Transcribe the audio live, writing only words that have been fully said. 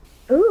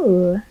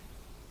Ooh.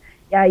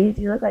 Yeah, you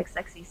do look like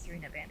sexy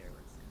Serena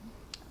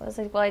Vanderwoodson. I was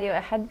like, well, I do a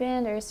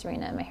headband or a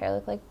Serena. My hair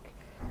looked like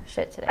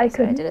shit I today,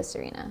 so I did a couldn't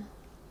Serena.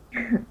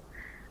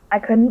 I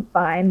couldn't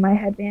find my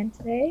headband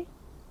today.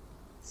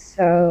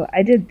 So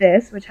I did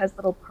this, which has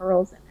little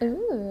pearls in it.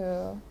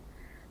 Ooh.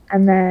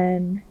 And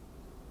then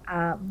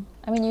um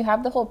I mean, you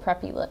have the whole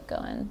preppy look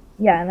going.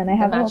 yeah, and then I The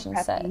have a whole matching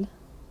set. preppy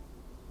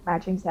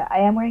matching set. I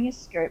am wearing a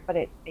skirt, but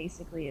it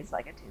basically is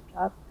like a tube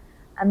top.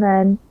 And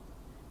then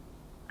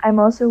I'm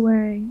also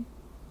wearing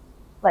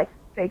like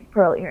fake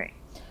pearl earrings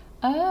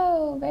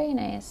Oh, very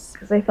nice.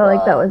 because I felt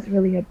like that Well, was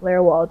really a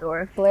Blair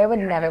Waldorf. Blair would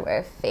never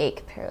wear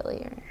fake pearl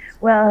earrings.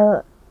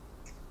 Well,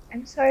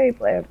 I'm sorry,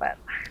 Blair, but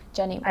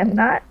Jenny would. I'm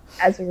not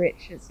as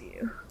rich as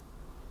you.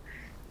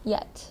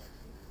 Yet.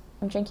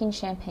 I'm drinking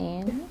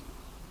champagne.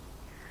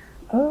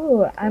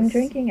 Oh, I'm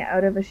drinking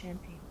out of a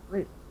champagne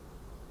flute.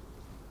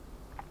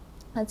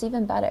 That's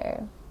even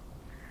better.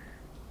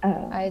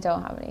 Uh, I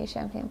don't have any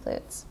champagne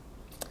flutes.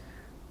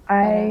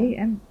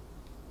 I'm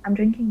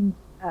drinking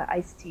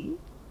iced tea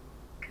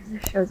because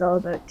this show's all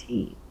about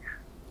tea.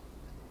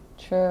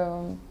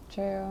 True.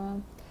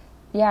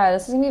 Yeah,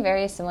 this is going to be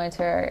very similar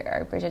to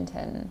our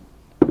Bridgerton.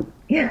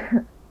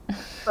 Yeah,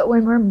 but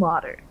when we're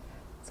modern.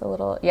 It's a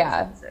little,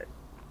 yeah.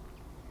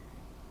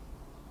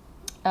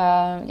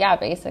 Yeah,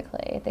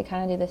 basically. They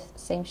kind of do the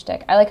same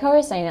shtick. I like how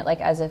we're saying it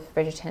like as if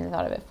Bridgerton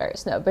thought of it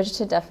first. No,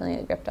 Bridgerton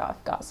definitely ripped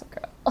off Gossip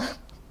Girl.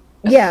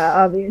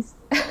 Yeah, obviously.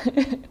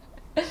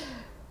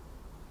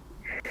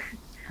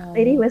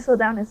 Lady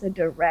Whistledown is a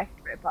direct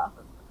ripoff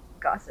of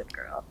Gossip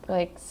Girl.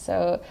 Like,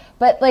 so,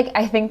 but like,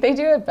 I think they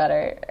do it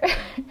better.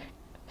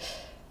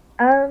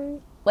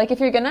 Like, if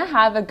you're gonna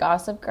have a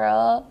Gossip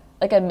Girl,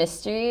 like a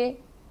mystery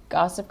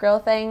Gossip Girl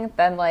thing,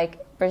 then like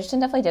Bridgerton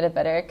definitely did it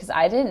better because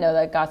I didn't know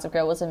that Gossip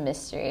Girl was a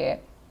mystery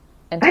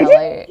until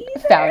I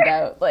found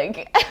out,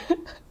 like,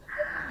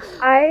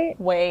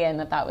 way in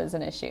that was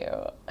an issue.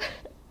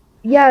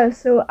 Yeah,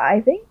 so I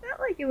think that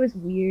like it was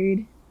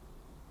weird.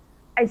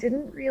 I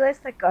didn't realize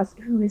that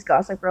who his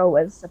Gossip Girl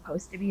was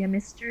supposed to be a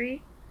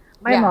mystery.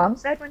 My mom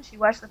said when she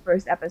watched the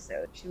first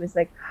episode, she was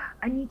like,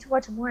 I need to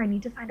watch more. I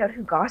need to find out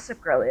who Gossip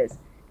Girl is.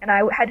 And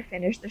I had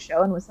finished the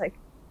show and was like,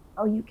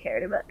 oh, you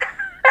cared about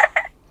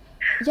that?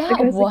 Yeah,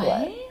 because, what?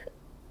 Like,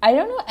 I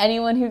don't know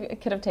anyone who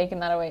could have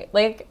taken that away.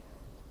 Like,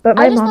 but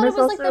my I just mom thought is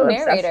it was also like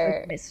the obsessed narrator.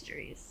 with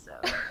mysteries.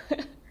 So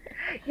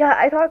yeah,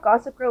 I thought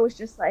Gossip Girl was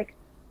just like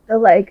the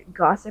like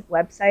gossip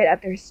website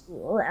at their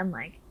school, and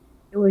like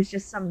it was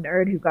just some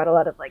nerd who got a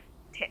lot of like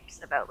tips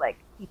about like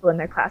people in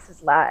their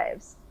class's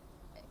lives.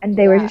 And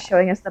they were just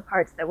showing us the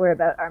parts that were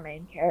about our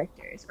main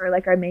characters. Or,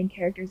 like, our main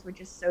characters were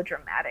just so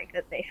dramatic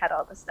that they had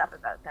all the stuff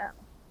about them.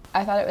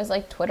 I thought it was,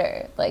 like,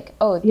 Twitter. Like,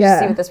 oh, did you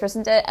see what this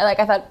person did?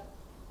 I thought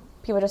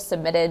people just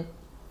submitted.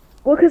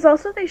 Well, because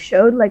also they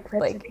showed, like,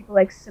 clips of people,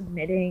 like,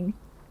 submitting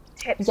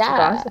tips to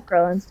Gossip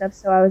Girl and stuff.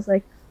 So I was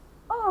like,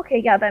 oh, okay,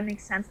 yeah, that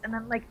makes sense. And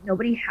then, like,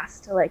 nobody has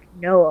to, like,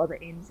 know all the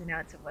ins and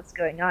outs of what's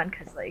going on.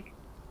 Because, like,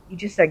 you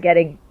just are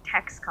getting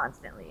texts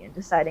constantly and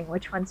deciding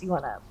which ones you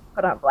want to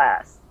put on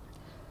blast.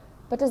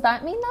 But does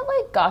that mean that,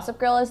 like, Gossip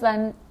Girl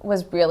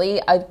was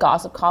really a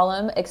gossip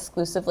column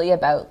exclusively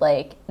about,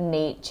 like,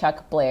 Nate,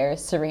 Chuck, Blair,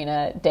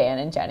 Serena, Dan,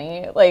 and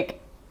Jenny?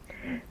 Like,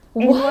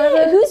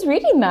 what? Who's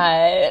reading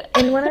that?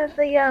 In one of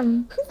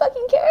the, Who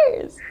fucking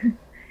cares?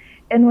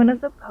 In one of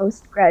the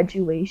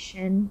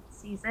post-graduation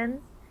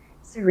seasons,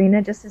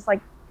 Serena just is,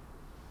 like,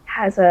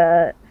 has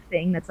a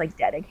thing that's, like,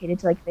 dedicated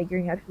to, like,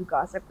 figuring out who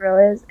Gossip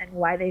Girl is and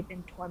why they've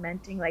been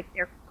tormenting, like,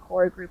 their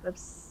core group of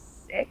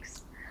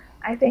 6.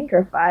 I think,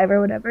 or 5 or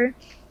whatever,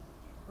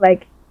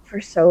 like, for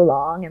so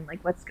long, and,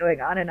 like, what's going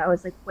on, and I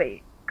was like,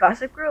 wait,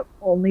 Gossip Girl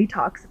only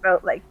talks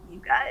about, like,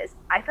 you guys?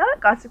 I thought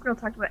Gossip Girl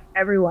talked about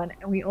everyone,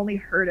 and we only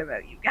heard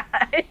about you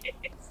guys.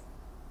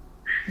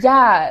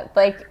 Yeah,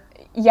 like,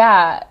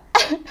 yeah.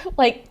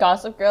 Like,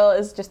 Gossip Girl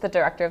is just the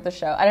director of the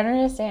show. I don't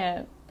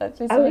understand. That's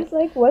just I was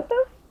like, what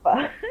the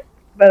fuck?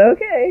 But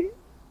okay.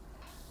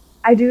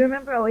 I do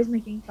remember always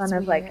making fun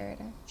of, like,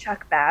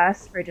 Chuck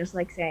Bass for just,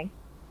 like, saying,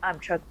 I'm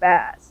Chuck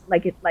Bass.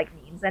 Like, it, like,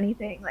 means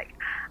anything. Like,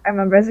 I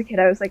remember as a kid,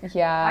 I was like,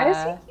 why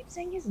does he keep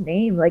saying his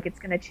name? Like, it's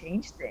gonna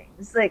change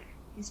things. Like,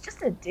 he's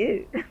just a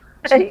dude.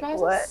 Chuck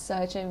Bass is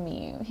such a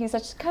meme. He's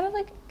such kind of,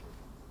 like,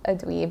 a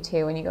dweeb,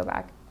 too, when you go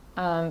back.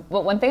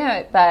 But one thing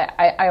that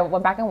I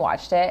went back and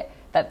watched it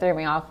that threw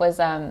me off was,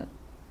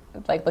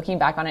 like, looking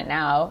back on it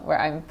now, where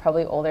I'm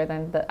probably older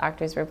than the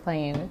actors were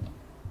playing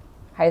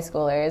high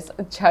schoolers,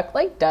 Chuck,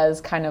 like, does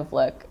kind of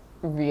look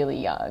really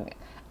young.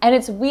 And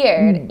it's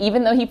weird,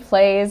 even though he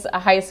plays a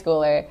high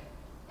schooler,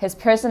 his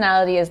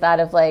personality is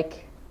that of,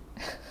 like,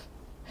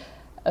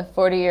 a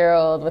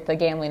 40-year-old with a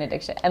gambling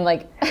addiction. And,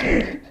 like,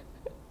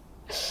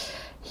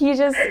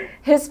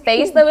 his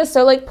face, though, is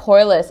so, like,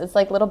 poreless. It's,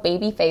 like, little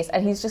baby face.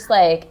 And he's just,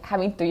 like,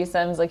 having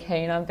threesomes, like,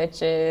 hanging on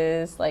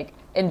bitches, like,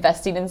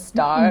 investing in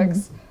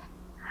stocks.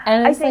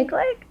 And I think,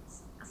 like,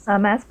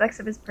 some aspects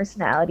of his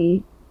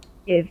personality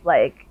give,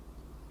 like,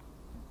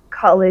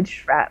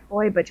 college frat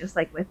boy, but just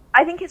like with,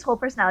 I think his whole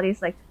personality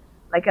is like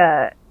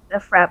a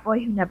frat boy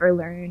who never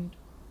learned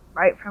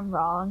right from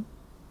wrong,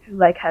 who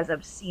like has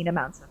obscene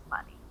amounts of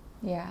money,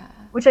 Yeah.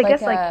 which I Like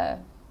guess like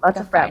a lots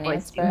of frat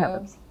boys finance do have bro.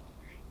 obscene.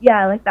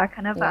 Yeah, like that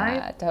kind of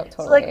vibe. Yeah,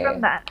 So like totally.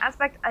 from that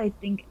aspect, I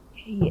think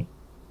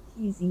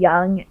he's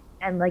young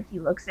and like he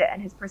looks it,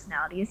 and his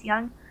personality is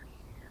young.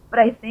 But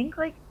I think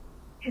like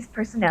his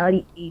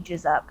personality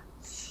ages up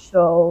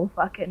so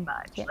fucking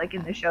much, Yeah. like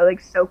in the show, like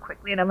so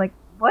quickly, and I'm like,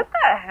 what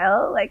the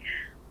hell? Like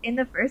in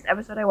the first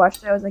episode I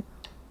watched it, I was like,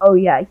 oh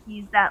yeah,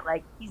 he's that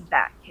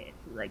kid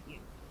who like you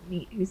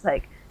meet who's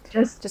like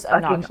just Just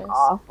fucking obnoxious.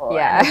 awful and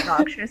Yeah.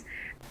 obnoxious.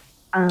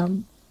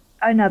 Um,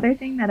 Another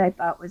thing that I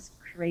thought was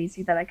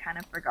crazy that I kind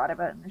of forgot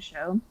about in the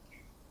show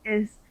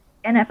is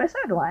in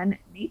episode 1,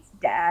 Nate's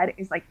dad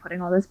is like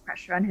putting all this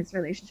pressure on his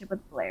relationship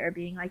with Blair,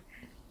 being like,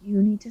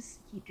 "You need to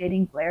keep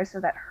dating Blair so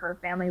that her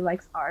family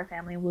likes our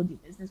family and we'll do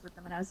business with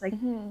them." And I was like,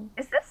 Mm-hmm.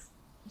 "Is this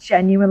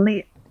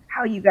genuinely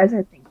how you guys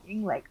are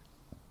thinking? Like,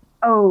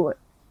 oh,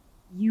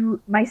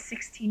 my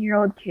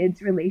 16-year-old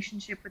kid's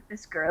relationship with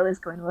this girl is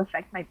going to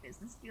affect my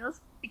business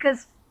deals?"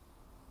 Because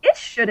it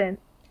shouldn't,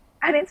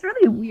 and it's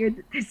really weird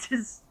that this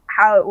is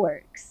how it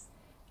works.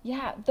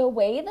 Yeah, the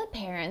way the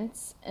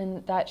parents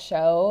in that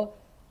show,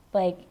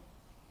 like,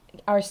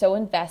 are so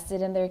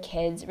invested in their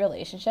kids'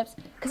 relationships,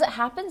 because it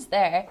happens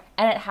there,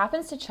 and it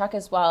happens to Chuck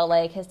as well.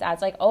 Like, his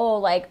dad's like, oh,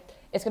 like,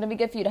 it's going to be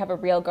good for you to have a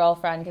real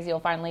girlfriend because you'll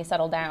finally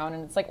settle down.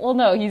 And it's like, well,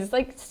 no, he's,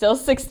 like, still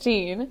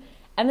 16.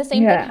 And the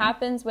same thing Yeah.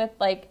 happens with,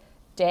 like,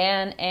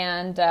 Dan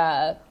and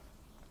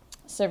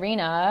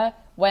Serena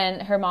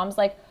when her mom's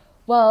like,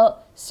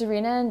 well,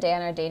 Serena and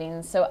Dan are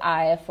dating, so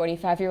I, a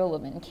 45-year-old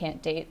woman,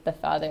 can't date the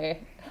father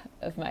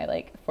of my,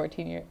 like,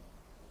 14-year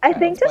I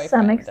think child's to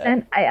some boyfriend.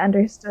 extent I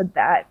understood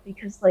that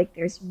because like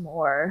there's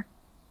more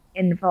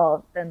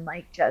involved than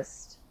like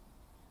just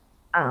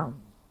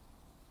um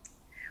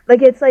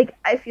like it's like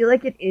I feel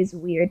like it is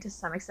weird to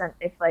some extent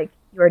if like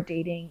you're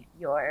dating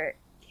your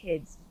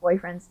kid's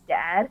boyfriend's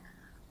dad.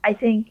 I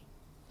think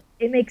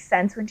it makes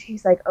sense when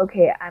she's like,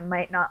 okay, I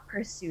might not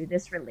pursue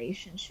this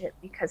relationship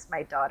because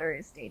my daughter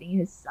is dating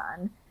his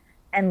son.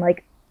 And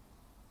like,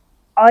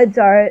 odds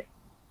are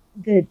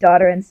the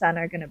daughter and son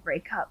are going to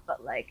break up,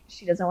 but like,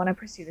 she doesn't want to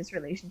pursue this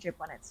relationship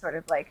when it's sort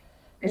of like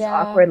this Yeah.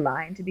 awkward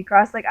line to be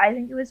crossed. Like, I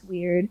think it was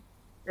weird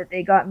that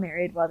they got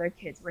married while their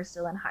kids were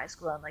still in high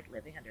school and like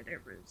living under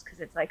their roofs because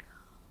it's like,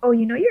 oh,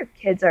 you know, your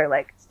kids are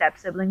like step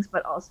siblings,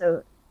 but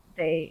also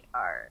they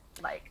are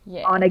like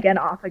on Yeah. again,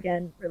 off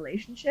again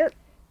relationship.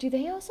 Do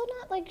they also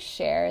not, like,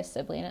 share a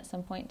sibling at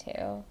some point,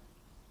 too?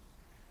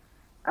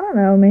 I don't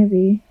know,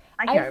 maybe.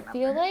 I I can't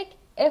feel remember. like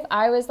if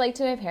I was, like,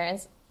 to my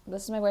parents,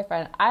 this is my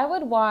boyfriend, I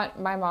would want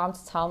my mom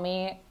to tell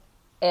me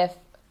if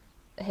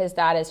his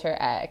dad is her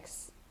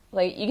ex.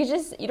 Like, you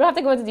don't have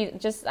to go into detail.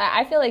 Just,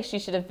 I feel like she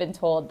should have been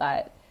told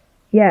that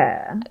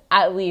Yeah.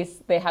 at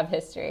least they have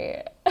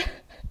history.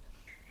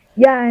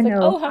 Yeah, I It's like,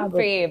 know, oh,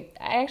 probably. Humphrey,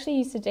 I actually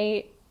used to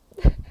date.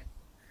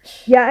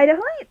 Yeah, I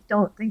definitely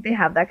don't think they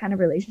have that kind of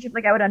relationship.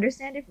 Like, I would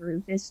understand if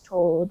Rufus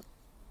told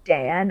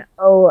Dan,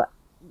 oh,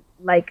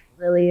 like,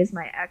 Lily is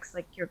my ex,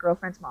 like, your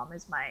girlfriend's mom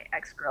is my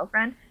ex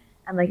girlfriend,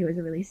 and, like, it was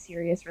a really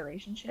serious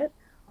relationship.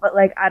 But,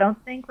 like, I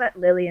don't think that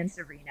Lily and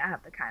Serena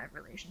have the kind of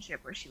relationship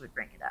where she would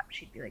bring it up.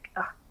 She'd be like,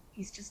 oh,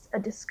 he's just a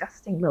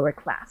disgusting lower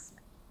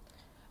classman.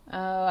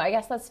 Oh, I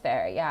guess that's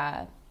fair,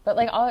 yeah. But,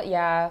 like,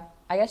 yeah,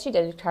 I guess she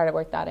did try to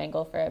work that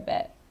angle for a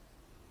bit.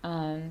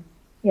 Um,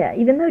 Yeah,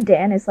 even though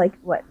Dan is, like,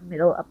 what,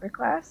 middle upper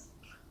class?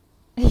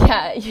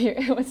 Yeah,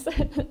 what's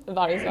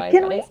bodies, wise,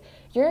 Can we bodies.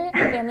 Your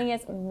family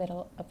is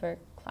middle upper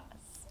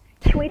class.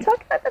 can we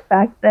talk about the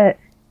fact that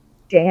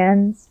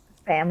Dan's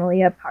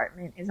family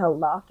apartment is a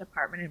loft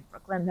apartment in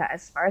Brooklyn that,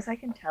 as far as I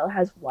can tell,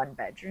 has one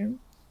bedroom?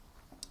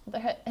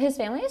 His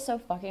family is so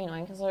fucking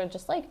annoying because they're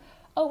just like,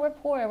 oh, we're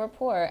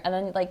poor, and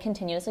then like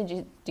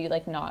continuously do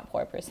like not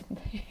poor person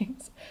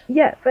things,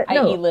 Yeah, but i.e.,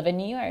 no, live in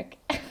New York.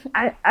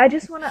 I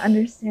just want to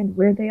understand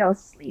where they all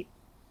sleep.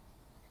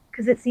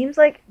 Because it seems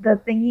like the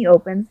thingy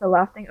opens, the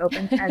loft thing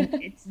opens, and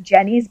it's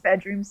Jenny's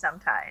bedroom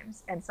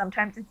sometimes, and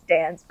sometimes it's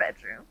Dan's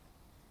bedroom.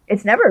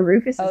 It's never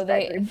Rufus's Oh,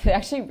 they bedroom. they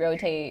actually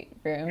rotate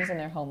rooms and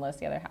they're homeless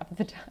the other half of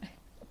the time.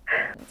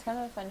 It's kind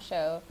of a fun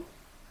show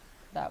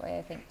that way,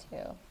 I think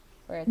too,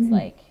 where it's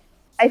like,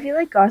 I feel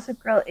like Gossip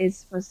Girl is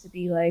supposed to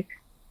be like.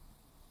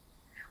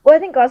 Well, I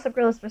think Gossip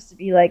Girl is supposed to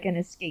be like an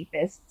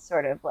escapist,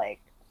 sort of like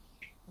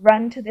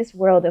run to this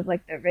world of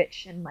like the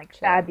rich and like true,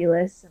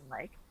 fabulous and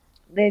like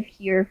live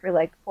here for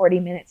like 40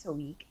 minutes a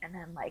week and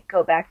then like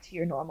go back to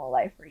your normal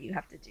life where you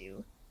have to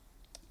do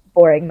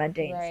boring,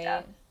 mundane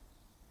stuff. right?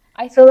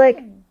 I So, think,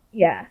 like,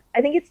 yeah,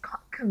 I think it's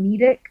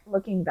comedic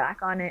looking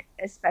back on it,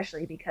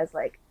 especially because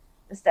like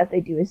the stuff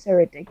they do is so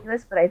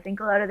ridiculous. But I think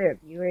a lot of their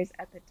viewers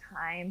at the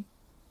time,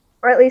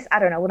 or at least I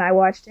don't know, when I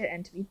watched it,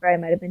 and to be fair, I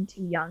might have been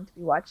too young to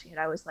be watching it.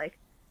 I was like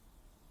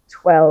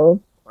 12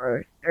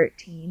 or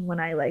 13 when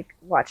I like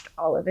watched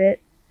all of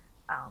it.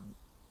 Um,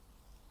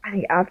 I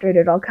think after it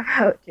had all come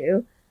out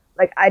too.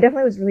 Like I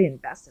definitely was really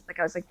invested. Like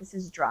I was like, this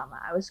is drama.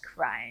 I was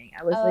crying.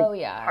 I was like oh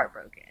yeah,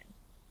 heartbroken.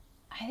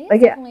 I think it's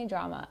Like yeah, definitely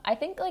drama. I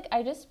think like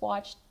I just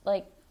watched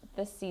like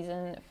this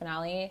season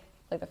finale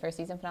like the first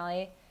season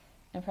finale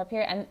in prep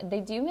here, and they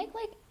do make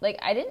like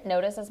I didn't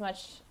notice as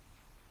much.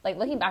 Like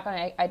looking back on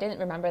it, I didn't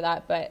remember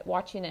that, but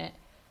watching it,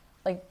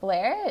 like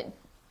Blair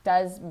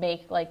does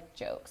make like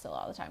jokes a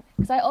lot of the time.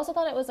 Because I also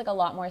thought it was like a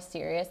lot more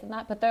serious than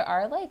that, but there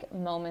are like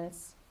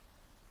moments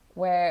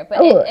where,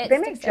 but it they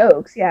make sticks out.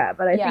 jokes, yeah,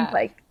 but I think Yeah,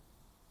 like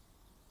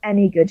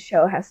any good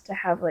show has to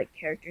have like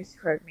characters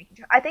who are making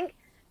jokes. I think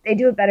they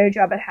do a better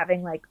job at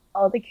having like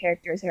all the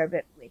characters are a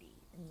bit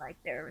witty in like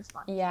their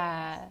responses to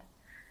things,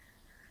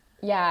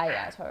 yeah,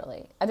 yeah,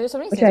 totally. And there's so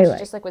many which scenes I where she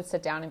like. just like would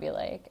sit down and be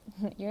like,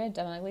 "You're a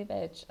dumb ugly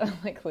bitch." I'm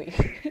like, leave.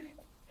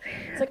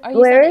 It's like, "Are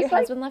you sad Blair that your is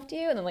like husband left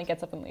you?" And then like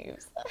gets up and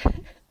leaves.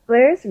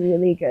 Blair is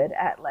really good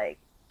at like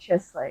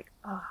just like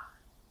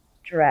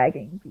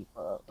dragging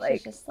people,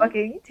 She's like just like,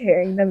 fucking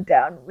tearing them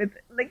down with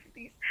like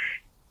these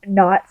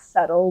not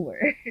subtle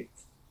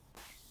words.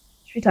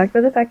 Should we talk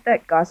about the fact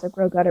that Gossip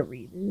Girl got a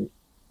reboot?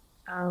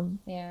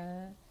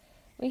 yeah,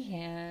 we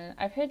can.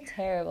 I've heard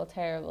terrible,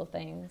 terrible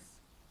things.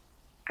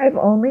 I've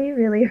only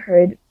really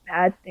heard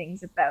bad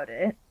things about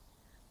it,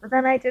 but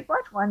then I did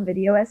watch one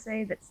video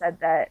essay that said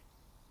that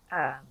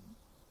um,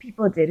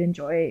 people did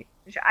enjoy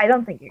the show. I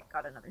don't think it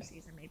got another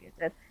season, maybe it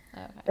did.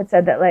 Okay. That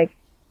said that like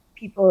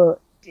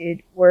people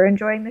were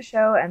enjoying the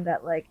show and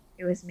that like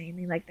it was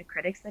mainly like the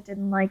critics that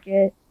didn't like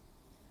it.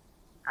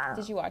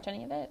 Did Um, you watch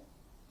any of it?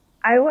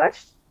 I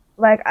watched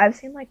like I've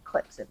seen like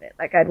clips of it.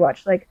 Like I'd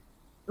watch like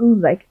ooh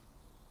like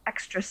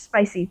extra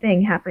spicy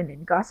thing happened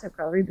in Gossip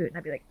Girl reboot, and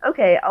I'd be like,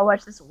 okay, I'll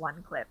watch this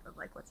one clip of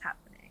like what's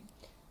happening.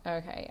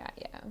 Okay,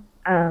 yeah.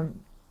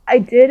 Um, I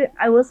did.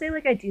 I will say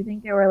like I do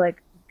think there were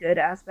like good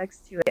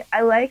aspects to it.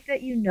 I like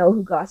that you know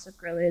who Gossip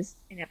Girl is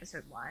in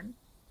episode one,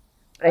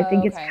 but I Oh,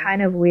 think it's okay.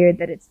 kind of weird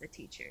that it's the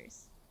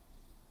teachers.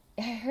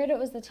 I heard it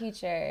was the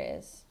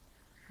teachers.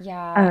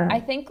 Yeah, I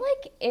Um, think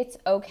like it's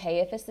okay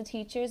if it's the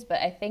teachers,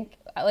 but I think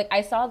like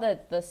I saw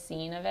the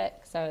scene of it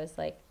because I was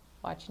like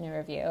watching a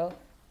review.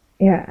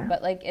 yeah,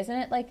 But like, isn't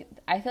it like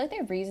I feel like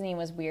their reasoning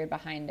was weird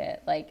behind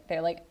it. Like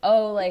they're like,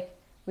 oh, like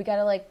we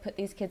gotta like put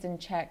these kids in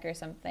check or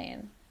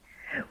something.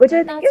 which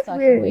I Like think that's is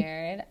fucking weird.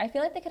 weird. I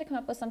feel like they could have come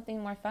up with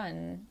something more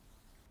fun.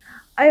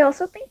 I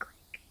also think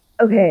like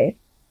okay,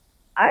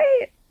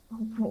 I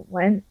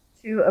went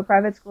to a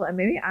private school, and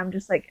maybe I'm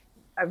just like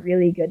a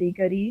really goody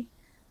goody,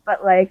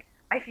 but like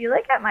I feel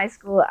like at my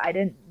school I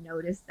didn't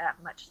notice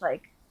that much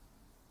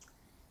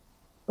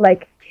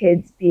like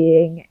kids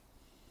being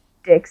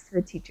dicks to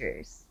the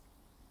teachers.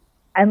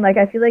 And like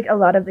I feel like a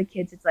lot of the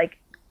kids it's like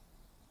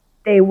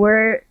they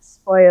were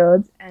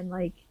spoiled and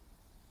like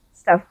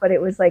stuff, but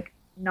it was like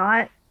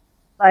not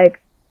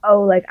like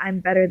oh like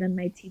I'm better than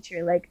my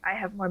teacher, like I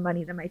have more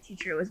money than my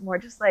teacher. It was more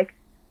just like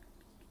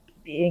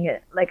being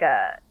like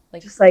a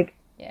Like, just like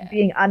yeah,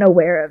 being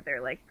unaware of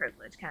their like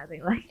privilege kind of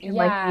thing, like and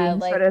like yeah,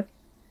 being sort like of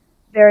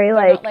very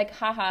they're not like like,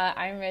 haha,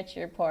 I'm rich,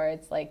 you're poor.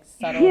 It's like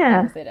subtle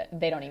yeah things that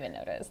they don't even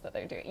notice that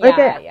they're doing. like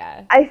Yeah,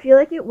 yeah, I feel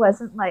like it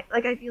wasn't like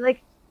I feel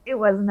like it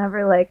was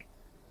never like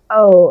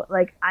oh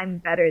like I'm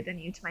better than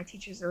you to my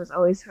teachers. It was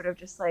always sort of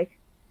just like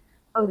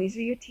oh these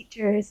are your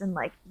teachers and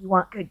like you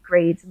want good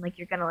grades and like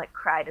you're gonna like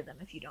cry to them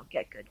if you don't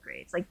get good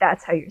grades, like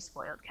that's how you're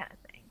spoiled kind of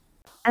thing.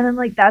 And then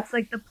like that's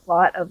like the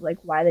plot of like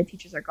why the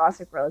teachers are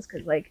Gossip Girl is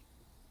because like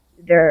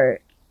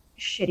they're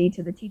shitty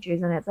to the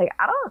teachers, and it's like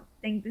I don't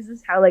think this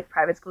is how like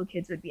private school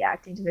kids would be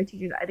acting to their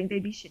teachers. I think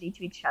they'd be shitty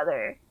to each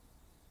other.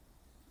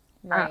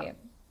 right.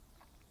 um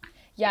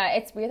Yeah,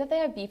 it's weird that they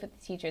have beef with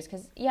the teachers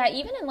because yeah,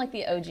 even in like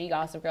the OG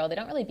Gossip Girl, they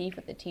don't really beef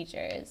with the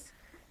teachers.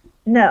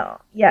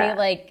 no, They yeah.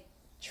 like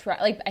try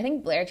like I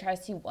think Blair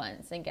tries to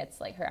once and gets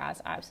like her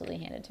ass absolutely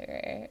handed to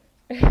her.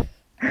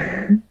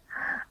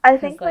 I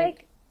Because think like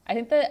like I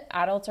think the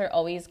adults are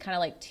always kind of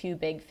like too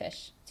big of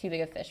fish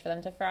for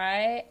them to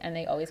fry, and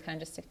they always kind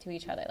of just stick to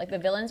each other. Like the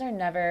villains are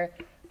never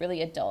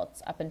really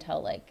adults up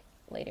until like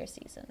later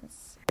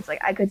seasons. it's like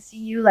I could see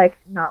you like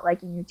not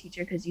liking your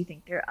teacher because you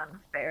think they're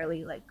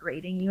unfairly like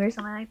grading you or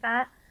something like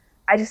that.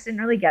 I just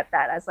didn't really get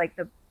that as like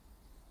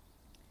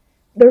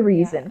the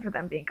Yeah, reason for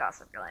them being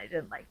Gossip Girl. I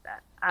didn't like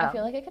that. I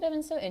feel like it could have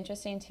been so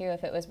interesting too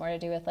if it was more to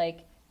do with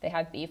like they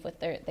had beef with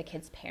the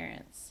kids'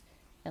 parents,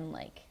 and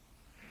like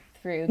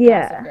through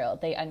Gossip Yeah, Girl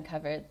they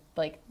uncovered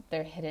like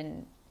their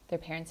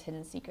parents'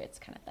 hidden secrets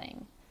kind of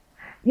thing.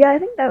 yeah. I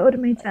think that would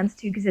have made Like sense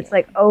too because it's yeah,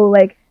 like oh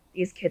like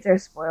these kids are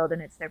spoiled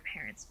and it's their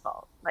parents'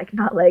 fault. Like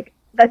not like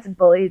let's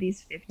bully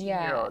these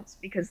 15-year yeah, olds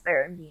because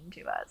they're mean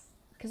to us.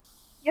 because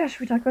Yeah,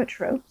 should we talk about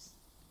tropes?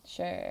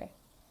 sure.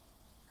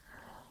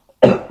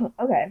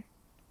 Okay,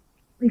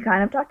 we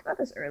kind of talked about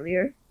this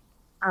earlier,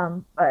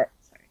 but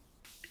sorry.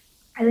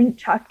 I think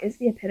Chuck is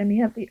the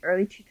epitome of the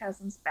early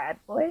 2000s bad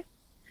boy,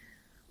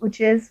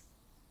 which is,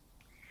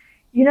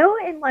 you know,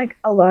 in like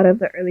a lot of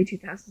the early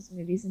 2000s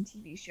movies and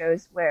TV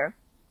shows where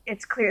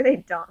it's clear they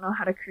don't know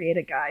how to create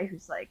a guy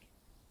who's like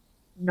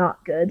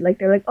not good. Like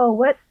they're like, oh,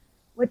 what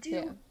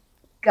Yeah.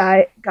 do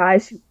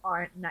guys who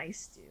aren't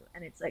nice do?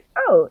 And it's like,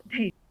 oh, they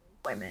rape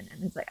women,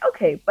 and it's like,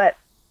 okay, but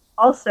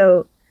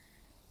also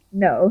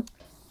no.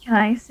 Can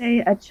I say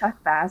a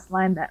Chuck Bass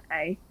line that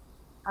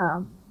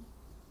um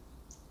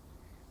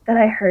that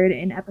I heard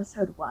in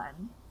episode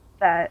 1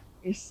 that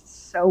is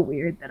so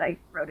weird that I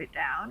wrote it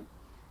down.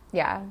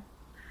 Yeah.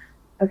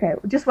 Okay,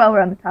 just while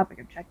we're on the topic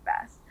of Chuck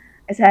Bass,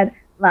 I said,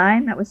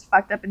 line that was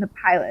fucked up in the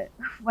pilot.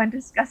 When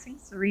discussing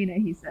Serena,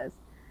 he says,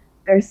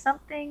 there's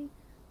something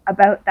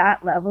about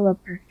that level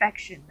of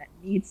perfection that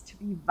needs to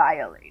be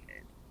violated.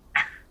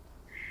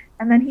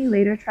 And then he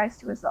later tries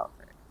to assault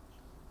her.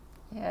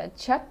 Yeah,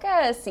 Chuck,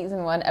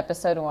 season 1,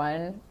 episode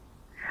 1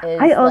 I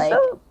is also,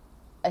 like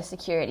a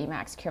security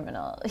max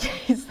criminal.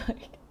 He's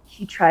like,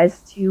 he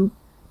tries to,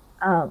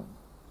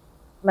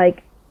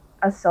 like,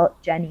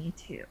 assault Jenny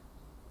too.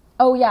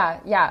 oh yeah,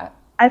 yeah.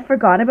 I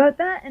forgot about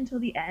that until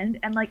the end,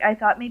 and like I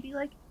thought maybe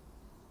like,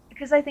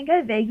 because I think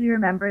I vaguely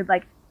remembered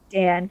like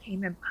Dan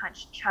came and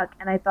punched Chuck,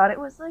 and I thought it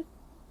was like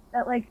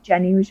that like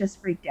Jenny was just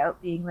freaked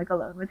out being like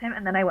alone with him,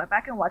 and then I went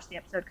back and watched the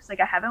episode because like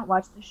I haven't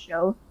watched the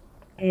show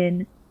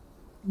in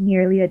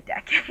nearly a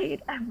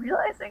decade. I'm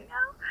realizing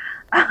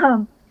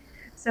now.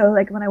 So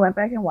like when I went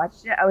back and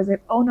watched it, I was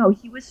like, oh no,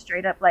 he was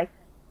straight up like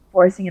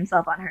forcing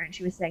himself on her, and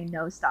she was saying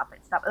no, stop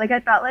it, stop it. Like I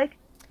thought like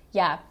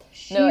Yeah.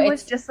 she No,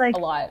 was just like a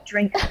lot.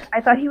 drink. I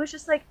thought he was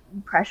just like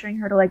pressuring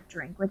her to like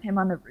drink with him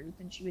on the roof,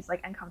 and she was like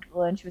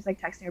uncomfortable, and she was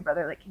like texting her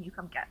brother like, "Can you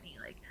come get me?"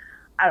 Like,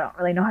 I don't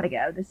really know how to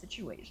get out of this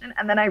situation.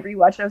 And then I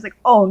rewatched it. I was like,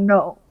 "Oh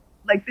no,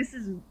 like this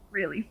is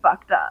really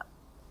fucked up."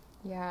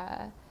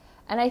 Yeah.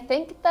 And I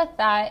think that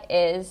that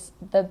is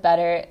the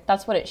better,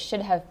 that's what it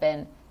should have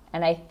been.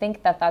 And I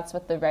think that that's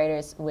what the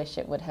writers wish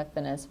it would have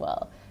been as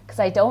well. Because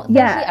I don't think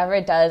he ever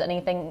does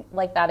anything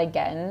like that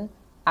again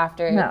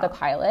after the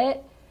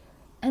pilot.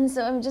 And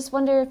so I'm just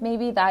wonder if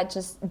maybe that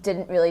just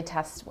didn't really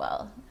test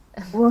well.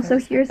 Well, so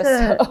here's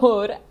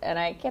episode, and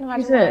I can't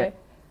imagine why.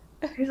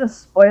 Here's a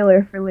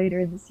spoiler for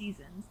later in the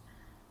seasons.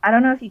 I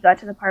don't know if you got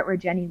to the part where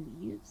Jenny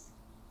leaves.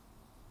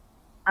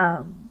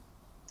 Like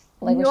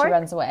when she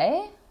runs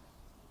away?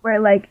 Where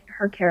like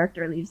her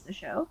character leaves the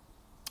show.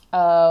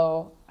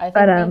 Oh, I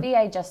think maybe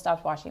I just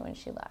stopped watching when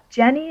she left.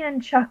 Jenny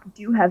and Chuck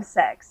do have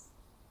sex.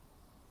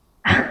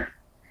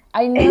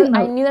 I knew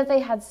that they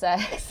had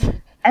sex.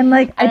 And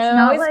like it's I'm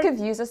not always like,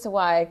 confused as to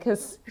why,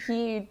 because I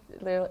think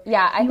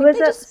was they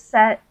just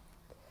upset,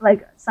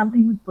 like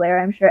something with Blair,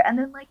 I'm sure, and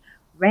then like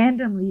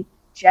randomly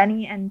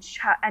Jenny and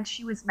Chuck, and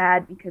she was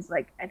mad because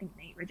like I think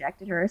Nate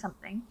rejected her or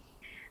something,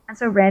 and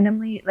so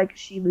randomly like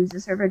she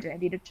loses her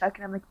virginity to Chuck,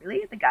 and I'm like,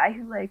 really, the guy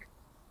who like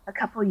a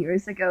couple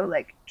years ago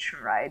like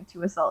tried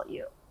to assault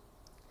you?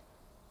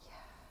 Yeah.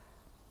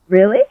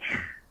 Really?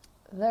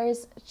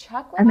 There's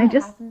Chuck. And what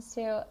happens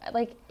to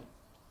like.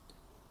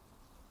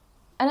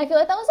 And I feel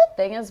like that was a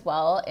thing as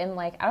well in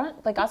like, I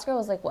don't, like Gossip Girl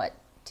was like what,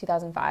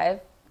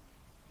 2005?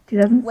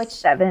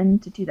 2007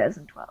 to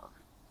 2012.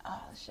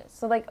 Oh shit.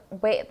 So like,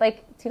 wait,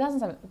 like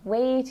 2007,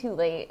 way too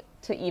late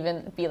to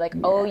even be like,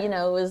 oh, you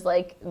know, it was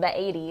like the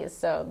 80s.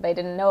 So they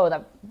didn't know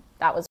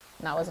that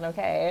wasn't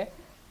okay.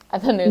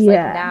 And then there's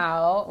like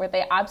now where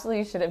they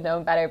absolutely should have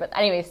known better. But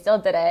anyway, still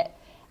did it.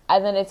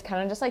 And then it's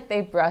kind of just like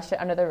they brush it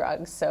under the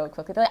rug so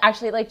quickly. They're like,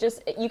 actually, like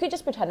just you could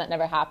just pretend that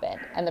never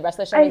happened, and the rest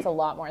of the show makes a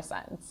lot more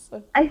sense.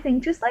 I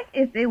think just like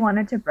if they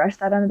wanted to brush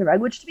that under the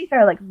rug, which to be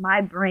fair, like my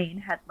brain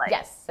had like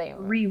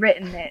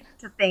rewritten it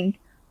to think,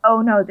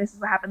 oh no, this is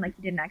what happened. Like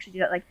he didn't actually do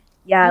that. Like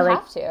you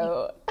have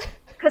to,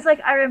 because like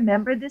I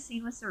remembered the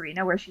scene with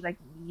Serena where she like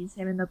knees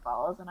him in the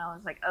balls, and I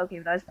was like, okay,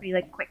 that was pretty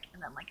like quick,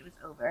 and then like it was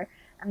over,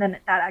 and then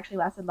that actually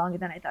lasted longer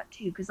than I thought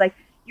too, because like.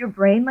 Your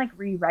brain like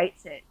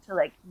rewrites it to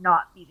like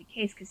not be the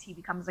case because he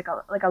becomes like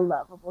a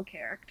lovable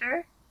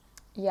character,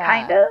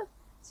 kind of.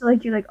 So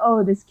like you're like,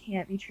 oh, this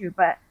can't be true,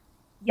 but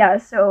yeah.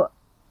 So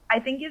I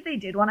think if they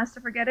did want us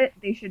to forget it,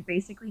 they should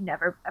basically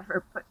never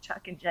ever put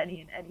Chuck and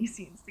Jenny in any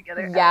scenes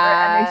together.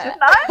 Yeah, ever. And they should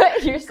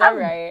not. You're so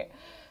right.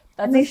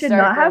 That's and they should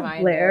not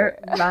have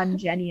Blair run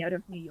Jenny out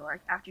of New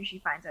York after she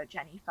finds out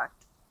Jenny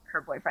fucked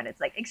her boyfriend.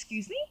 It's like,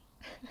 excuse me,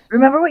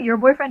 remember what your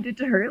boyfriend did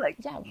to her? Like,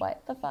 yeah,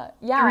 what the fuck?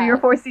 Yeah, 3 or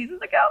 4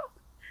 seasons ago.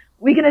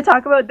 We gonna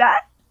talk about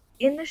that?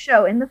 In the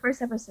show, in the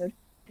first episode,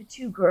 the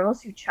 2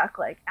 girls who Chuck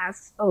like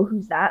asks, oh,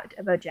 who's that,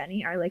 about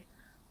Jenny, are like,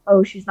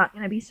 oh, she's not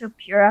gonna be so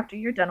pure after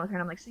you're done with her.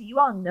 And I'm like, so you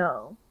all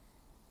know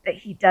that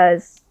he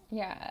does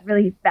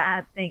really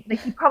bad things.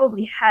 Like he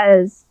probably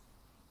has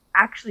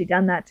actually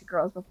done that to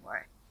girls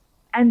before.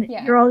 And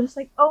you're all just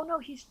like, oh no,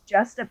 he's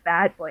just a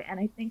bad boy. And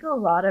I think a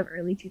lot of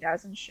early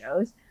 2000s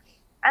shows,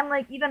 and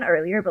like even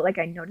earlier, but like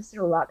I noticed it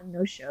a lot in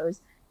those shows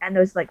and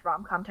those like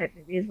rom-com type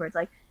movies where it's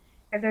like,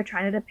 if they're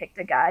trying to depict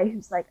a guy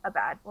who's like a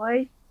bad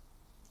boy,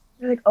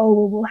 they're like, oh,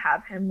 well, we'll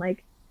have him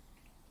like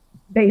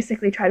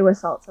basically try to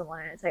assault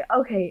someone. And it's like,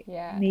 okay,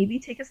 maybe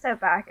take a step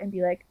back and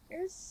be like,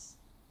 there's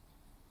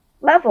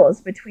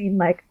levels between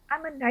like,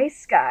 I'm a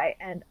nice guy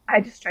and I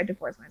just tried to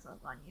force myself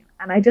on you.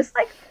 And I just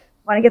like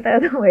want to get that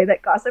out of the way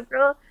that Gossip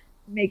Girl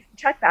makes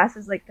Chuck Bass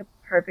is like the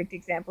perfect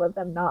example of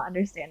them not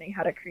understanding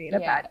how to create a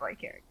bad boy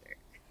character.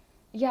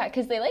 Yeah,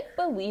 because they, like,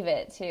 believe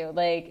it, too.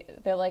 Like,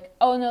 they're like,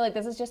 oh, no, like,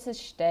 this is just his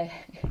shtick.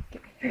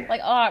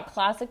 Like, oh,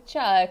 classic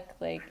Chuck.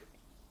 Like,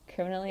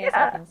 criminally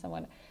assaulting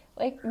someone.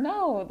 Like,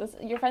 no,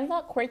 your friend's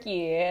not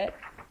quirky.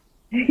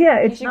 Yeah,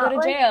 it's you should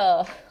go to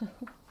jail.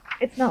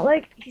 it's not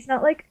like he's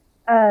not like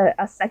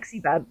a sexy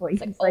bad boy.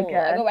 It's like, He's like oh,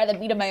 I go by the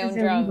beat of my this own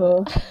is drum.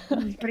 illegal.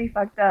 He's pretty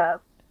fucked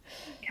up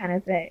kind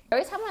of thing.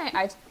 Every time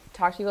I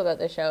talk to people about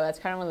the show, that's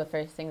kind of one of the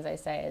first things I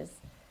say is,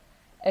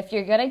 if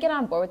you're gonna get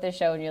on board with the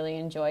show and really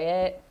enjoy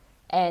it,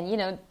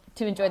 and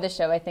to enjoy the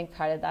show, I think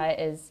part of that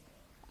is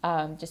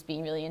just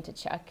being really into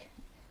Chuck.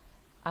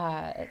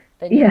 Then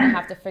you're gonna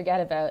have to forget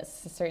about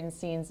certain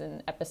scenes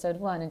in episode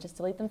 1 and just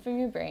delete them from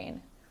your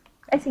brain.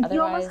 I think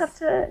you almost have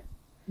to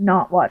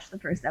not watch the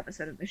first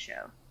episode of the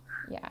show.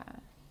 Yeah.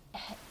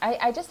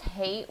 I just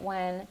hate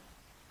when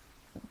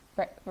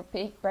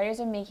writers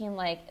are making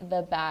like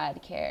the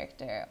bad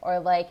character, or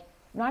like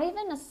not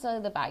even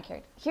necessarily the bad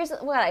character. Here's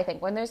what I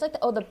think. When there's like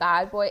the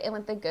bad boy and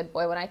like the good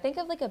boy, when I think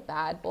of like a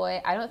bad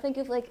boy, I don't think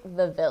of like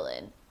the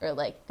villain or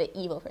like the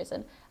evil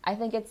person. I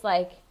think it's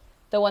like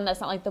the one that's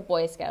not like the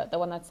Boy Scout, the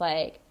one that's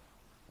like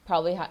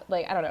probably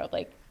like, I don't know,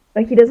 like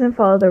he doesn't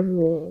follow the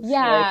rules.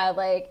 Yeah,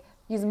 like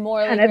he's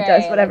morally kind of gray,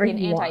 does whatever like an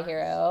he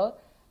anti-hero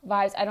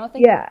vibes. I don't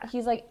think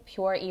he's like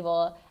pure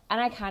evil, and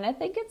I kind of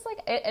think it's like,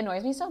 it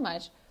annoys me so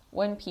much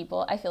when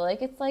people, I feel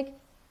like it's like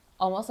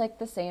almost like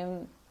the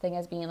same thing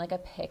as being like a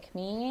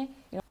pick-me,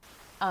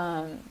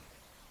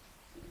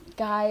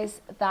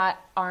 guys that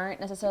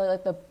aren't necessarily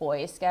like the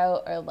Boy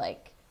Scout or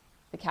like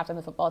the captain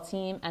of the football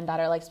team, and that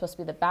are like supposed to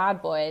be the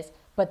bad boys,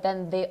 but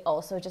then they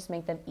also just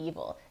make them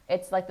evil.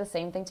 It's like the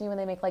same thing to me when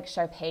they make like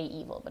Sharpay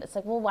evil, but it's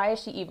like, well, why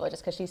is she evil?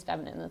 Just because she's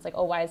feminine. And it's like,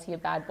 oh, why is he a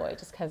bad boy?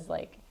 Just because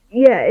like...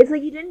 Yeah, it's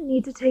like you didn't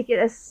need to take it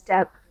a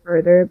step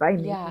further by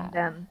making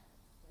them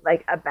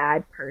like a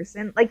bad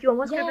person. Like you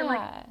almost could have been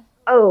like,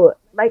 oh,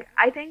 like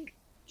I think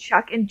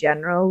Chuck in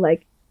general,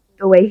 like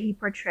the way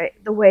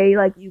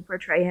like you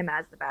portray him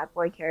as the bad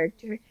boy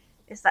character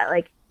is that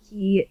like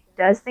he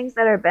does things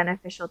that are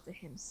beneficial to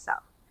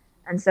himself.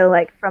 And so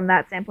like from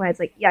that standpoint, it's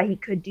like, yeah, he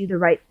could do the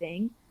right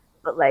thing,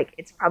 but like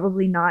it's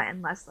probably not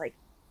unless like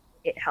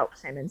it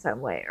helps him in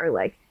some way, or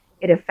like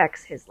it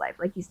affects his life.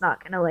 Like he's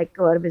not gonna like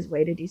go out of his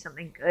way to do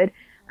something good.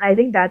 And I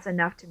think that's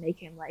enough to make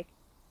him like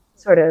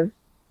sort of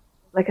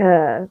like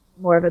a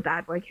more of a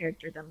bad boy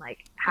character than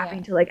like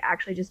having to like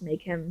actually just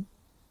make him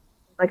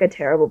like a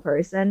terrible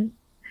person.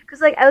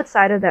 Because like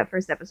outside of that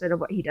first episode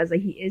of what he does,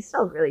 like he is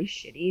still really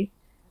shitty,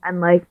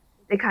 and like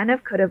they kind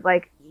of could have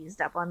like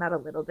eased up on that a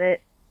little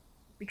bit,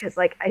 because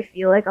like I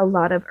feel like a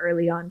lot of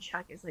early on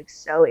Chuck is like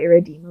so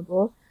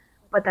irredeemable,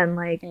 but then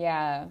like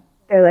they're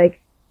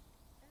like,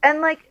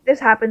 and like this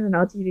happens in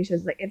all TV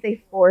shows, like if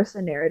they force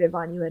a narrative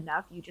on you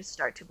enough, you just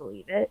start to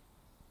believe it.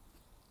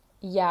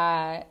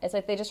 Yeah, it's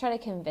like they just try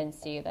to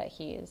convince you that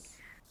he's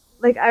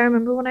like, I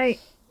remember when I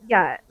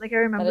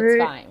remember that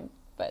it's fine,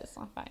 but it's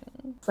not fine.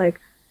 It's like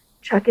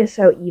Chuck is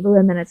so evil,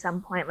 and then at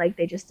some point like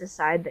they just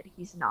decide that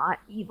he's not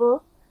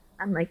evil,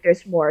 and like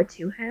there's more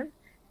to him,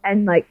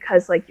 and like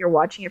because like you're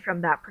watching it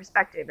from that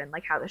perspective and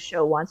like how the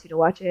show wants you to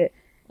watch it,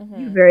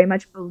 you very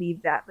much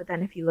believe that. But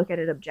then if you look at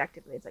it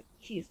objectively, it's like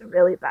he's a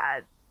really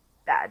bad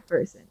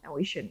person and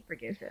we shouldn't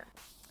forgive him.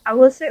 I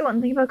will say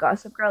one thing about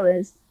Gossip Girl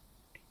is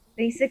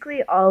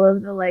basically all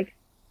of the like,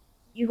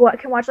 you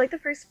can watch like the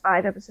first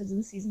 5 episodes of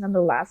the season and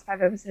the last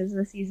 5 episodes of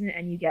the season,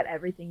 and you get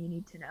everything you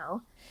need to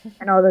know,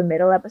 and all the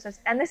middle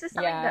episodes. And this is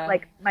something that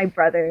like my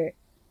brother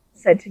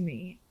said to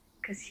me,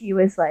 because he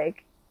was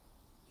like,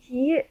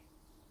 he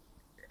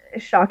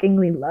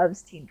shockingly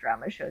loves teen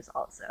drama shows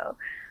also,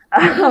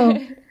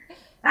 and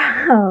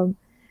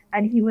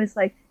he was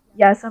like,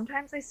 yeah,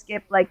 sometimes I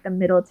skip like the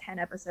middle 10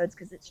 episodes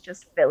because it's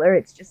just filler.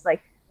 It's just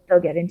like they'll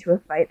get into a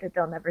fight that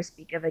they'll never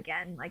speak of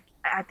again, like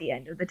at the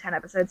end of the 10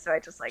 episodes. So I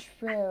just like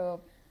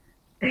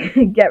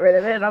get rid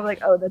of it. And I'm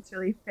like, oh, that's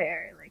really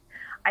fair. Like,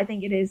 I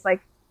think it is like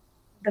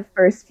the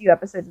first few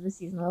episodes of the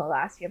season and the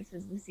last few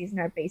episodes of the season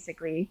are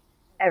basically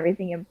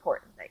everything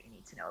important that you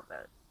need to know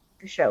about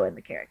the show and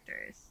the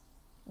characters.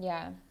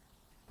 Yeah.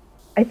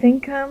 I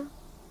think when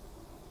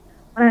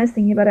I was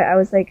thinking about it, I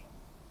was like,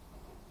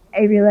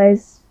 I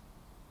realized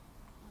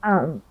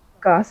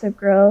Gossip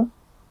Girl,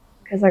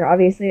 because like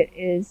obviously it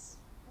is,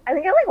 I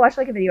think I like watched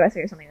like a video essay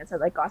or something that said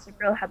like Gossip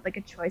Girl had like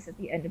a choice at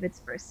the end of its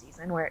first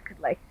season where it could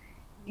like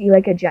be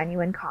like a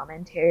genuine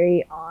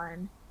commentary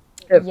on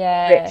the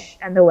rich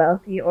and the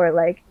wealthy, or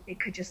like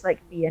it could just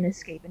like be an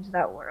escape into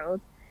that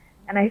world.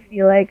 And I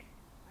feel like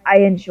I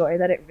enjoy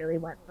that it really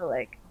went the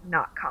like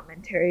not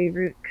commentary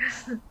route.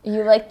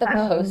 You like the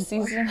post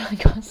season of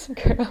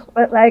Gossip Girl,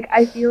 but like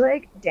I feel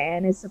like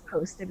Dan is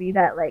supposed to be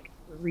that like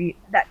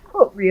that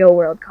quote real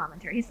world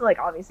commentary. He's still like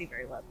obviously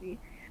very lovely,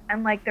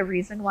 and like the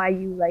reason why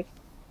you like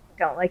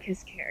don't like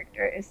his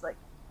character is like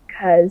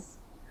because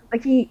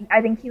like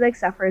I think he like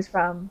suffers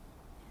from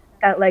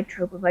that like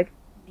trope of like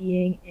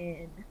being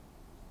in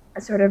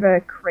a sort of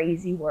a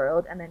crazy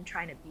world and then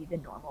trying to be the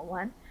normal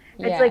one.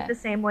 It's like the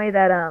same way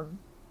that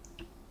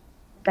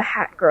the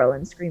Hat Girl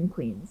in Scream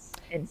Queens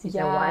in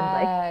season 1,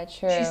 like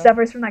she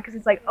suffers from that because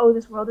it's like, oh,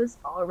 this world is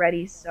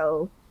already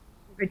so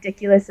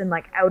ridiculous and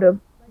like out of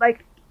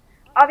like,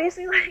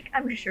 obviously like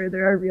I'm sure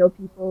there are real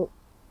people,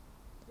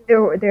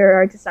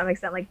 there are to some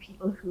extent like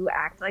people who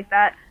act like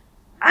that.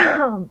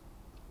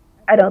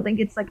 I don't think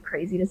it's like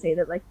crazy to say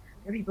that like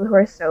There are people who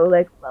are so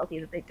like wealthy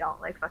that they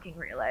don't like fucking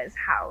realize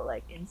how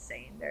like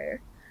insane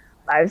their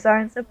lives are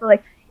and stuff. But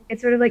like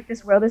it's sort of like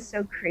this world is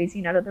so crazy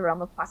and out of the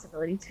realm of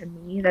possibility to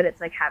me that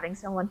it's like having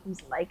someone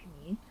who's like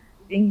me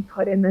being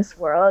put in this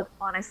world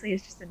honestly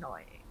is just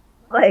annoying.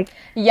 Like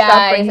Yeah,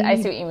 stop bringing I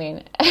me see what you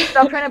mean.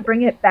 stop trying to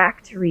bring it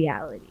back to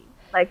reality.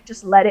 Like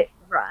just let it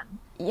run.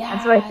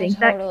 And so I Yeah, think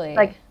that totally.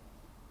 like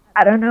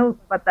I don't know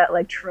what that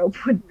like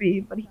trope would be,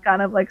 but he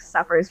kind of like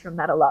suffers from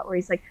that a lot where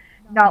he's like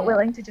not Yeah.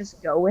 willing to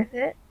just go with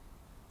it.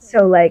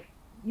 So like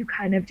you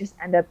kind of just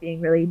end up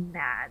being really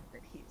mad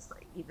that he's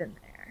like even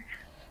there.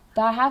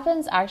 That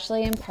happens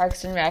actually in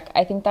Parks and Rec.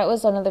 I think that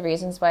was one of the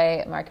reasons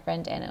why Mark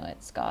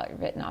Brendanawicz got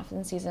written off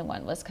in season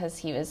 1 was because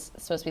he was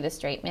supposed to be the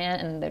straight man,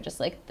 and they're just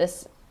like,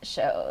 this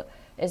show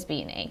is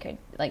being anchored,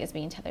 like it's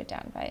being tethered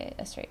down by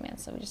a straight man,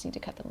 so we just need to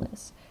cut them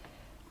loose.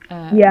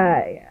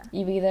 Yeah.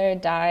 You either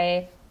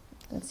die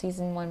in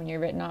season 1 when you're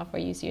written off, or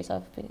you see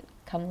yourself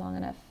become long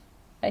enough,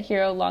 a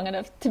hero long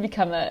enough to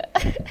become a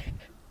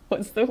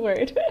what's the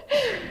word?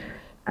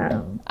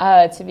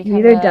 To become You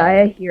either die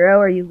a hero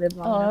or you live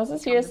long enough to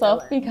see become the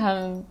yourself villain.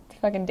 become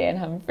fucking Dan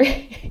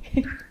Humphrey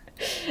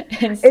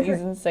in It's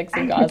season 6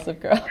 of Gossip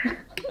Girl.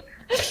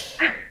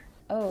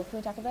 Oh, can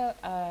we talk about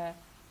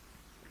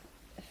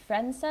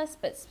friend-cess,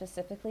 but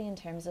specifically in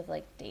terms of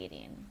like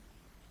dating?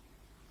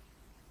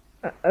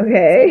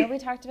 So I know okay. we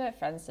talked about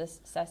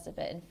friend-cess a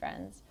bit in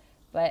Friends,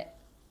 but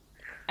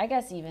I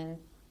guess even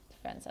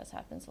friend-cess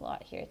happens a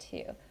lot here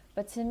too.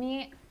 But to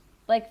me,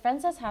 like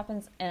friend-cess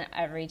happens in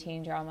every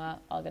teen drama.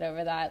 I'll get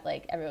over that.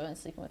 Like everyone's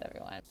sleeping with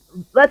everyone.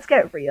 Let's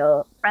get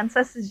real.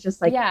 Princess is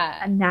just like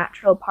Yeah, a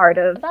natural part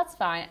of that's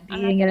fine.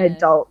 I'm not being an gonna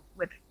adult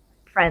with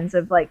friends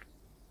of like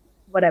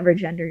whatever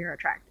gender you're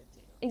attracted to.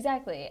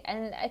 exactly,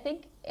 and I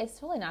think it's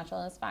totally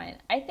natural and it's fine.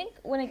 I think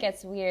when it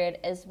gets weird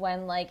is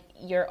when like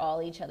you're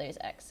all each other's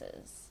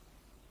exes.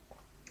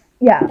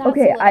 Yeah, That's a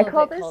okay.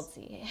 little bit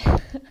culty.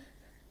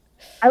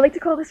 I like to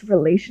call this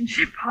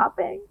relationship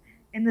hopping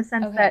in the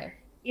sense that Okay.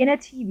 in a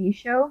TV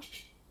show,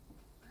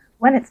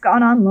 when it's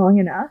gone on long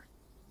enough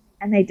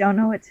and they don't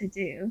know what to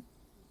do,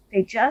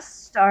 they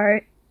just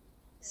start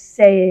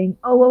saying,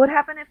 "Oh, what would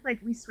happen if like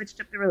we switched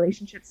up the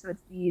relationship so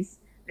it's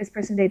this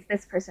person dates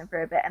this person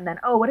for a bit, and then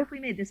oh, what if we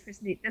made this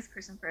person date this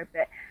person for a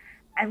bit?"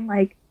 And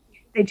like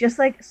they just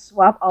like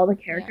swap all the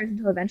Yeah. characters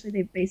until eventually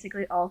they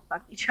basically all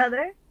fuck each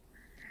other.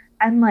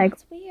 And like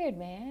That's weird,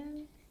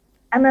 man.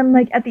 and then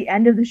like at the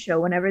end of the show,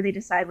 whenever they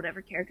decide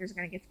whatever characters are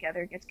gonna get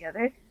together,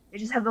 they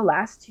just have the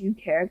last two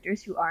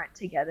characters who aren't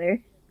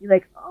together be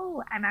like,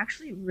 "Oh, I'm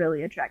actually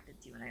really attracted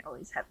to you, and I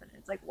always have been."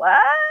 It's like what?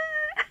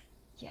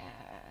 Yeah.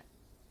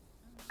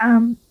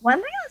 One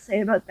thing I'll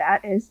say about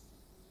that is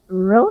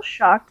real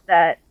shocked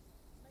that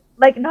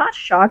like not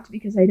shocked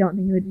because I don't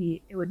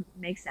think it would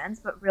make sense,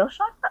 but real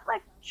shocked that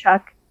like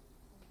Chuck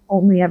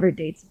only ever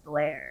dates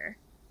Blair.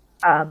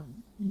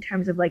 In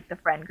terms of like the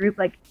friend group,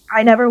 like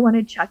I never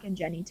wanted Chuck and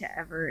Jenny to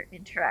ever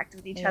interact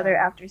with each other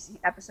Yeah. after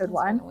episode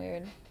That's kind one. of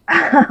weird.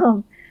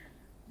 um,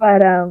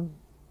 but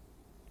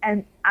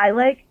and I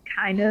like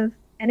kind of,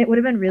 and it would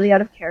have been really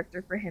out of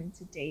character for him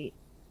to date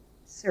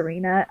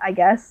Serena, I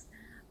guess.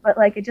 But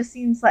like it just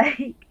seems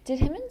like Did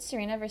him and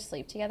Serena ever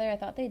sleep together? I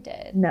thought they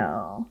did.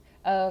 no,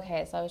 Oh,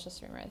 okay, so I was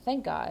just a rumor.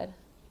 Thank God.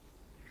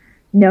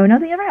 no,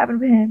 nothing ever happened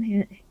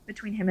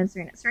between him and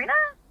Serena.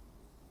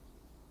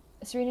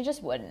 Serena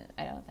just wouldn't,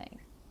 I don't think.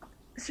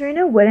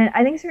 Serena wouldn't.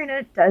 I think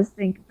Serena does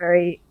think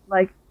very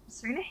like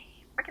Serena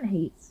freaking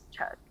hates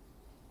Chuck.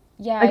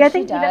 Yeah, Like I she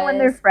think even when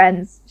they're does.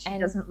 friends, she And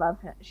doesn't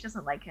love him. She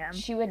doesn't like him.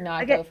 she would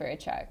not Like go for a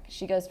Chuck.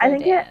 She goes I for a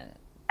think Dan.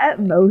 at Like,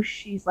 most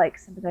she's like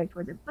sympathetic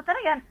towards him. But then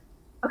again,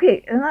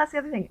 okay, and that's the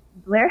other thing.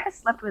 Blair has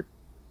slept with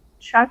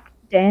Chuck,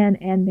 Dan,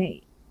 and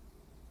Nate.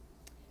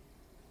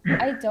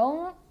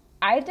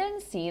 I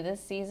didn't see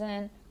this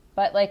season,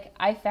 but like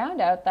I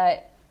found out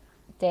that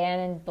Dan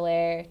and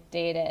Blair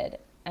dated,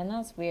 and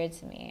that's weird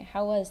to me.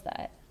 How was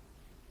that?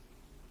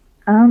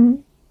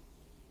 Um,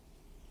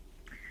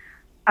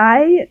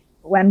 I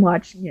when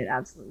watching it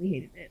absolutely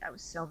hated it. I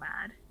was so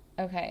mad.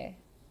 Okay.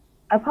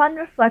 Upon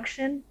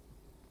reflection,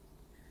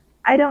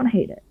 I don't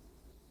hate it,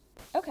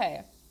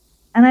 Okay.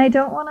 and I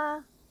don't want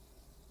to.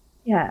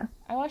 Yeah,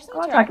 I watched them I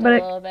want to talk interact a about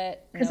it little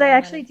bit, because I knowing that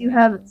actually do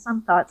have information.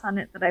 some thoughts on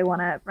it that I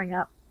want to bring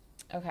up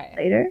Okay.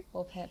 later.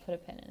 We'll put a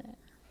pin in it.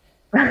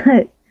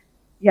 But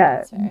yeah,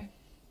 That's fair.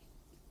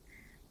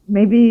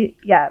 maybe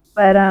yeah,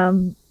 but I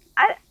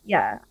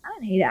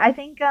don't hate it. I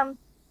think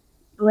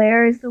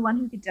Blair is the one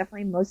who could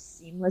definitely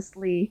most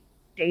seamlessly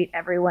date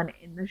everyone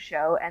in the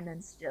show and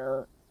then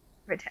still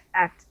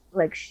act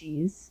like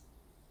she's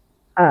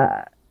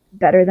uh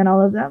better than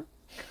all of them.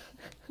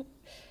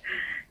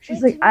 She's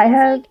But like to me, I it's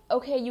have like,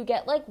 okay, you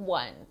get like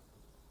one,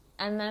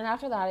 and then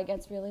after that, it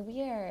gets really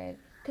weird.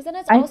 Because then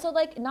it's I also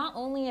like, not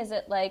only is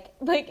it like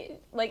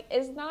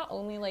it's not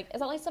only like it's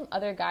not like some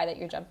other guy that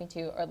you're jumping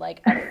to or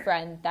like a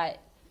friend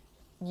that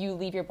you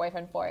leave your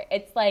boyfriend for.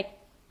 It's like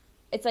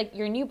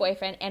your new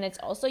boyfriend, and it's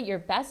also your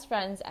best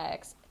friend's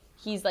ex.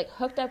 he's like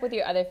hooked up with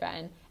your other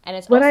friend, and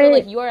it's What also I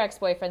like your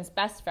ex-boyfriend's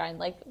best friend.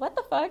 Like, what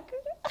the fuck?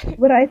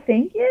 what I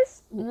think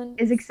And then,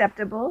 is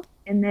acceptable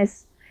in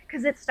this,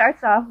 because it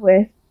starts off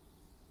with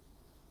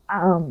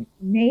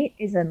Nate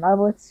is in love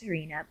with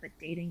Serena but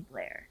dating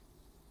Blair.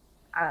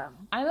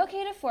 I'm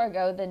okay to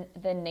forego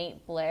the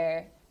Nate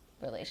Blair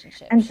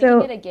relationship. And She can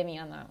so get a gimme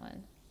on that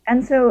one.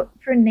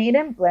 for Nate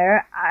and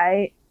Blair,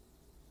 I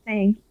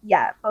think,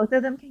 yeah, both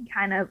of them can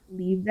kind of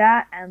leave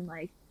that and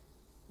like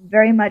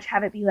very much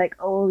have it be like,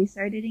 oh, we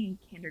started dating in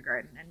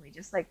kindergarten and we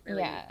just like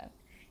really Yeah.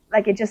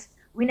 like it just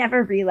we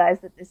never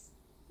realized that this,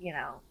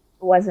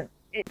 wasn't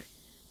it.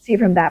 See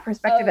from that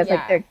perspective Oh as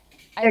like yeah.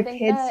 I they're think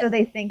kids, that, so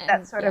they think and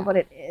that's sort of yeah. what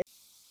it is.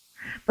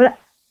 But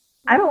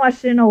I haven't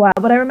watched it in a while,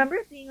 but I remember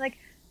it being like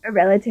a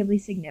relatively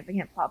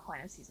significant plot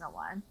point of season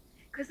one.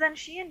 Because then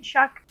she and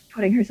Chuck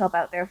putting herself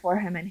out there for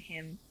him and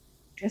him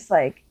just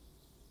like,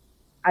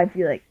 I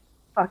feel like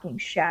fucking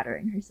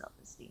shattering her self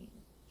esteem.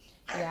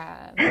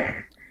 Yeah.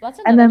 That's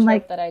And another then trope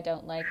like, that I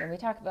don't like, and we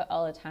talk about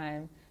all the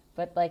time.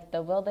 But like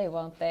the will they,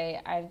 won't they?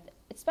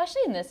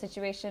 Especially in this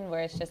situation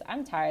where it's just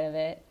I'm tired of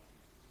it.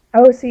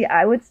 oh, see,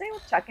 I would say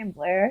with Chuck and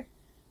Blair,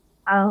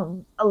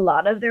 a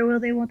lot of their will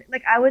they won't they,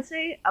 like I would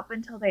say up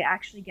until they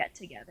actually get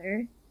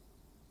together,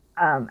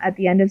 at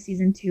the end of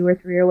season 2 or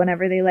 3 or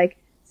whenever they like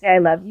say I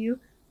love you,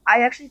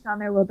 I actually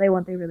found their will they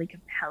won't they really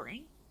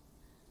compelling.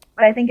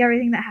 But I think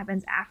everything that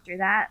happens after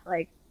that,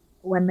 like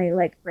when they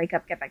like break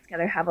up, get back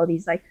together, have all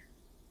these like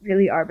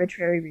really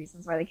arbitrary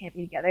reasons why they can't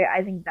be together,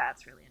 I think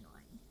that's really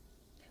annoying.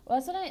 Well,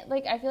 that's what I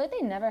like. I feel like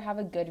they never have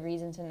a good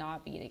reason to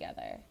not be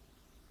together.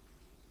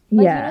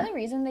 Like, you know Yeah. the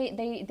reason they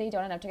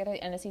don't end up together at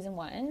the end of season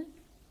one?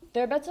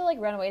 They're about to like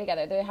run away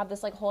together. They have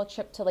this like whole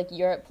trip to like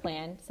Europe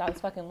planned.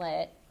 Sounds fucking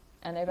lit.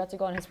 And they're about to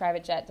go on his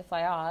private jet to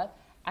fly off.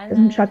 And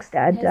Doesn't then Chuck's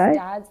dad his die?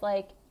 dad's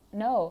like,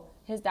 no.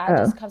 His dad Oh.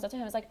 just comes up to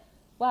him and is like,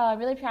 wow, I'm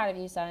really proud of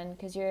you, son,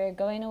 because you're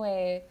going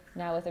away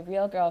now with a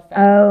real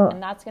girlfriend. Oh.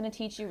 And that's going to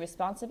teach you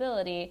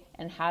responsibility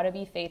and how to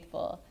be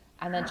faithful.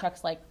 And then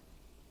Chuck's like,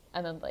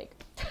 and then like,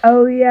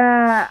 Oh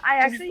yeah.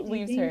 I just actually do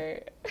leaves think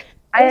her. It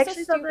I was so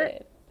actually thought that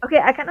stupid. okay,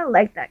 I kind of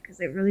like that because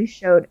it really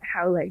showed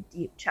how like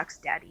deep Chuck's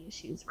daddy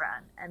issues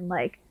run and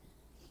like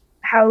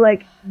how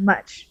like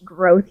much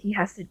growth he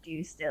has to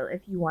do still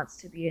if he wants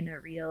to be in a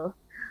real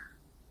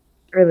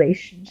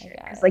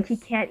relationship. Because like he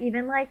Guess. can't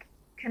even like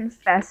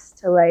confess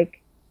to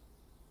like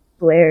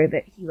Blair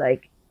that he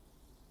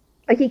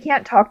he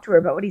can't talk to her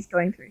about what he's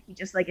going through. He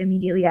just like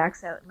immediately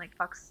acts out and like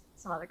fucks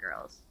some other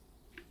girls.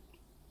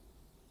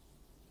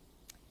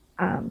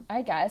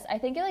 I guess. I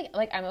think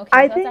like I'm okay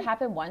I for that to think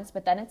happen once,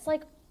 but then it's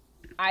like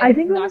I I'm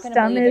think what not was gonna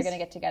dumb believe they're is gonna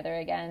get together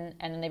again,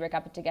 and then they break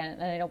up again,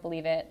 and I don't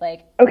believe it.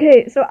 Like,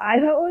 okay. So I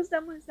thought what was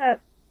dumb was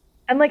that,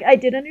 and like I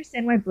did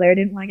understand why Blair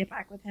didn't want to get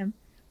back with him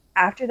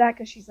after that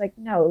because she's like,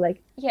 no,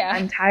 like yeah,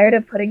 I'm tired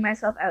of putting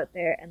myself out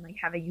there and like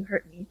having you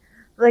hurt me.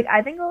 But like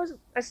I think what was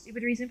a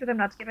stupid reason for them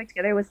not to get back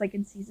together was like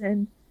in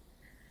season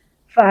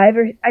 5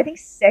 or I think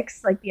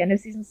 6, like the end of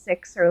season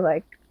 6 or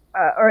like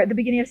or at the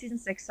beginning of season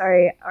 6,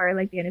 sorry, or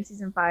like the end of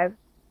season 5.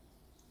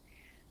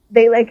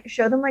 They like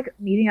show them like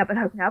meeting up and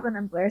hooking up, and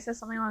then Blair says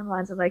something along the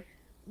lines of like,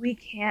 "We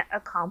can't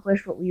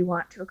accomplish what we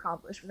want to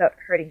accomplish without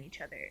hurting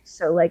each other.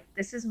 So like,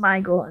 this is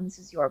my goal and this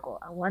is your goal,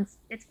 and once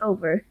it's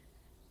over,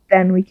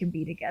 then we can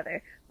be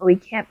together. But we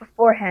can't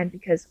beforehand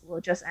because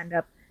we'll just end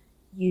up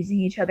using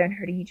each other and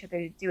hurting each other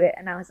to do it."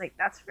 And I was like,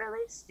 "That's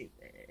really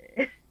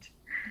stupid."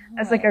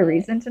 That's like a right.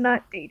 reason to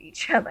not date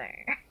each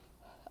other.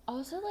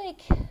 Also,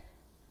 like,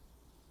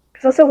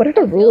 Because also, what are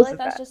the I feel rules like of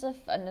that's that? just a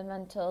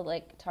fundamental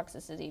like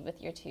toxicity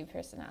with your two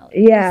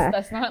personalities. Yeah,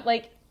 That's not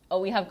like, oh,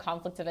 we have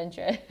conflict of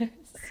interest.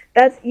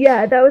 that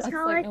was kind That's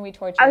of like, like no, we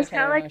torture I was each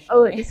kind other of like,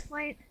 oh, at emotionally. this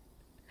point,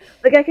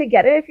 like I could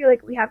get it if you're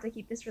like we have to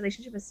keep this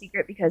relationship a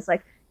secret because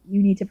like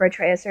you need to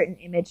portray a certain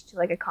image to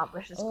like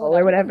accomplish this Oh, goal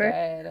that or would have whatever.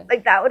 been good.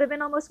 Like that would have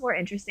been almost more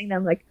interesting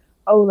than like,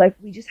 oh, like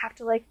we just have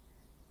to like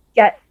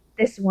get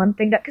this one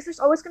thing that because there's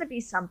always going to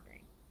be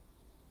something.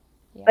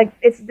 Yeah. Like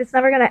it's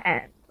never going to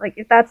end. Like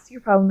if that's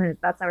your problem, then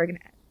that's never going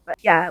to end. But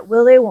yeah,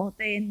 will they, won't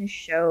they in this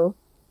show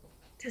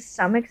to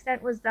some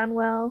extent was done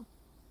well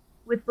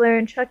with Blair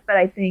and Chuck, but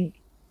I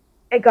think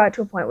it got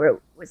to a point where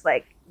it was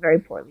like very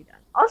poorly done.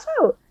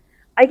 Also,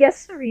 I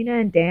guess Serena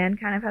and Dan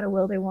kind of had a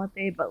will they, won't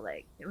they, but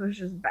like it was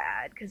just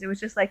bad because it was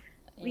just like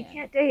we Yeah.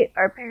 can't date.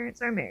 Our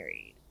parents are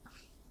married.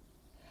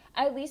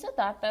 At least with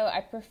that though,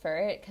 I prefer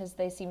it because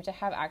they seem to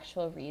have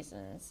actual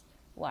reasons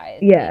why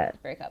they Yeah,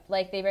 break up.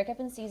 Like they break up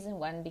in season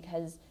one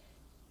because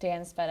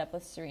Dan's fed up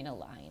with Serena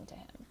lying to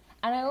him.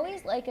 And I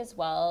always like as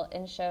well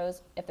in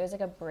shows if there's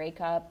like a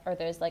breakup or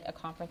there's like a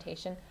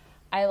confrontation.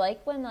 I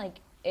like when like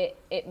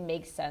it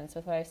makes sense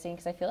with what I've seen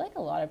because I feel like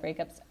a lot of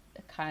breakups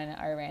kind of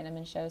are random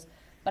in shows.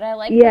 But I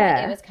like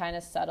that it yeah, was kind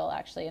of subtle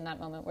actually in that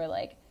moment where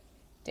like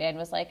Dan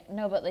was like,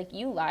 no, but like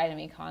you lie to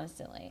me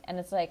constantly. And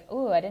it's like,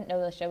 ooh, I didn't know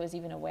the show was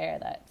even aware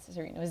that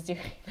Serena was doing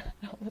that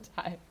all the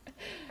time.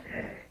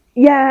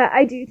 yeah.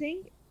 I do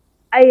think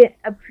I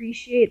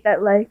appreciate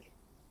that like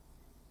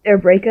their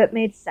breakup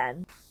made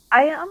sense.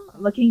 I am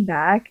looking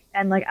back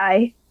and like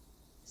I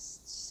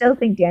still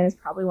think Dan is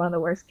probably one of the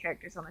worst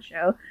characters on the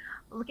show.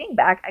 But looking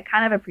back, I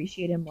kind of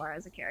appreciate him more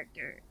as a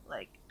character,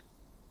 like,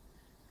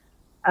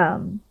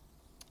 in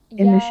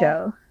the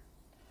show.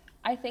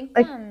 I think,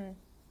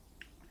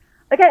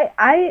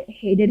 I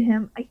hated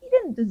him. He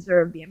didn't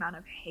deserve the amount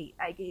of hate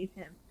I gave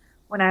him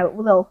when I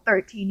little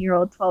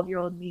 13-year-old,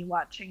 12-year-old me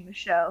watching the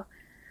show.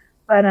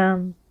 But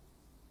and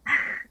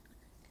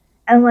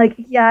like,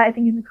 yeah, I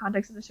think in the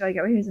context of the show, I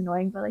get why he was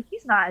annoying, but like,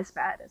 he's not as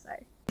bad as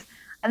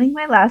I think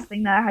my last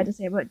thing that I had to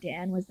say about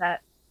Dan was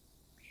that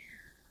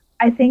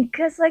I think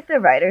because like the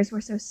writers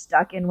were so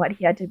stuck in what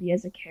he had to be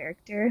as a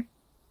character,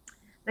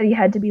 that he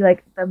had to be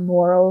like the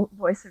moral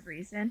voice of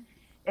reason,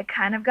 it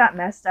kind of got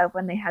messed up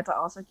when they had to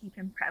also keep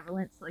him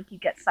prevalent, so like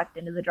he'd get sucked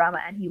into the drama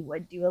and he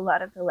would do a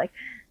lot of the like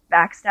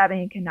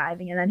backstabbing and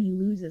conniving, and then he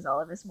loses all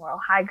of his moral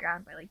high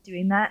ground by like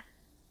doing that.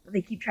 But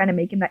they keep trying to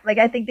make him like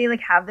I think they like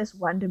have this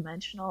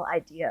one-dimensional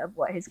idea of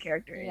what his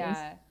character is,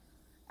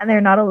 and they're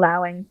not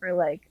allowing for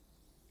like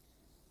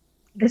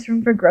this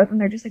room for growth,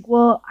 and they're just like,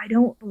 well, I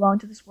don't belong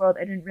to this world,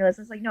 I didn't realize.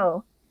 It's like,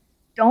 no,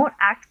 don't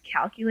act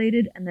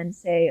calculated and then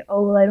say,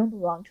 oh, well, I don't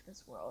belong to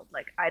this world,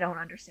 like I don't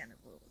understand the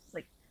rules.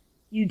 Like,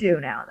 you do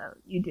now, though.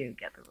 You do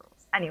get the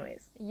rules.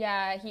 Anyways.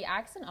 Yeah, he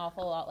acts an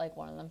awful lot like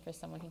one of them for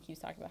someone who keeps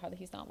talking about how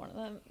he's not one of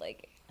them.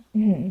 Like,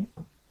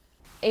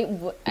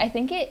 I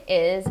think it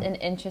is an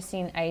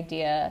interesting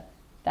idea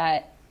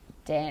that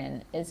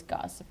Dan is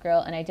Gossip Girl,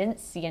 and I didn't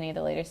see any of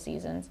the later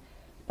seasons,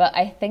 but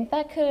I think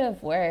that could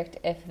have worked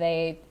if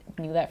they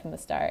knew that from the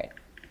start.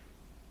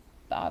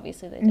 But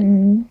obviously they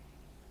didn't.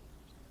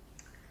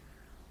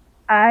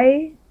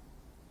 I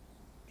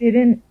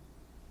didn't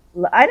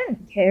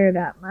care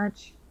that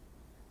much.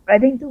 But I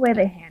think the way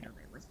they handled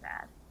it was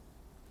bad.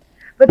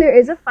 But there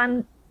is a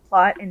fun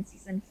plot in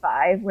season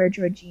 5 where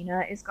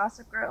Georgina is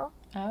Gossip Girl.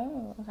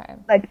 Oh, okay.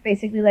 Like,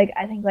 basically, like,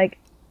 I think, like,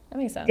 that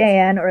makes sense.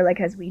 Dan, or,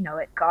 like, as we know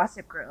it,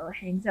 Gossip Girl,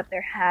 hangs up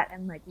their hat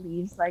and, like,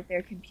 leaves, like,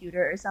 their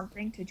computer or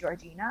something to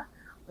Georgina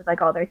with,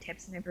 like, all their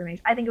tips and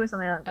information. I think it was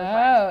something like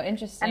that. Oh,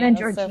 interesting. And then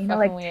That's Georgina, so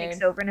like, weird.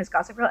 takes over and is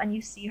Gossip Girl, and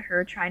you see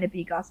her trying to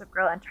be Gossip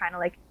Girl and trying to,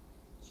 like,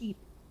 keep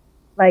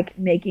like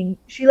making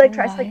she like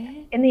tries to,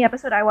 like, in the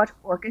episode I watch,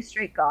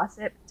 orchestrate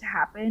gossip to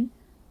happen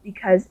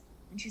because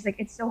she's like,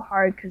 it's so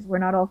hard because we're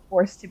not all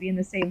forced to be in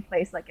the same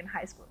place like in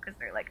high school because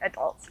they're like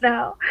adults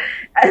now,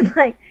 and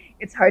like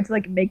it's hard to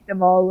like make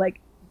them all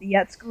like be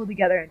at school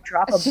together and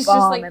drop a she's bomb.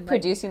 Just like and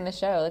producing the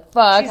show, like,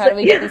 fuck, how do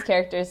we get these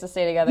characters to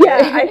stay together?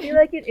 Yeah, I feel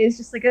like it is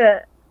just like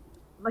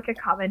a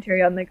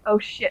commentary on like, oh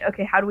shit,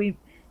 okay, how do we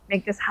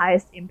make this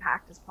highest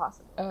impact as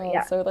possible? Oh,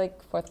 yeah. So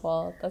like fourth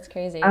wall, that's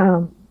crazy.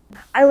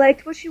 I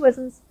liked what she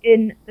was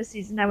in the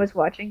season I was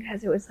watching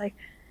because it was like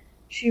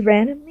she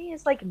randomly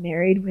is like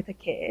married with a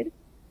kid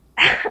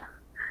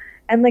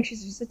and like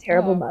she's just a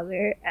terrible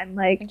mother, and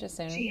like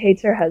she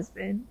hates her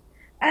husband,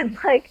 and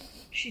like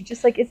she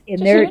just like is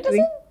in there doing...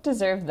 doesn't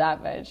deserve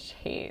that much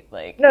hate,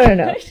 like no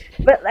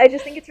but I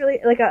just think it's really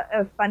like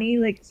a funny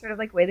like sort of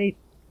like way they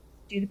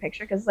do the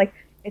picture, because like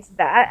it's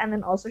that, and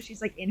then also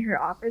she's like in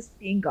her office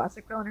being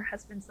Gossip Girl and her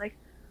husband's like,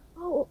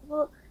 oh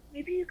well,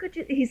 maybe you could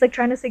he's like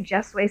trying to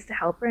suggest ways to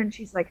help her, and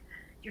she's like,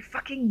 you're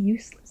fucking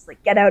useless,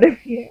 like get out of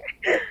here.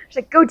 She's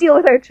like, go deal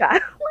with our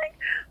child. Like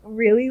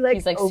really like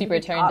he's like super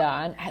turned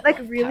on, like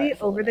really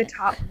over the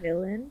top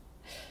villain,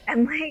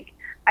 and like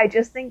I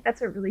just think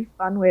that's a really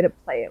fun way to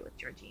play it with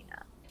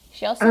Georgina.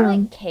 She also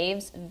like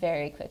caves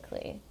very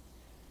quickly.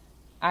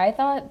 I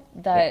thought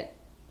that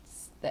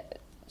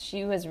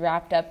she was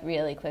wrapped up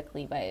really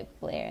quickly by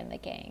Blair and the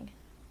gang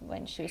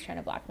when she was trying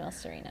to blackmail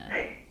Serena.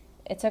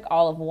 It took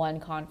all of one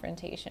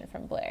confrontation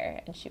from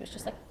Blair, and she was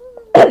just like,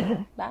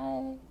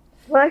 bye.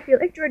 Well, I feel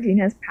like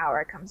Georgina's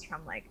power comes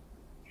from, like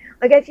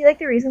I feel like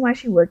the reason why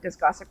she worked as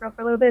Gossip Girl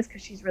for a little bit is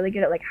because she's really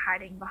good at, like,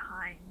 hiding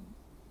behind,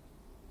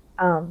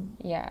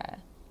 yeah.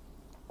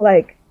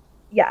 Like,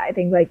 yeah, I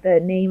think, like, the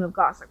name of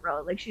Gossip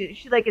Girl, like,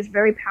 she like, is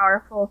very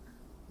powerful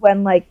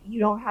when, like, you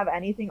don't have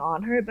anything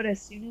on her, but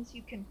as soon as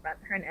you confront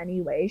her in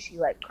any way, she,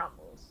 like,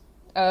 crumbles.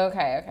 Oh,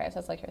 okay, so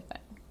that's, like, her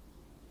thing.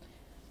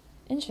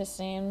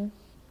 Interesting.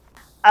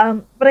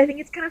 But I think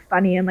it's kind of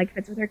funny and like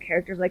fits with her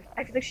character. Like,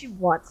 I feel like she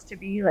wants to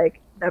be like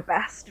the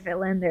best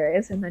villain there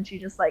is, and then she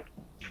just like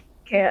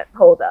can't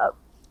hold up.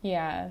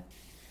 Yeah.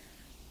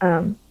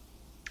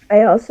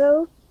 I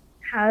also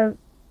have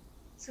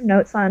some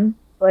notes on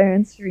Blair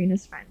and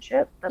Serena's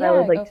friendship that I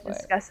would like to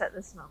discuss at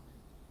this moment.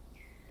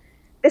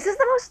 This is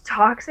the most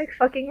toxic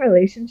fucking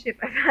relationship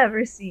I've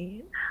ever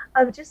seen,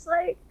 of just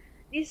like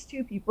these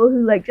two people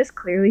who like just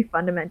clearly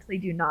fundamentally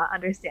do not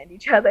understand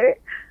each other.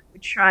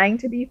 Trying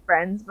to be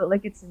friends, but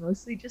like it's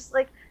mostly just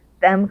like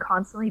them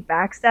constantly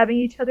backstabbing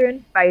each other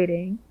and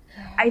fighting.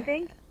 I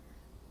think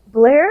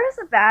Blair is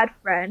a bad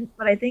friend,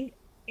 but I think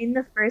in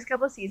the first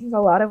couple of seasons, a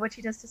lot of what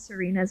she does to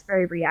Serena is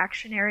very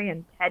reactionary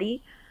and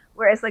petty,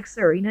 whereas like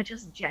Serena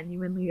just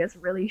genuinely is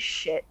really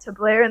shit to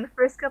Blair in the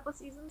first couple of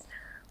seasons.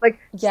 Like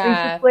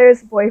sleeps with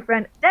Blair's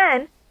boyfriend,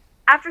 then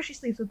after she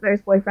sleeps with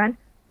Blair's boyfriend,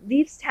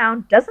 leaves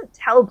town, doesn't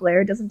tell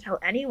Blair, doesn't tell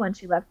anyone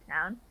she left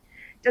town,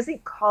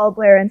 doesn't call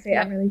Blair and say,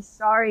 I'm really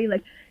sorry,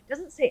 like,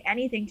 doesn't say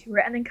anything to her,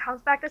 and then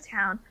comes back to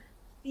town,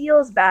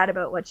 feels bad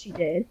about what she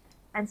did,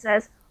 and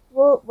says,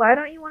 well, why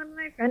don't you want to be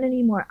my friend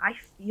anymore? I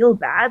feel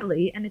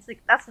badly. And it's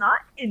like, that's not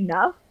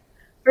enough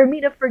for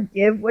me to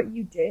forgive what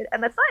you did.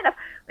 And that's not enough.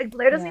 Like,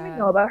 Blair doesn't even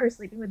know Yeah. about her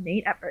sleeping with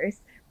Nate at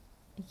first.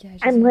 Yeah,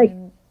 she And doesn't like,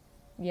 even.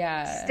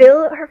 Yeah.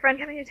 still her friend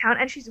coming to town,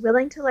 and she's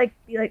willing to like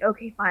be like,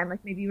 okay, fine, like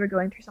maybe you were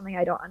going through something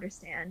I don't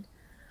understand.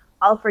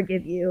 I'll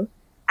forgive you.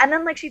 And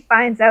then like she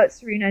finds out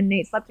Serena and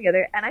Nate slept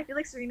together, and I feel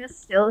like Serena's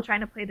still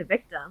trying to play the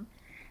victim.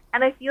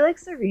 And I feel like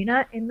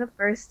Serena in the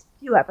first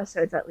few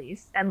episodes at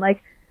least, and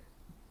like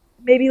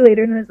maybe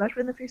later not as much,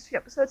 but in the first few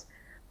episodes,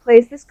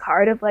 plays this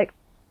card of like,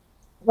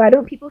 why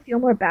don't people feel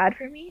more bad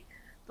for me?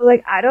 But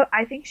like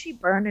I think she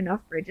burned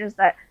enough bridges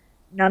that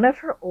none of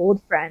her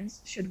old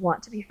friends should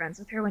want to be friends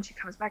with her when she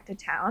comes back to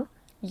town.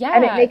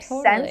 And it Yeah, makes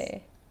sense,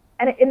 totally.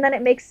 and then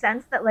it makes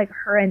sense that like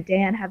her and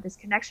Dan have this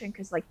connection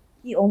because like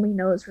he only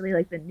knows really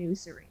like the new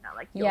Serena,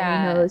 like he only Yeah.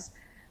 knows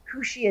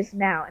who she is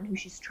now and who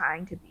she's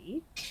trying to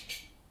be.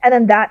 And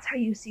then that's how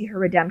you see her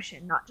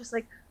redemption, not just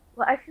like,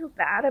 well, I feel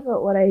bad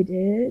about what I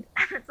did.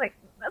 It's like,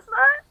 that's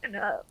not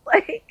enough.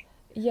 Like,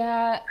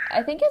 Yeah,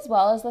 I think as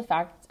well as the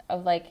fact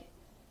of like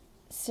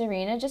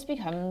Serena just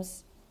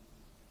becomes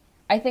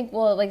I think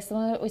well like some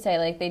of what we say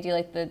like they do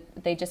like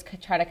they just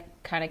try to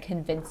kind of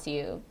convince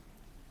you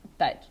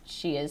that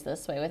she is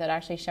this way without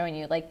actually showing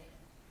you like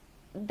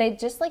they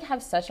just like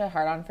have such a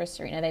hard on for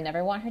Serena. They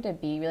never want her to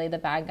be really the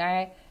bad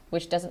guy,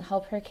 which doesn't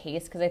help her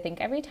case because I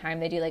think every time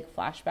they do like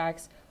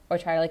flashbacks or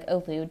try to like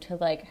allude to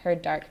like her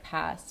dark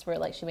past where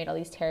like she made all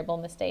these terrible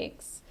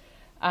mistakes.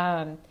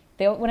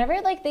 They whenever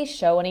like they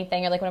show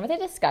anything or like whenever they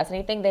discuss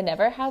anything, they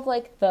never have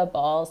like the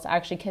balls to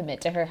actually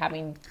commit to her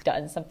having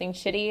done something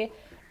shitty.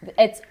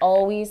 It's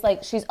always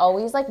like she's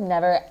always like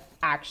never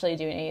actually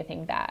doing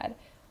anything bad.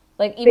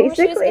 Like even when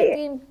she was basically,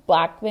 getting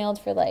blackmailed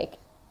for like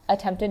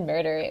attempted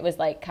murder, it was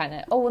like kind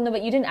of, oh well, no,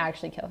 but you didn't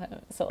actually kill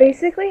him. So like,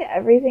 basically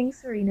everything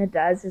Serena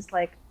does is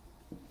like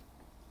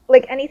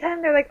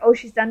anytime they're like, oh,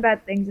 she's done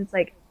bad things, it's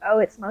like, oh,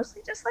 it's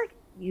mostly just like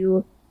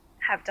you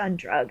have done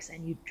drugs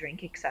and you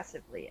drink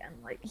excessively and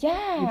like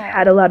you've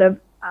had yeah, a lot of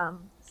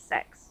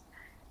sex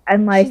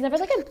and she's like, never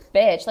like a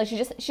bitch. Like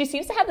she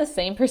seems to have the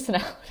same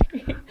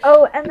personality.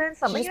 oh, and then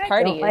She something just I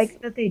don't parties.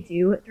 like that they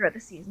do throughout the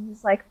season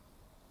is like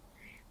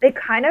they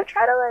kind of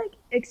try to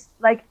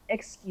like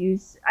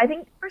excuse. I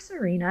think for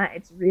Serena,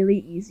 it's really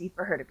easy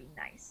for her to be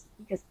nice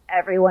because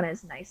everyone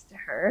is nice to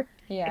her,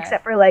 Yeah,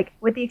 except for like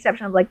with the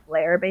exception of like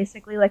Blair.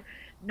 Basically, like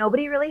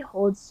nobody really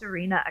holds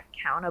Serena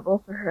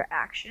accountable for her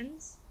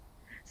actions.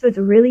 So it's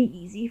really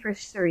easy for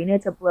Serena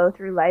to blow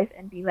through life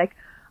and be like,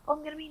 "Oh,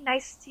 I'm gonna be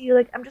nice to you.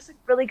 Like I'm just a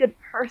really good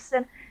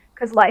person,"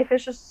 because life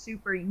is just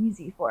super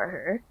easy for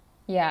her.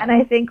 And yeah,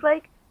 I think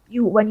like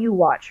you when you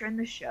watch her in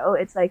the show,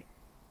 it's like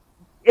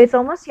it's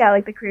almost yeah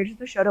like the creators of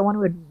the show don't want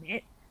to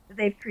admit that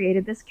they've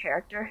created this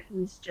character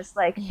who's just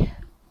like yeah,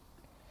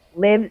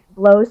 live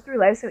blows through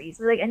life so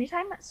easily. Like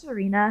anytime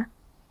Serena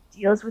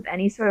deals with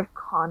any sort of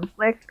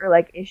conflict or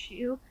like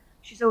issue,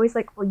 she's always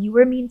like, well, you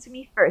were mean to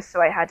me first,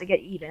 so I had to get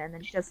even. And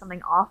then she does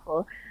something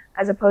awful,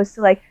 as opposed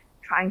to like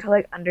trying to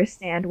like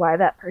understand why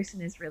that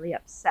person is really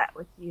upset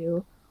with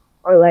you,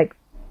 or like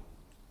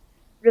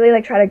really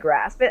like try to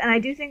grasp it. And I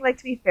do think like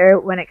to be fair,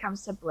 when it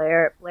comes to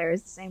Blair, Blair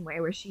is the same way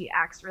where she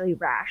acts really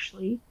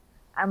rashly,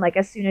 and like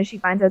as soon as she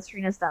finds out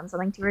Serena's done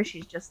something to her,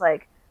 she's just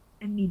like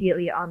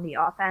immediately on the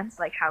offense.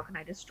 Like, how can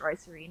I destroy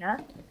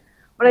Serena?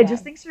 But I yeah,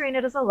 just think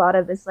Serena does a lot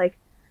of this like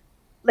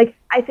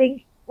I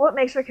think what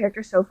makes her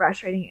character so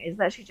frustrating is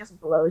that she just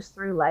blows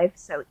through life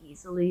so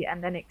easily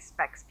and then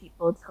expects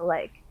people to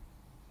like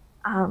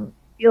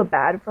feel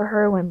bad for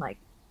her when like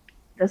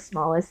the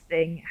smallest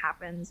thing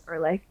happens, or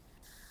like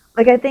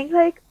I think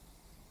like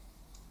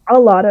a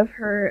lot of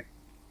her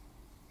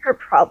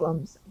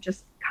problems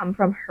just come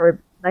from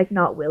her like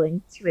not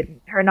willing to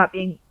her not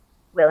being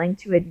willing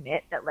to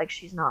admit that like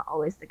she's not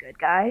always the good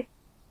guy.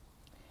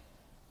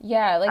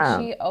 yeah. Like um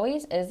she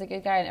always is the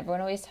good guy, and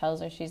everyone always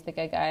tells her she's the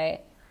good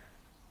guy,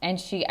 and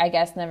she, I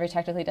guess, never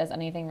technically does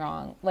anything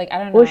wrong. Like I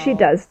don't well, she know,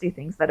 does do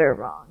things that are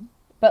wrong.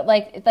 but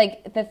like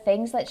the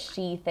things that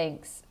she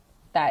thinks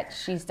that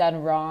she's done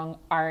wrong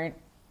aren't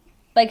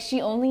like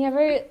she only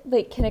ever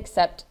like can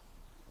accept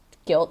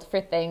guilt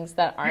for things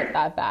that aren't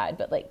that bad,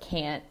 but like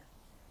can't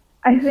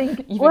I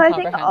think even well I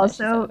think comprehend that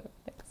she's done also other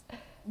things.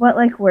 what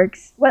like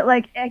works what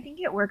like I think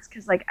it works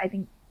because like I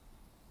think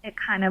it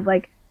kind of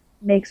like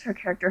makes her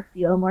character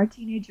feel more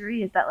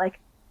teenagery is that like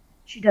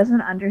she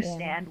doesn't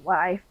Yeah, understand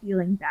why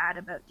feeling bad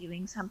about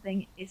doing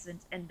something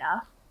isn't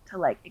enough to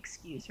like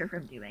excuse her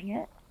from doing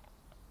it.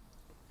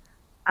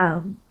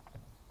 um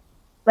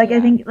like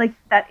I yeah, think like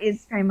that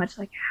is very much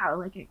like how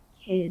like a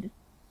kid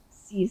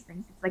sees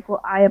things. It's like,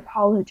 well, I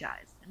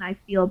apologized and I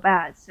feel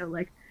bad, so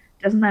like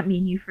doesn't that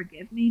mean you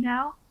forgive me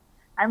now?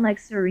 And like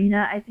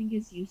Serena I think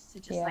is used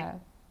to just like yeah,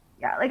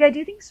 yeah, like I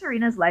do think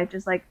Serena's life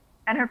just like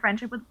and her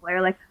friendship with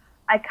Blair, like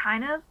I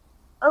kind of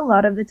a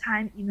lot of the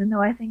time, even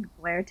though I think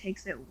Blair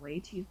takes it way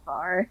too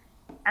far,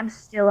 I'm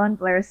still on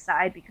Blair's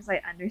side because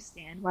I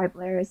understand why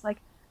Blair is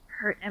like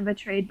hurt and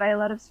betrayed by a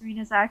lot of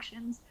Serena's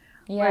actions.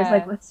 Whereas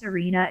like Yeah. with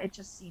Serena, it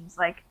just seems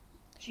like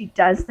she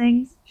does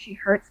things, she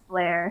hurts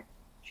Blair,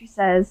 she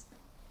says,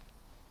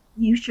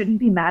 "You shouldn't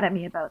be mad at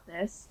me about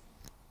this."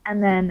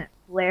 And then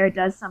Blair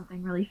does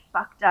something really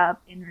fucked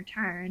up in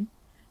return.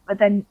 But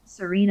then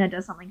Serena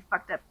does something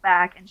fucked up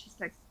back and she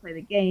starts to play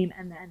the game.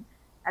 And then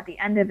at the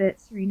end of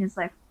it, Serena's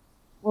like,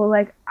 well,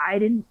 like, I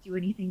didn't do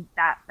anything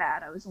that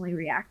bad. I was only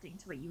reacting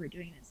to what you were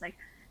doing. And it's like,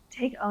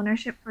 take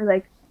ownership for,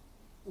 like,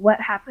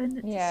 what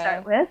happened to Yeah.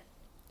 start with.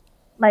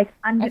 Like,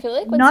 I feel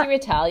like once you not,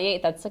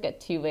 retaliate, that's like a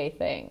two-way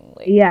thing.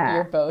 Like you're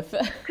yeah. both.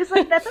 Because,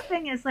 like, that's the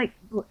thing is, like,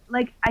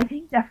 I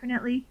think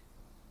definitely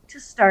to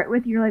start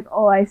with, you're like,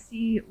 oh, I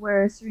see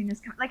where Serena's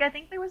coming. Like, I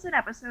think there was an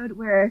episode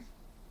where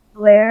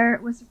Blair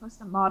was supposed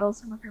to model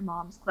some of her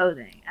mom's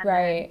clothing. And then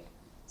Right.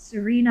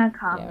 Serena Yeah, I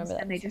comes remember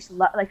that and they episode.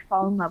 just like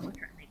fall in love with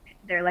her. And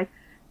they're like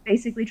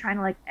basically trying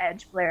to like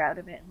edge Blair out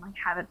of it and like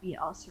have it be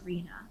all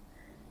Serena.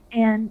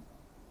 And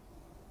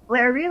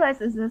Blair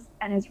realizes this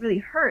and is really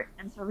hurt.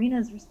 And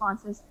Serena's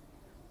response is,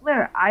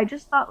 Blair, I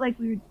just thought like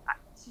we were.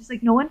 She's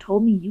like, no one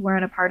told me you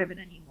weren't a part of it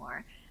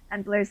anymore.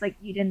 And Blair's like,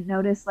 you didn't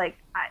notice like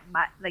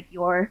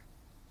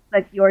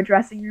your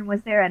dressing room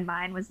was there and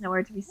mine was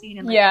nowhere to be seen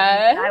and like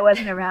and Yeah. I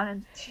wasn't around.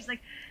 And she's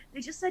like,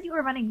 they just said you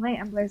were running late.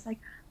 And Blair's like,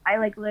 I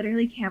like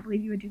literally can't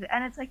believe you would do that.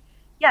 And it's like,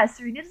 yeah,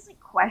 Serena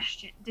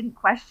didn't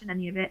question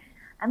any of it.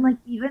 And like,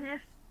 even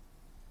if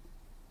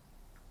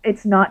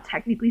it's not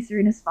technically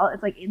Serena's fault,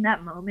 it's like in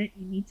that moment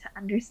you need to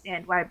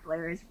understand why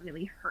Blair is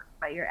really hurt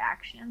by your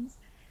actions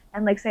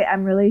and like say,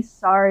 I'm really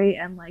sorry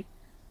and like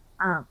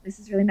this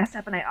is really messed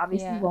up and I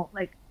obviously Yeah. won't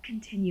like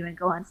continue and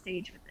go on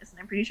stage with this. And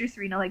I'm pretty sure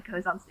Serena like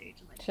goes on stage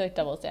and like She like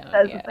doubles down.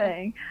 does the Yeah.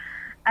 thing.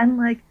 And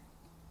like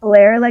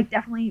Blair like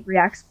definitely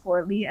reacts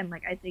poorly and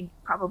like I think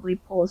probably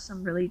pulls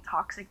some really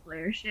toxic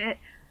Blair shit.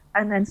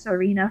 And then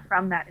Serena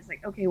from that is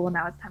like, okay, well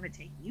now it's time to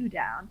take you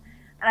down.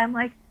 And I'm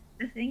like,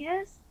 the thing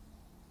is,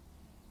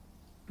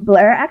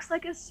 Blair acts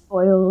like a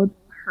spoiled,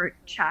 hurt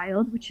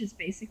child, which is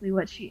basically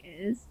what she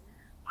is.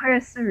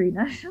 Whereas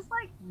Serena just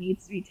like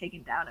needs to be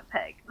taken down a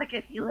peg. Like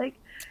I feel like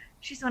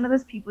she's one of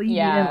those people you meet in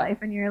Yeah. life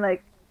and you're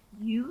like,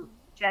 you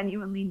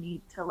genuinely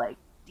need to like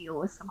deal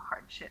with some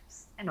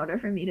hardships in order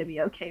for me to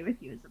be okay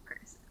with you as a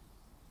person.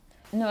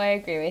 No, I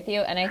agree with you,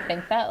 and I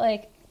think that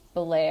like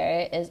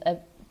Blair is a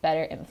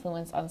better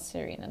influence on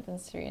Serena than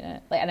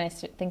Serena. Like, and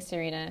think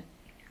Serena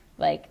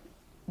like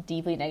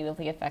deeply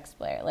negatively affects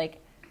Blair.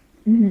 Like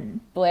Mm-hmm.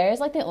 Blair is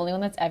like the only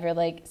one that's ever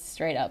like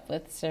straight up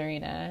with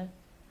Serena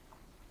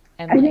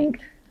and I like think,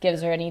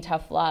 gives her any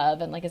tough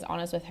love and like is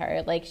honest with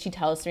her. Like she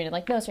tells Serena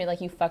like, no, Serena,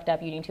 like you fucked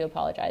up. You need to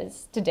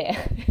apologize to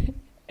Dan.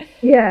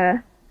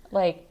 yeah,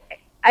 Like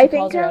I she think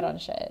calls her out on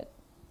shit.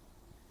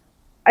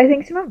 I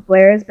think some of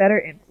Blair's better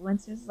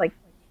influences like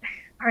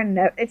are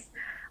no. It's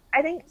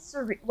I think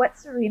what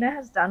Serena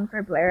has done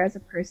for Blair as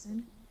a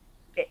person,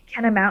 it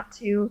can amount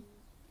to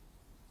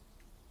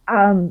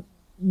um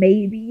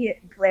maybe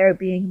Blair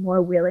being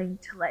more willing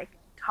to like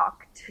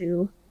talk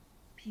to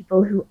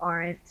people who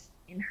aren't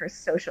in her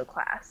social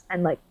class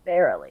and like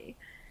barely.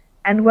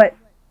 And what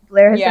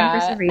Blair has done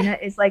for Yeah. Serena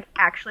is like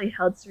actually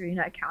held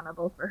Serena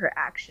accountable for her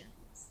actions.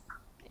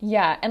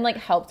 Yeah, and like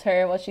helped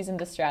her while she's in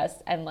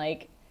distress and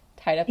like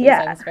tied up loose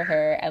Yeah. ends for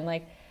her and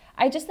like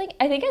I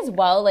think as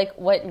well like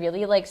what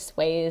really like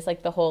sways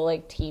like the whole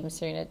like team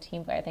Serena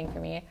team Blair thing for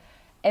me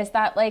is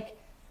that like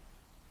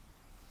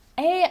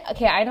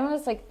I don't know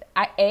it's like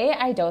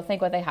I don't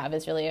think what they have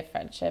is really a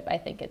friendship. I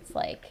think it's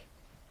like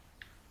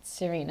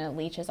Serena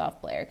leeches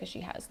off Blair because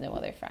she has no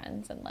other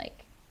friends and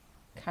like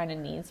kind of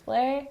needs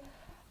Blair.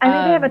 I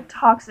think they have a Um,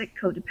 toxic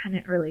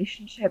codependent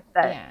relationship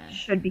that yeah.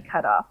 should be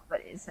cut off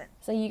but isn't.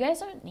 So you guys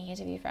don't need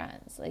to be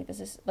friends. Like this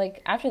is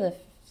like after the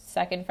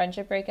second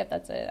friendship breakup,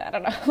 that's it. I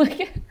don't know.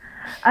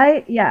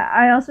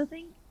 I also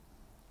think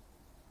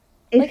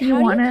if Like you how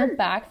do want you to come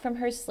back from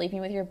her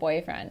sleeping with your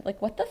boyfriend?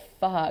 Like what the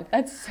fuck?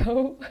 That's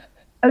so.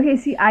 okay,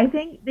 see, I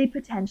think they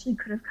potentially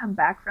could have come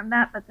back from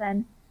that, but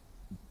then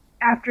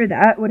after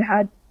that would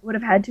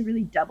have had to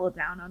really double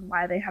down on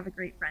why they have a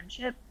great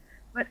friendship.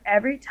 But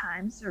every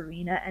time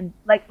Serena and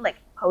like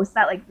post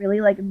that, like really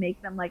like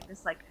make them like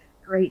this like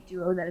great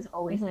duo that is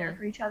always there Mhm.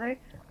 for each other.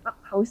 But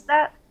post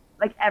that,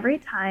 like every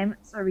time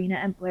Serena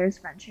and Blair's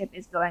friendship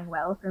is going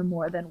well for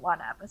more than one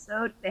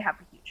episode, they have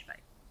a huge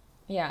fight.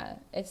 Yeah,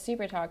 it's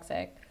super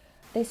toxic.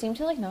 They seem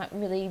to like not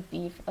really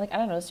be like I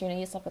don't know. Serena,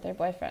 you slept with her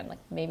boyfriend. Like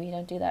maybe you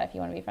don't do that if you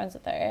want to be friends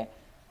with her.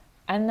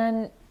 And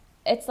then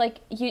it's like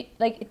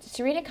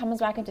Serena comes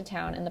back into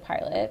town in the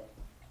pilot.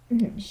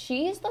 Mm-hmm.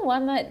 She's the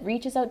one that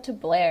reaches out to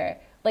Blair.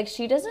 Like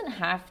she doesn't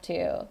have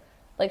to.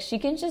 Like she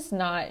can just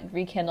not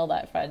rekindle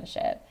that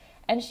friendship.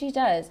 And she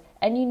does.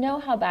 And you know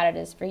how bad it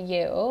is for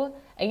you.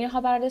 And you know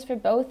how bad it is for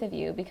both of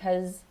you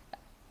because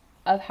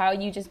of how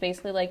you just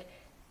basically like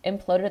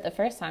imploded it the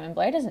first time. And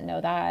Blair doesn't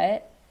know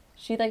that.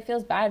 She like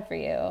feels bad for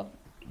you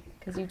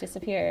because you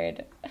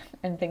disappeared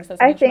and thinks that I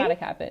something think traumatic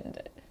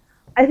happened.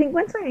 I think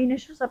when Serena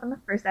shows up in the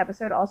first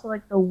episode, also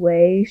like the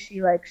way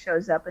she like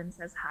shows up and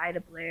says hi to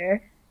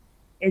Blair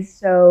is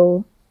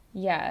so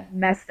Yeah.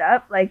 messed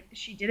up. Like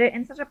she did it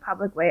in such a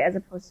public way as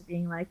opposed to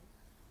being like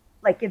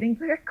giving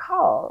her a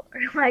call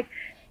or like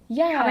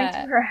coming to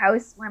Yeah. her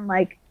house when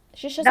like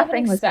She shows up and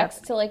nothing was expects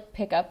to happening. like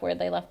pick up where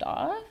they left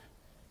off.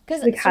 She's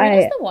Because like,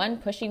 Serena's "Hi." the one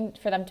pushing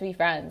for them to be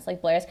friends.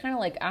 Like Blair's kind of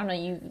like, I don't know,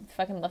 you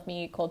fucking left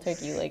me cold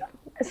turkey. Like,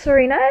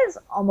 Serena is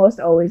almost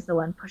always the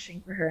one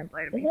pushing for her and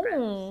Blair to be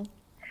friends, hmm.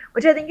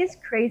 which I think is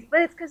crazy.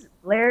 But it's because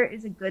Blair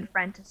is a good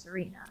friend to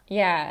Serena.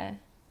 Yeah.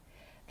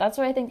 That's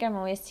why I think I'm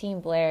always team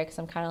Blair because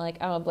I'm kind of like,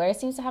 oh, Blair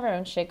seems to have her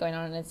own shit going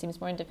on and it seems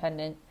more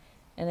independent.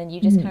 And then you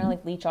just kind of Mm-hmm.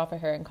 like leech off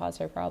of her and cause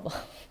her problems.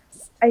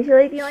 I feel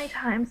like the only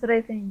times that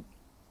I think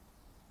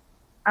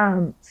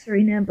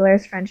Serena and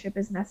Blair's friendship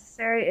is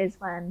necessary is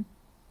when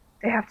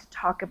they have to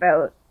talk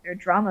about their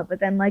drama. But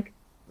then like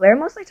Blair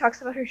mostly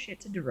talks about her shit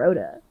to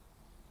Dorota.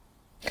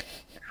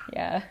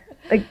 Yeah.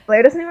 Like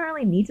Blair doesn't even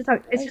really need to talk.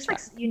 It's Really just like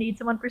talk. you need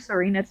someone for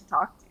Serena to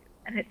talk to,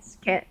 and it's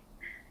can't.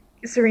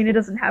 Serena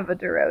doesn't have a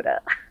Dorota.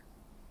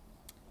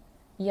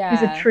 Who's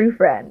a Yeah. true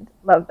friend.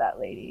 Love that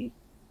lady.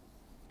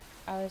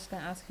 I was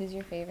going to ask who's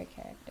your favorite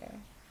character?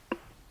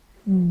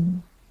 Hmm.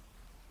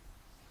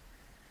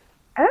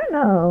 I don't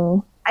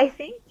know. I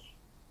think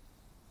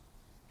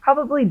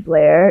probably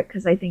Blair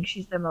because I think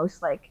she's the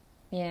most like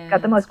got Yeah, the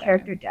that's most fair.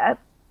 character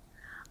depth.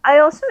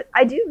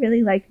 I do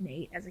really like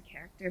Nate as a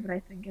character, but I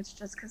think it's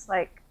just because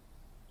like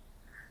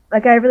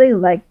I really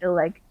like the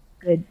like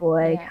good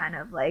boy Yeah. kind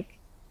of like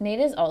Nate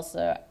is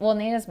also, well,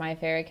 Nate is my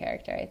favorite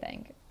character, I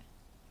think.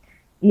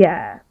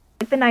 yeah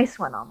like the nice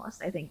one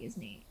almost I think is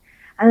Nate,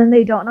 and then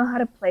they don't know how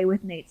to play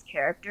with Nate's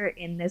character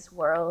in this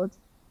world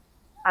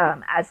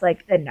as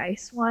like the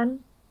nice one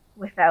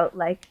without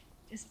like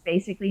just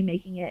basically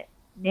making it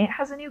Nate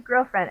has a new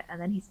girlfriend and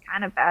then he's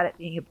kind of bad at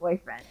being a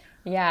boyfriend.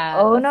 Yeah,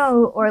 Oh that's,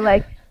 no, or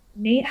like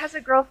Nate has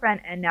a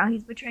girlfriend and now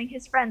he's betraying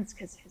his friends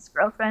because his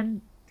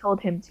girlfriend told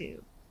him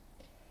to.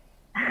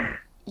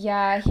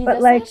 yeah, he But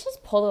does not like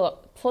just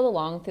pull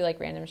along through like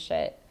random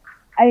shit.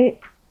 I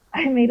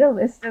I made a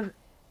list of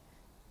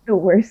the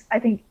worst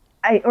I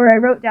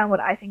wrote down what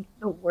I think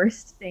the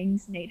worst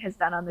things Nate has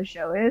done on the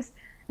show is.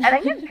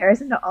 And in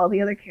comparison to all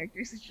the other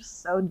characters, it's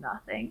just so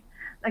nothing.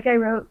 Like I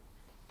wrote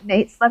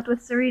Nate slept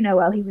with Serena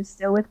while he was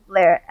still with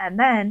Blair and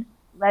then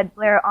led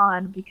Blair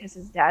on because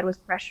his dad was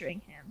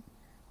pressuring him.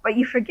 But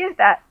you forgive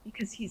that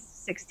because he's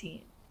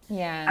 16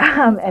 Yeah,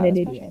 his and dad an was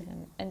pressuring idiot.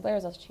 him. And Blair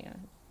was also cheating on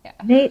him. Yeah.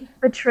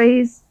 Nate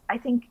betrays, I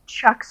think,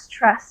 Chuck's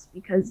trust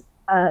because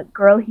a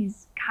girl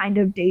he's kind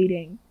of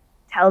dating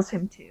tells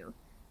him to.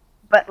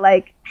 But,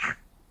 like,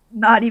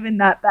 not even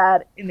that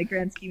bad in the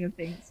grand scheme of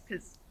things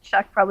because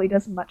Chuck probably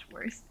does much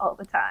worse all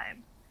the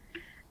time.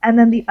 And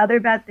then the other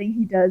bad thing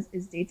he does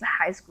is dates a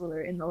high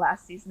schooler in the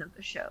last season of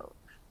the show.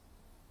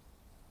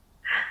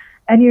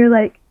 And you're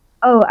like,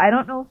 oh, I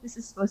don't know if this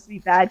is supposed to be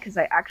bad because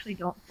I actually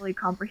don't fully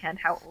comprehend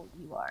how old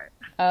you are.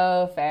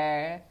 Oh,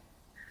 fair.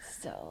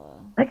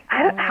 Still, Like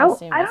I'm gonna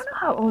assume I it's don't know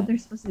how pretty old bad. they're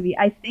supposed to be.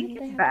 I When think did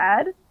they it's have it?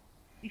 bad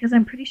because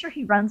I'm pretty sure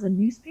he runs a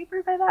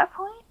newspaper by that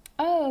point.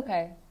 Oh,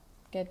 okay.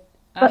 Good.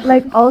 But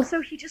like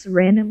also he just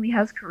randomly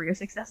has career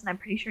success and I'm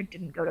pretty sure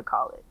didn't go to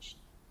college.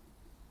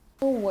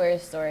 The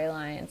worst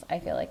storylines, I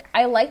feel like.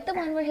 I like the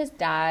one where his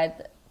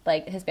dad,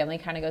 like, his family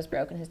kind of goes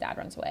broke and his dad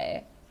runs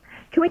away.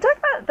 Can we talk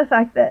about the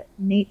fact that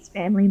Nate's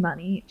family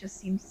money just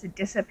seems to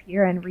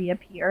disappear and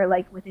reappear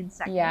like within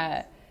seconds?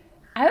 Yeah.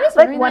 I was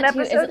Like wondering one that too.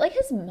 Is it episode. like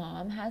his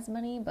mom has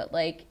money, but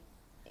like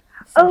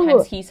sometimes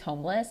Oh, he's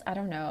homeless? I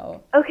don't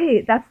know.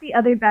 okay, that's the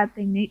other bad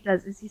thing Nate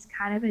does is he's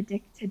kind of a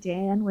dick to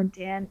Dan when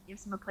Dan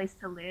gives him a place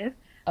to live,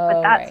 but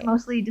Oh, that's right.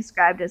 mostly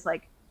described as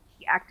like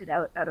he acted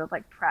out of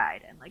like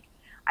pride and like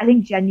I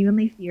think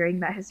genuinely fearing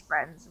that his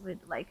friends would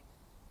like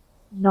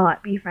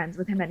not be friends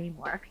with him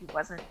anymore if he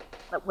wasn't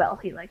like,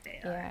 wealthy like they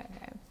are. Yeah,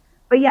 okay.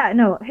 But yeah,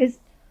 no, his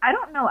I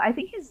don't know. I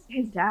think his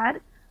dad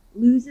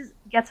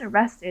gets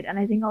arrested, and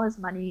I think all his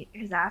money,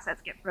 his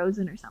assets get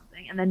frozen or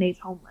something, and then Nate's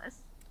homeless.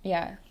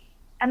 Yeah.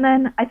 And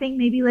then I think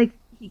maybe like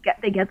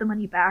they get the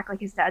money back,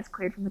 like his dad's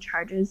cleared from the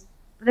charges,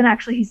 but then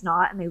actually he's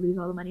not, and they lose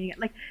all the money again.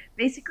 Like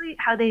basically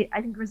how they I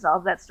think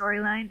resolve that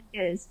storyline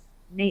is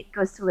Nate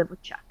goes to live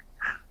with Chuck.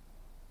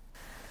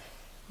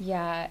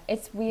 Yeah,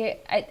 it's weird.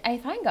 I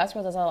find Gossip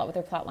Girl does a lot with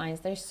their plot lines.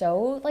 They're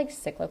so like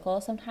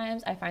cyclical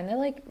sometimes. I find they're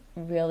like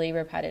really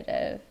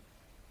repetitive.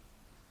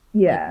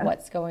 Like Yeah.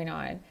 what's going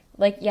on.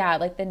 Like yeah,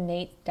 like the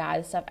Nate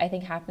dad stuff I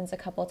think happens a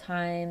couple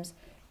times.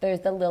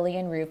 There's the Lily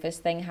and Rufus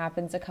thing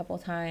happens a couple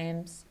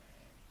times.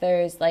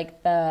 There's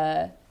like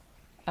the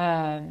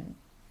um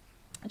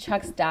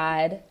Chuck's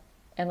dad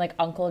and like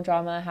uncle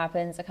drama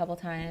happens a couple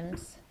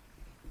times.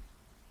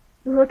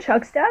 Well,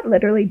 Chuck's dad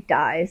literally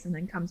dies and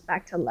then comes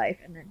back to life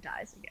and then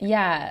dies again.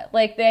 Yeah,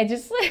 like they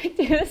just like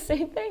do the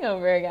same thing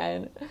over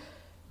again.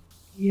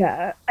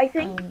 Yeah, I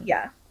think Um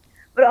yeah.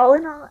 But all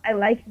in all, I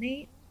like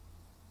Nate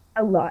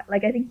a lot.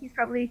 Like I think he's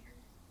probably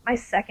my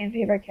second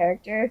favorite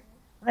character.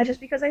 And that's just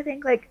because I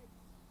think like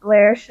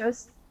Blair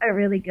shows a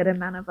really good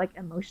amount of like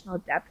emotional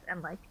depth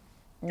and like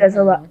does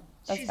a lot.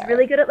 that's She's fair.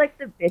 really good at like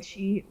the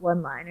bitchy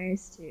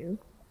one-liners too.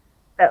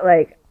 That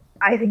like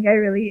I think I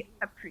really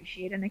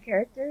appreciate in a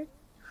character.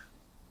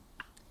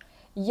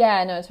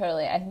 Yeah, no,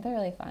 totally. I think they're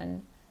really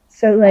fun.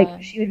 So like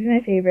Um, she would be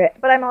my favorite.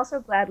 But I'm also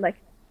glad like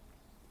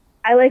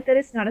I like that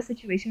it's not a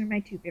situation where my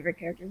two favorite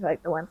characters are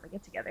like the ones that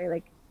get together.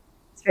 Like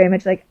it's very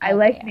much like I okay,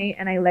 like yeah. Nate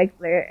and I like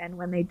Blair, and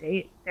when they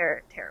date,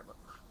 they're terrible.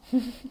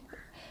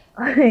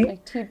 It's Like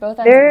like two both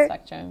ends of the they're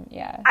spectrum.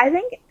 Yeah. I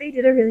think they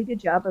did a really good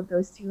job of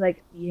those two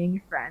like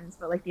being friends,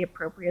 but like the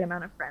appropriate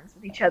amount of friends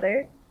with each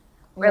other.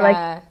 Where like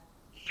Yeah.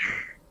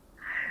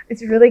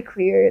 it's really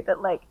clear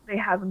that like they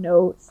have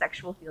no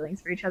sexual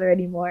feelings for each other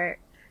anymore,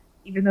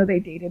 even though they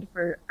dated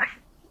for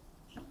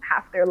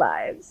half their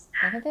lives.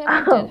 I think they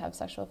ever did Um, have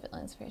sexual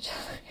feelings for each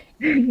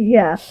other.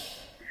 yeah.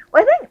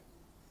 Well, I think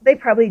they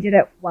probably did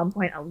at one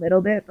point a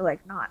little bit, but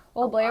like not a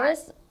Well, Blair lot.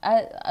 was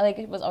like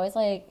it was always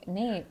like,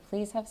 Nate,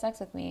 please have sex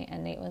with me,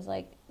 and Nate was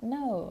like,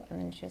 no, and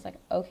then she was like,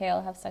 okay,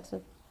 I'll have sex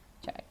with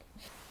Jack.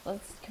 Can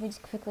we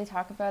just quickly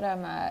talk about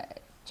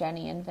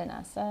Jenny and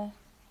Vanessa,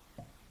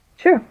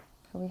 Sure.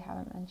 who we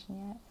haven't mentioned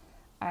yet?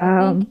 I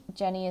think Um,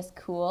 Jenny is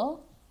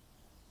cool.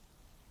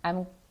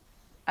 I'm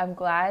I'm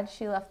glad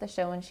she left the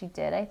show when she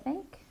did. I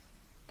think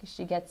because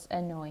she gets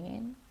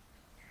annoying.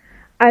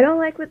 I don't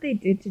like what they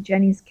did to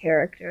Jenny's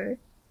character,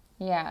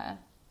 Yeah.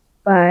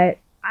 but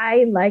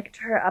I liked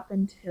her up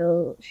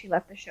until she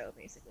left the show.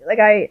 Basically, like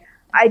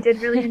I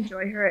did really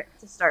enjoy her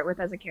to start with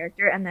as a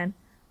character, and then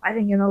I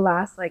think in the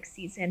last like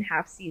season,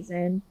 half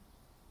season,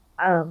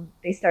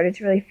 they started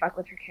to really fuck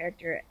with her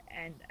character,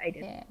 and I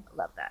didn't Yeah.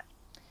 love that.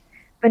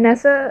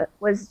 Vanessa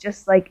was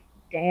just like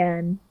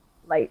Dan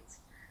light.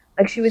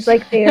 Like she was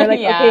like there, like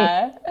okay,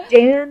 Yeah.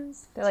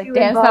 Dan's They're like, too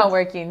Dan's not involved.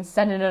 working.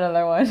 Send in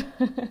another one.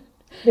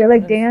 They're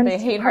like They Dan's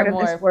too hate her part of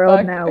this more. world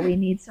Fuck. now. We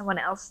need someone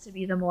else to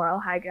be the moral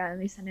high ground.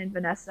 And they send in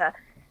Vanessa,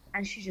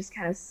 and she just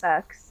kind of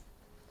sucks.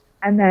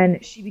 And then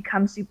she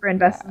becomes super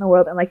invested in Yeah. the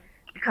world and like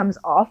becomes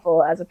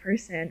awful as a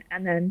person,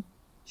 and then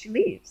she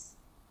leaves.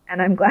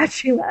 And I'm glad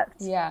she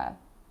left. Yeah.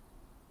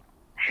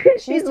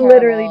 She's She's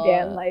literally Dan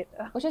terrible, Light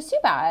though. which is too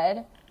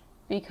bad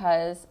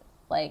because,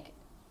 like,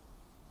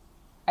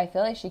 I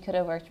feel like she could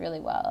have worked really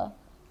well.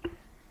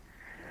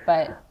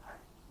 But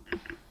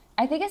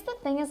I think it's the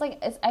thing is,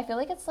 like, I feel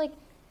like it's like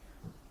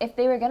if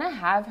they were going to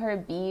have her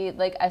be,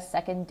 like, a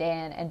second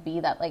Dan and be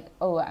that, like,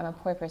 oh, I'm a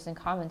poor person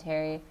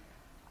commentary,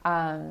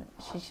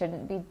 she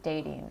shouldn't be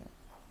dating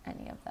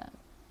any of them.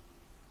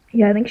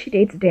 Yeah, I think she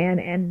dates Dan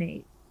and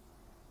Nate.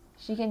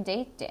 She can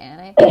date Dan,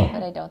 I think,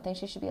 but I don't think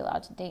she should be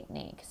allowed to date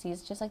Nate because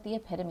he's just like the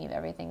epitome of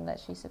everything that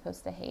she's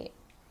supposed to hate.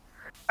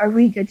 Are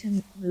we good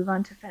to move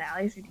on to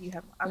finales, or do you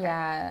have? Okay.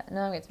 Yeah,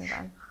 no, I'm going to move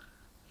on.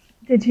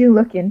 Did you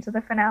look into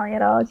the finale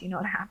at all? Do you know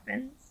what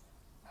happens?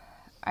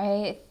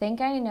 I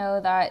think I know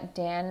that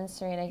Dan and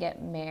Serena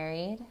get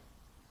married,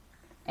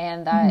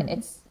 and that Mm-hmm.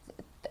 it's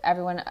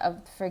everyone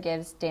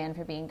forgives Dan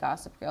for being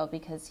Gossip Girl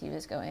because he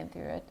was going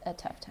through a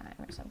tough time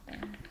or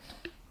something.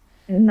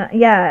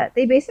 Yeah,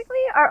 they basically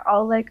are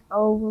all like,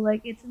 oh, well,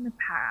 like it's in the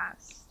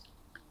past,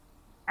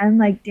 and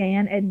like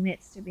Dan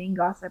admits to being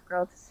Gossip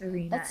Girl to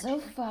Serena, That's so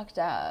fucked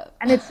up.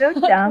 and it's so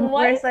Like, dumb.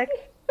 Whereas what? like,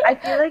 I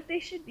feel like they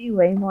should be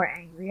way more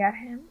angry at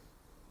him.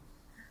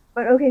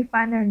 But okay,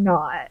 fine, they're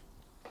not.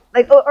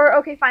 Like, or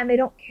okay, fine, they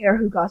don't care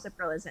who Gossip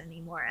Girl is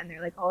anymore, and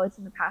they're like, oh, it's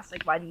in the past.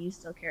 Like, why do you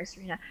still care,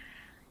 Serena?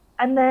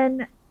 And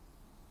then,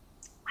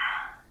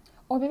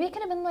 Or maybe it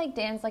could have been like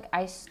Dan's like,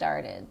 I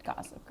started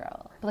Gossip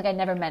Girl, but like I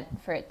never meant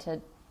for it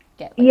to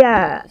get like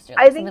yeah, used or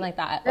I like something think like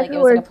that. that's Like it the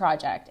was like a word.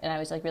 project, and I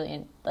was like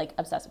really like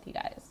obsessed with you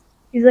guys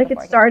He's like, it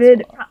before I came to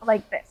started school.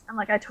 like this. I'm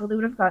like, I totally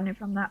would have gotten it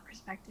from that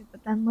perspective,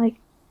 but then like,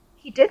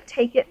 he did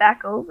take it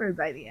back over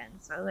by the end.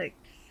 So like,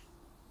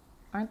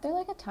 Aren't there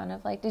like a ton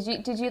of like did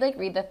you like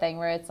read the thing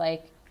where it's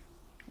like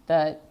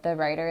the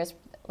writers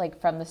like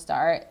from the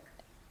start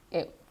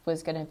it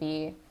was gonna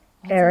be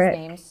what's his Eric.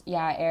 name?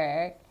 Yeah,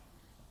 Eric.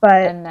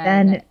 But And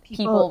then then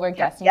people people were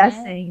kept guessing it.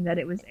 guessing that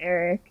it was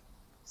Eric,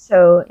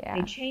 so they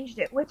Yeah. changed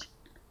it. Which,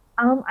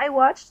 I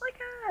watched like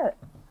a,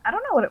 I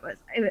don't know what it was.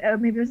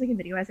 Maybe it was like a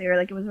video essay or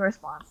like it was a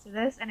response to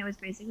this, and it was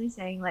basically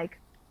saying like,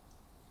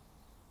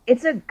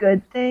 it's a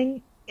good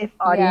thing if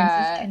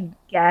audiences Yeah. can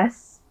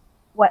guess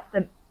what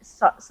the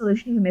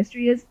solution to the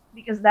mystery is,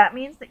 because that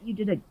means that you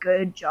did a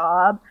good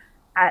job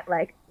at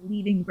like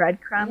leaving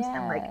breadcrumbs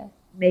and like Yeah.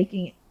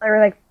 making, or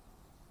like,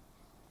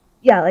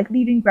 yeah, like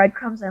leaving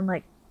breadcrumbs and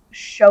like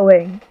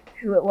showing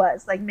who it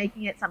was, like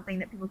making it something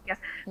that people can guess.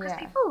 Because Yeah.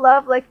 people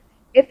love, like,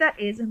 if that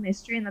is a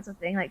mystery and that's a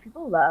thing, like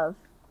people love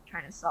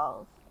trying to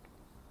solve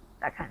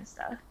that kind of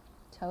stuff.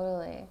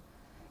 Totally.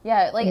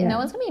 Yeah, like no Yeah.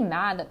 one's gonna be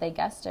mad that they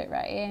guessed it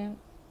right.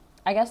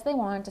 I guess they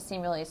wanted to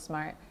seem really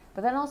smart,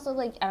 but then also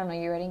like I don't know,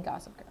 you're writing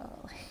Gossip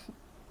Girl.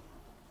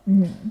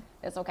 Mm-hmm.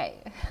 It's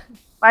okay.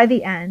 By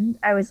the end,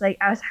 I was like,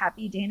 I was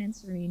happy Dan and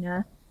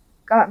Serena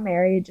got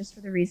married, just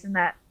for the reason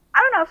that, I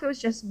don't know if it was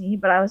just me,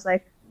 but I was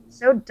like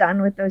so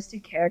done with those two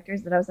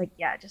characters that I was like,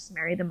 yeah, just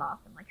marry them off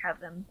and like have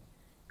them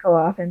go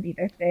off and be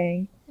their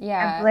thing. And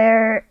Yeah.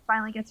 Blair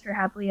finally gets her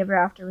happily ever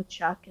after with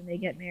Chuck, and they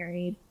get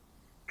married.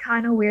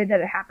 Kind of weird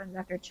that it happens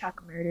after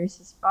Chuck murders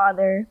his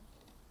father,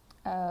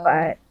 Oh,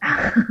 but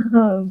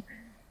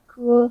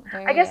cool. I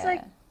very guess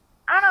like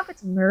I don't know if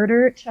it's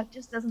murder. Chuck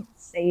just doesn't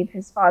save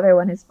his father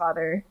when his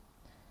father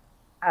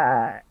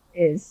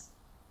is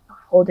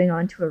holding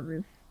on to a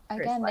roof for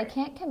his Again, they life.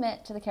 can't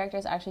commit to the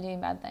characters actually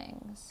doing bad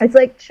things. It's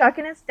like Chuck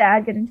and his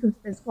dad get into a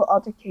physical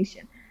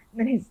altercation, and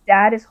then his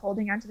dad is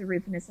holding onto the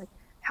roof and is like,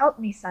 "Help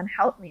me, son,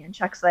 help me." And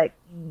Chuck's like,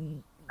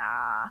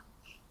 nah.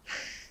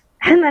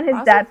 And then his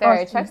Honestly, dad fair.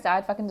 falls. Chuck's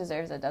dad fucking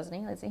deserves it, doesn't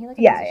he? Like, isn't he like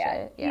a Yeah, piece of yeah.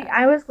 shit? Yeah.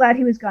 I was glad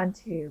he was gone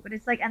too, but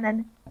it's like, and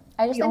then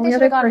I just the think they only should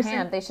other have gone person.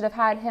 ham. They should have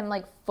had him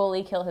like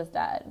fully kill his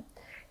dad.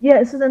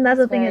 Yeah, so then that's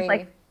the thing is very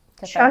like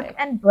cathartic. Chuck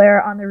and Blair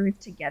are on the roof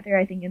together.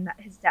 I think in that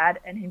his dad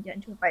and him get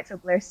into a fight, so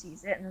Blair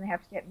sees it, and then they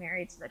have to get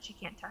married so that she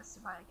can't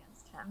testify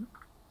against him.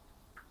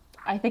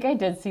 I think I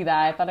did see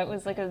that. I thought it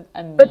was like a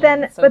meme. But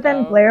then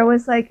dumb. Blair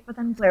was like,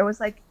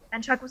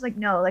 and Chuck was like,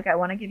 no, like I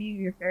want to give you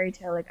your fairy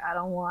tale. Like I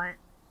don't want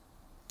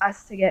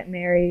us to get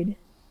married,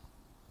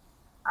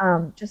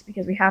 just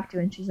because we have to.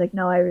 And she's like,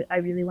 no, I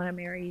really want to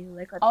marry you.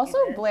 Like let's Also,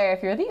 do this. Blair,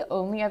 if you're the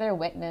only other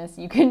witness,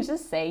 you can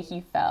just say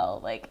he fell.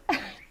 Like,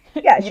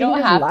 yeah, you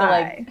don't have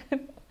lie. to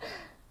like.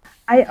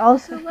 I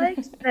also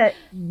liked that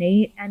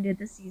Nate ended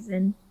the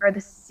season or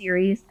the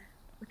series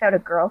without a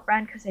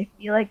girlfriend because I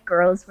feel like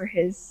girls were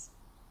his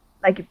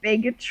like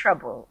big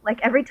trouble.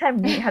 Like every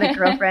time Nate had a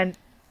girlfriend,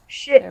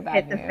 shit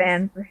hit the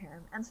fan for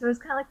him, and so it was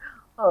kind of like,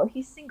 oh,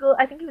 he's single.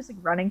 I think he was like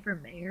running for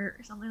mayor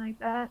or something like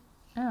that,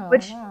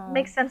 which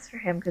makes sense for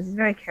him because he's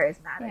very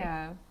charismatic.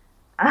 Yeah.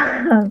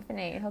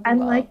 And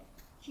like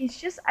he's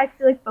just, I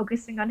feel like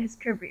focusing on his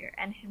career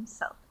and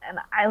himself, and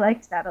I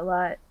liked that a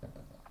lot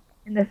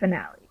in the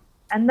finale.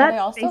 And that's Are they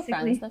all still basically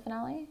friends in the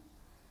finale?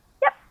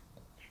 Yep.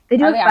 They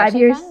do Are a they 5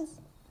 years. Friends?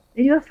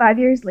 They do a 5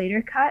 years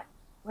later cut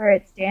where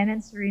it's Dan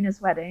and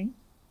Serena's wedding,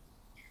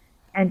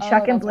 and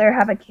Chuck and Blair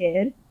have a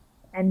kid,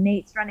 and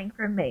Nate's running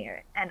for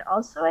mayor, and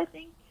also I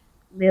think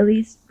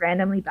Lily's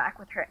randomly back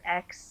with her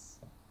ex.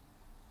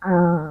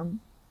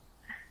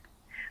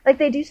 Like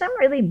they do some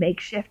really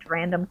makeshift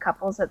random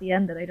couples at the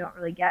end that I don't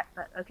really get,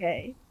 but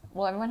okay.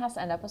 Well, everyone has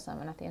to end up with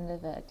someone at the end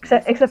of it.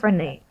 Except for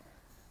Nate.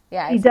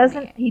 Yeah, he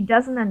doesn't. Nate. He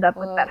doesn't end up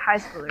with that high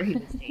schooler he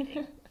was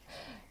dating.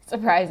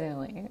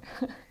 Surprisingly.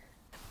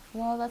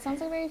 Well, that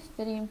sounds like a very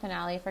fitting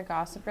finale for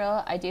Gossip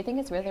Girl. I do think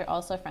it's weird they're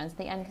also friends at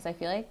the end because I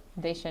feel like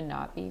they should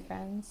not be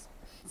friends.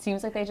 It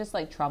seems like they just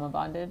like trauma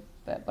bonded,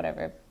 but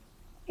whatever.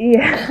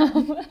 Yeah,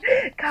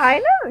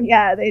 kind of.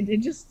 Yeah, they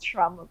did just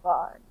trauma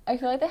bond. I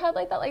feel like they had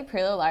like that like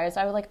Pretty Little Liars.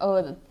 I was like,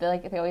 oh,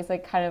 they always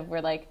like kind of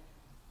were like,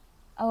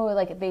 oh,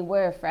 like they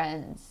were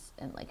friends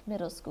in like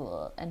middle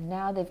school, and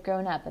now they've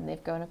grown up and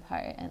they've grown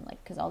apart, and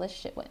like because all this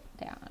shit went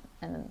down,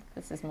 and then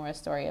this is more a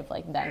story of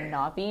like them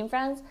not being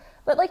friends.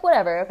 But like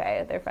whatever,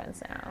 okay, they're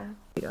friends now.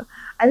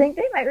 I think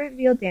they might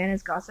reveal Dan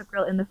as Gossip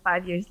Girl in the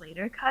 5 years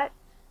later cut,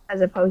 as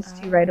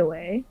opposed to right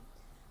away,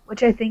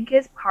 which I think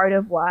is part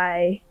of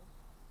why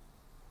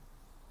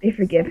they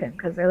forgive him,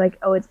 because they're like,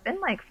 oh, it's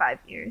been like 5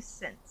 years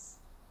since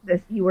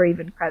you were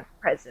even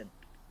present.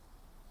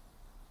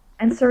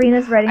 And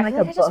Serena's writing like a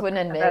book. I just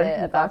wouldn't admit it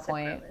at that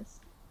point.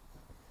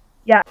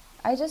 Yeah.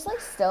 I just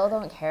like still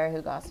don't care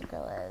who Gossip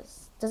Girl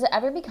is. Does it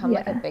ever become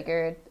like a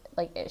bigger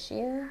like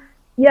issue?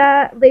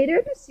 Yeah, later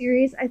in the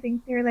series, I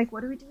think they're like,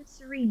 what do we do with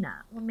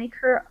Serena? We'll make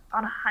her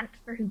on a hunt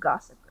for who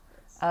Gossip Girl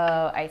is.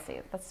 Oh, I see.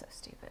 That's so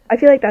stupid. I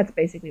feel like that's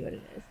basically what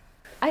it is.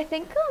 I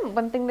think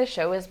one thing the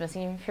show is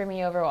missing for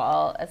me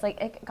overall is like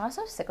it got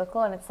so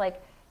cyclical, and it's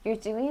like you're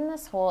doing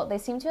this whole. They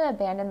seem to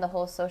abandon the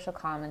whole social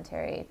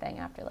commentary thing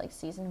after like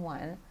season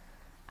 1,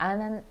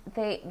 and then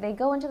they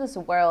go into this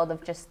world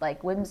of just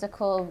like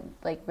whimsical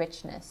like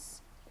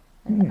richness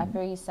in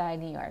Upper East Side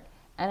New York,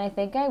 and I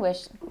think I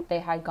wish they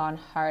had gone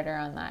harder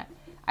on that.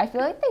 I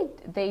feel like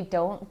they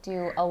don't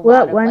do a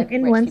lot of like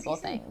rich people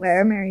things.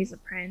 Blair marries a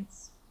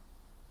prince.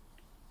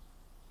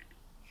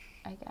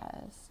 I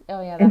guess.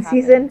 Oh yeah, that in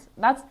happens. Season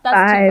that's 5,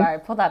 too far.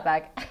 Pull that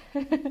back.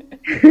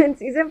 In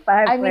season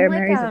 5, Blair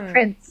marries a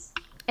prince.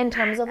 In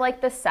terms of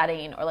like the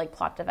setting or like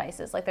plot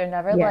devices, like they're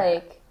never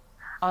like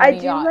on a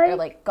yacht or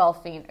like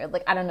golfing or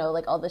like I don't know,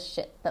 like all this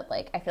shit that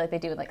like I feel like they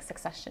do in like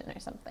Succession or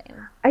something.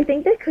 I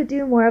think they could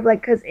do more of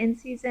like, because in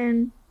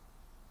season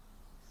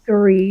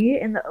 3,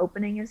 in the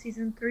opening of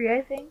season 3,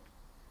 I think,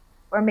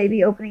 or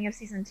maybe opening of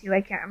season 2,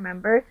 I can't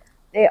remember.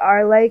 They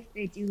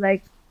do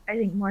like I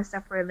think more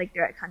stuff where like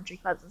they're at country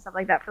clubs and stuff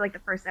like that for like the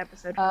first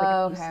episode for like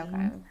a few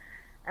scenes.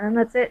 And then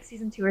that's it,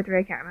 season 2 or 3,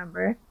 I can't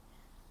remember.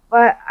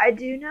 But I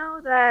do know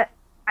that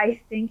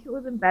I think it would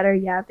have been better,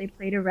 if they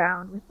played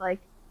around with like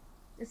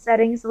the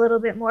settings a little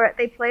bit more.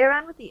 They play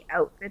around with the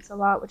outfits a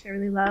lot, which I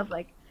really love.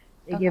 Like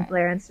they give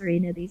Blair and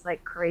Serena these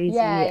like crazy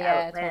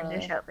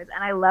outlandish outfits,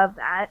 and I love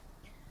that.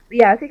 But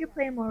yeah, if they could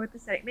play more with the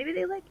setting, maybe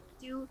they like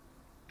do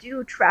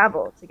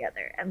travel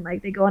together and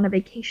like they go on a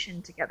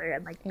vacation together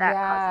and like that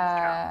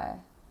causes drama.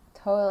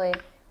 Totally.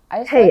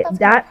 Hey,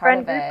 that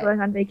friend group going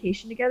on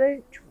vacation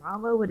together,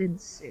 drama would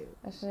ensue.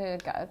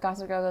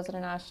 Gossip Girl Goes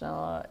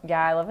International.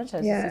 Yeah, I love when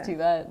shows do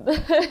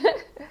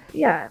that.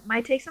 Yeah,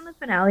 my takes on the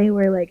finale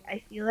were like,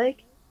 I feel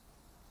like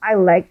I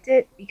liked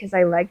it because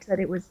I liked that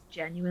it was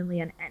genuinely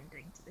an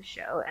ending to the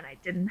show, and I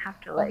didn't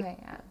have to like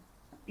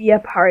be a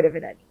part of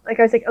it anymore. Like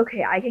I was like,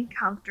 okay, I can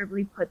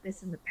comfortably put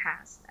this in the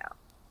past now.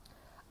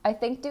 I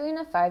think doing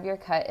a 5-year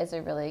cut is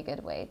a really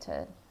good way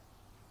to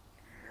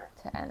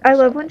end I a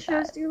show love when like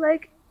shows that. do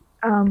like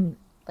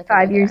Like how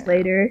good 5 they are years now.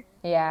 later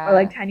or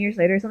like Yeah. 10 years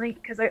later or something,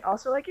 because I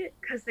also like it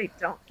because they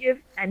don't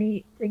give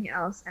anything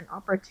else an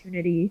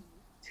opportunity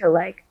to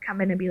like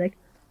come in and be like,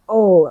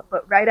 oh,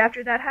 but right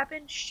after that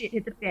happened, shit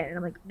hit the fan. And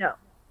I'm like, no,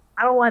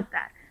 I don't want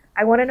that.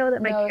 I want to know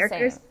that my No,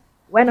 characters same.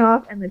 went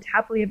off and lived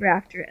happily ever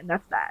after, and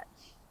that's that.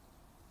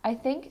 I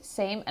think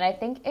same, and I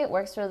think it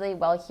works really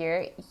well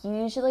here.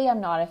 Usually,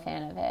 I'm not a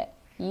fan of it.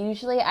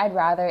 Usually, I'd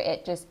rather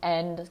it just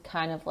end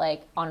kind of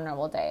like on a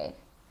normal day.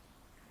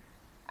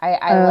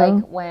 I like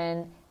Oh,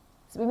 when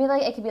so maybe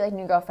like it could be like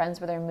New Girlfriends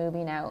where they're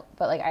moving out,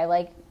 but like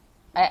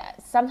I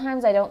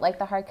sometimes I don't like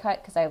the hard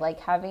cut because I like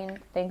having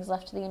things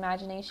left to the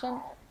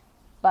imagination.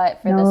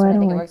 But for no, this I one, I don't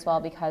think it like works that. well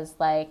because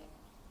like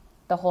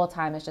the whole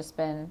time it's just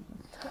been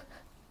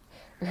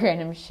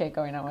random shit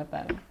going on with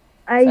them.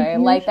 I So I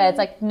like that it's usually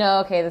like no,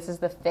 okay, this is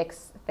the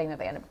fixed thing that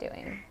they end up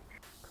doing.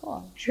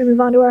 Cool. should we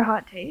move on to our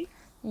hot takes.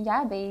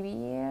 Yeah,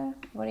 baby.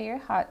 What are your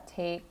hot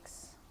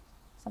takes?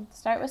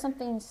 Start with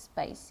something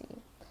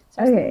spicy.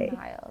 Start with something Okay,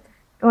 mild.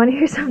 you want to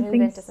hear Move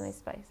something? into something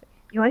spicy.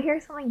 You want to hear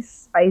something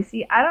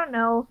spicy? I don't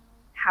know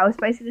how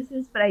spicy this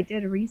is, but I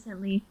did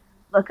recently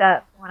look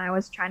up when I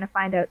was trying to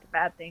find out the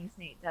bad things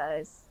Nate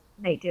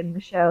did in the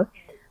show.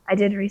 I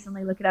did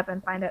recently look it up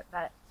and find out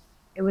that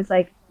it was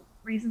like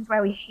reasons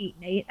why we hate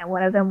Nate, and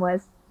one of them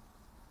was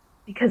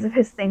because of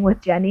his thing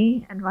with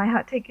Jenny. And my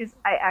hot take is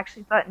I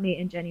actually thought Nate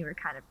and Jenny were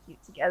kind of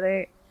cute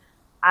together.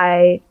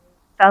 I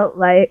felt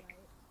like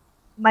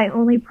my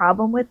only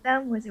problem with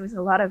them was it was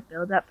a lot of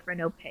build up for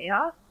no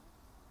payoff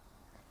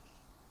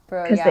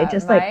Bro, because they yeah,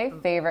 just like my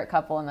favorite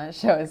couple in that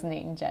show is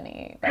Nate and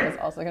Jenny. That is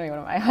also gonna be one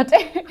of my hot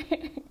takes.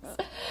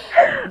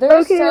 They're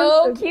okay, I'm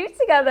so so cute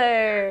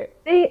together.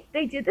 they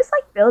did this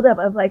like build up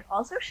of like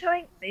also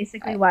showing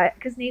basically I, why,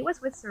 because Nate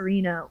was with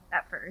Serena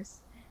at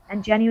first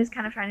and Jenny was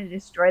kind of trying to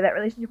destroy that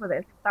relationship, which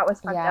I thought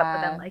was fucked up,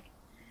 but then yeah, like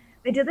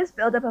they did this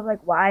build up of like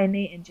why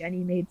Nate and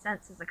Jenny made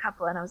sense as a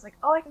couple, and I was like,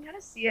 oh, I can kind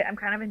of see it. I'm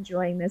kind of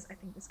enjoying this. I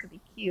think this could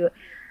be cute.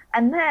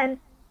 And then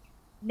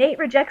Nate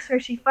rejects her.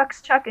 She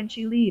fucks Chuck and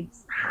she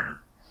leaves.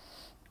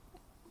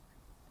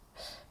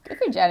 good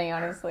for Jenny,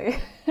 honestly.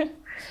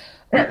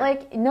 But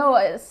like,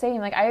 no,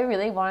 same. Like, I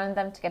really wanted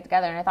them to get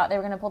together, and I thought they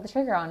were gonna pull the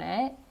trigger on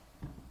it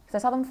because I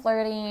saw them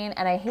flirting,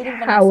 and I hated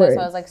Vanessa, so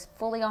I was like Cowards.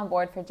 fully on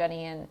board for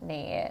Jenny and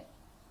Nate.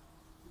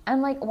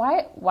 And like,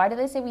 why do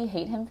they say we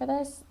hate him for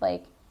this?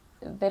 Like,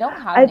 they don't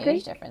have I an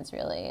age think difference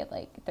really.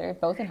 Like, they're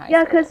both in high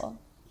yeah, because school.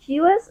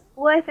 he was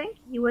well. I think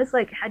he was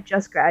like had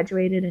just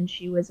graduated and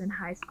she was in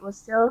high school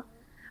still.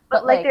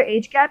 But But like their like,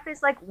 age gap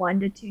is like 1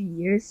 to 2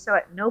 years, so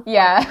at no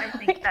point do yeah, I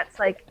think that's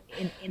like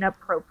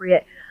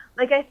inappropriate.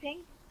 Like I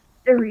think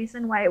the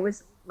reason why it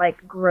was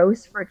like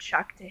gross for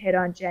Chuck to hit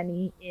on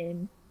Jenny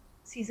in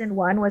season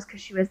one was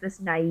because she was this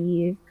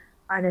naive,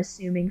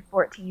 unassuming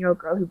 14-year-old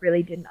girl who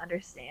really didn't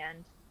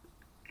understand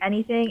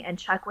anything, and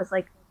Chuck was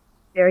like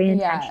very yeah,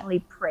 intentionally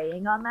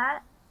preying on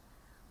that.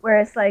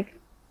 Whereas like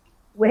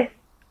with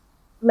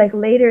like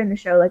later in the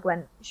show, like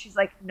when she's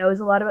like knows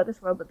a lot about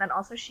this world, but then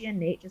also she and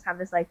Nate just have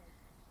this like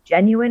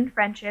genuine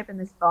friendship and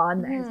this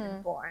bond that has been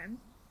hmm formed.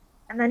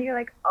 And then you're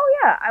like, oh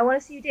yeah, I want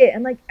to see you date.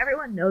 And like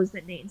everyone knows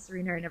that Nate and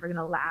Serena are never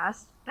gonna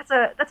last. That's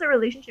a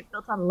relationship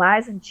built on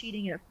lies and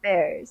cheating and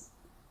affairs.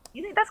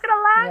 You think that's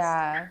gonna last?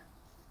 yeah.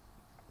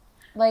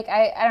 Like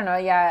I don't know,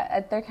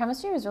 yeah. Their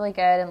chemistry was really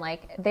good, and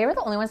like they were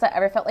the only ones that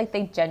ever felt like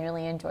they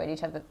genuinely enjoyed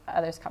each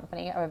other's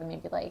company, other than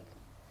maybe like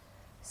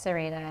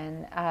Serena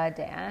and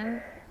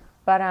Dan.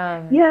 But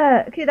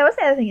Yeah. Okay. That was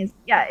the other thing is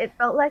yeah, it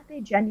felt like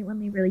they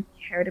genuinely really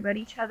cared about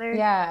each other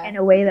yeah, in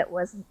a way that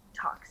wasn't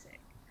toxic.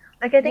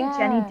 Like I think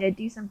Jenny yeah. did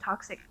do some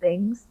toxic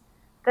things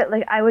that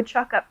like I would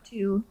chalk up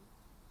to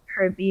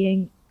her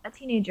being a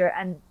teenager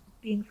and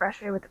being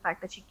frustrated with the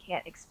fact that she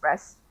can't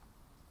express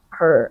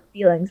her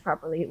feelings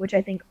properly, which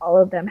I think all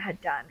of them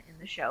had done in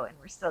the show and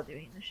were still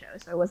doing in the show.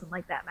 So I wasn't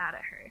like that mad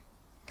at her.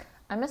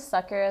 I'm a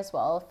sucker as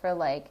well for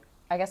like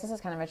I guess this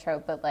is kind of a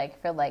trope, but like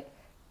for like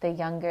the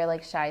younger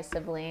like shy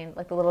sibling,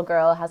 like the little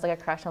girl has like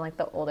a crush on like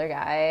the older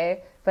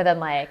guy, but then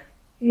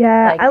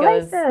Yeah, I like like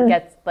goes the.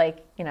 gets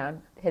like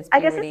his I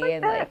guess it's puberty like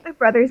and like the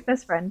brother's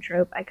best friend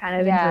trope. I kind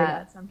of enjoy yeah,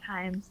 that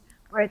sometimes,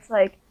 where it's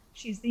like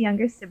she's the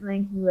younger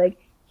sibling who like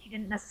he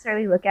didn't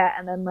necessarily look at,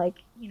 and then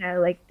like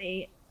like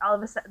they all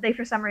of a sudden they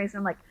for some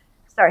reason like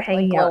start like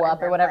hanging out, glow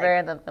up or whatever,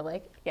 and then they're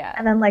like yeah,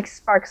 and then like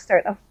sparks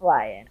start a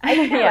flying. I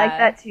kind of like yeah,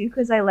 that too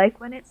because I like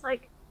when it's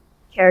like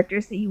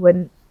characters that you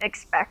wouldn't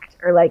expect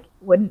or like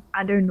wouldn't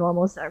under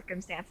normal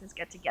circumstances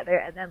get together,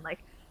 and then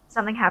like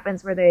something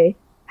happens where they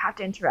have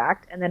to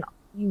interact, and then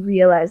you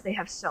realize they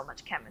have so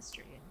much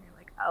chemistry, and you're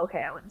like, oh,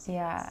 okay, I want to see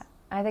yeah. this.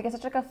 I think it's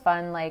such like a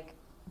fun like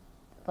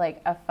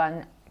a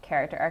fun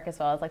character arc as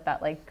well as like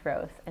that like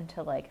growth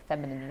into like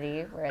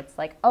femininity, where it's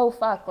like, oh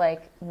fuck,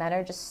 like men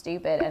are just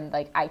stupid and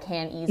like I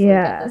can easily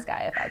get this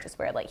guy if I just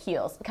wear like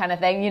heels kind of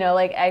thing, you know.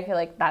 Like I feel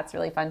like that's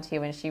really fun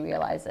too when she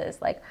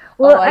realizes like,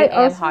 well, I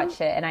am hot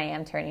shit and I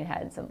am turning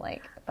heads, and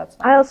like that's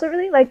fun. I also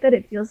really like that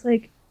it feels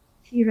like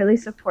he really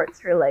supports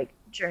her like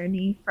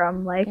journey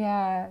from like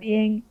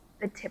being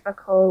the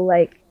typical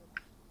like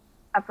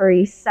Upper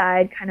East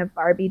Side kind of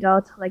Barbie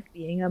doll to like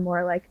being a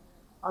more like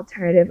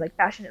alternative, like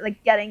passionate,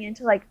 like getting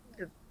into like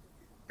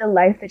the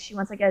life that she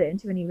wants to get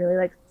into, and he really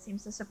like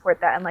seems to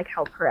support that and like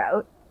help her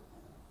out.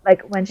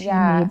 Like when she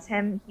needs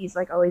him, he's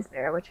like always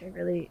there, which I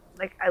really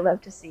like. I love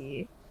to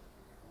see.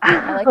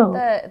 I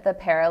like the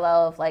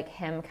parallel of like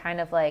him kind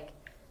of like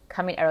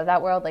coming out of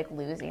that world, like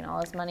losing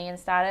all his money and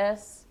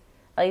status,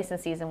 at least in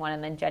season 1,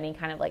 and then Jenny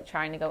kind of like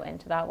trying to go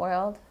into that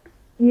world.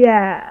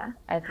 Yeah,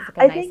 I think it's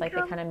like a nice like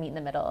they kind of meet in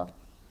the middle.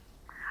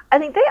 I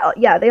think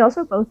they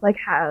also both like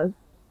have,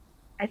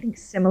 I think,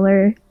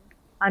 similar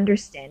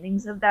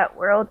understandings of that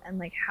world and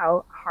like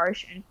how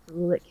harsh and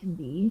cruel it can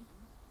be.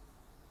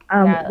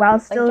 While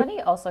still, like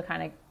Jenny also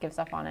kind of gives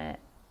up on it.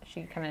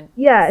 She kind of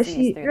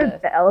she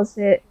rebels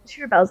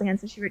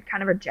against it. She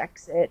kind of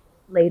rejects it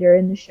later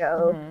in the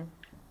show,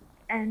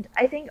 and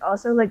I think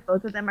also like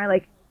both of them are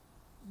like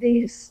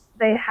they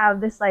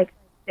have this like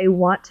they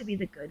want to be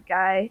the good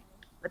guy,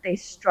 but they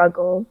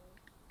struggle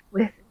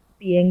with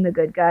being the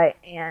good guy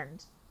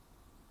and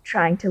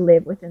trying to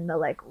live within the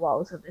like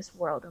walls of this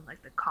world and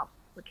like the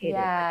complicated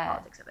like,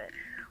 politics of it,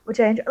 which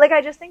I enjoy. Like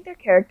I just think their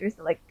characters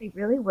like they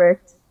really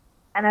worked,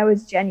 and I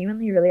was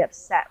genuinely really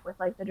upset with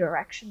like the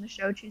direction the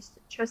show chose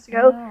to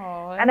go.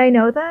 And I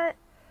know that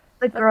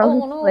the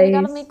girl who plays,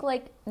 we gotta make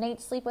like Nate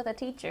sleep with a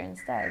teacher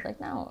instead. Like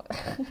no.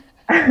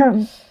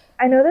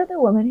 I know that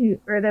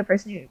the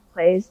person who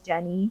plays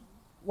Jenny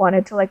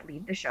wanted to like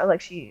leave the show,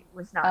 like she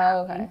was not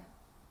happy. Okay.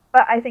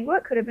 But I think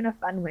what could have been a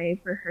fun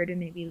way for her to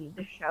maybe leave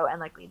the show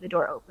and like leave the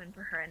door open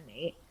for her and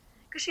Nate,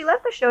 because she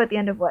left the show at the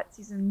end of what,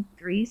 season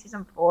 3,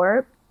 season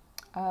 4.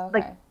 Oh,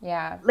 okay.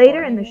 Like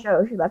later in the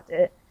show she left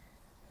it.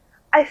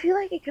 I feel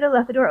like it could have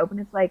left the door open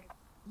if like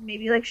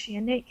maybe like she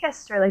and Nate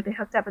kissed, or like they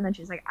hooked up and then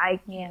she's like, I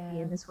can't be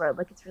in this world,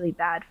 like it's really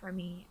bad for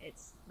me,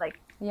 it's like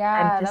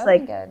I'm just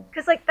like,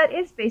 because like that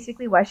is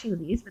basically why she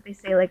leaves. But they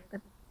say like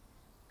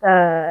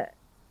the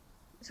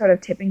sort of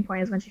tipping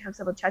point is when she hooks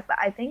up with Chuck. But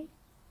I think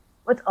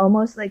what's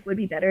almost like would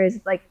be better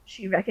is like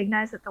she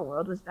recognized that the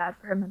world was bad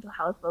for her mental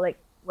health, but like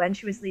when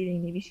she was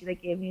leaving, maybe she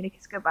like gave Nate a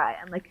kiss goodbye,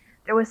 and like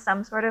there was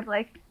some sort of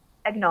like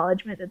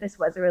acknowledgement that this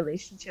was a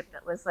relationship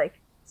that was like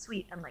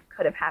sweet and like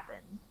could have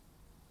happened.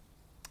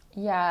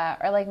 Yeah,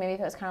 or like maybe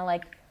if it was kind of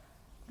like,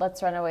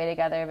 let's run away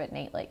together, but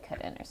Nate like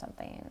couldn't or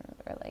something,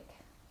 or like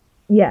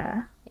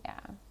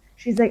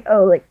she's like,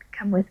 oh, like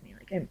come with me,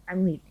 like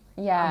I'm leaving,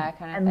 kind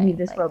of and thing. leave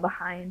this like, world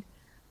behind,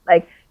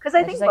 like because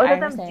I think both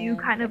like, of them do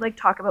kind of like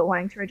talk about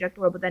wanting to reject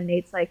the world, but then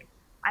Nate's like,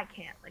 I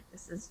can't, like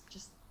this is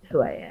just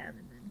who I am.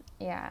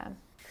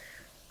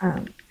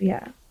 And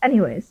then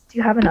anyways, do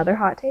you have another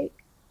hot take?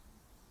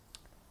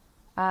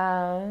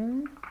 I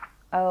don't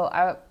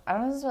know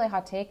if this is really a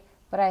hot take,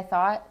 but I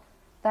thought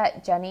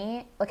that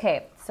Jenny,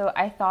 I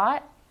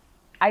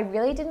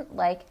really didn't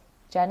like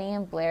Jenny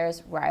and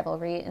Blair's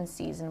rivalry in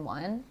season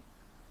 1.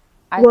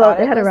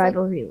 They had a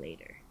rivalry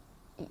later.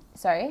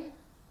 Sorry?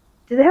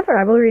 Did they have a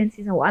rivalry in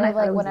season 1? I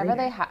like whenever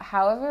later.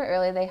 However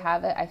early they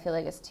have it, I feel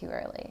like it's too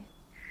early.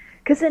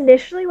 Because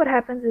initially what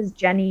happens is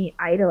Jenny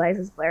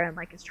idolizes Blair and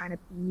like is trying to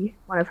be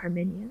one of her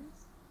minions.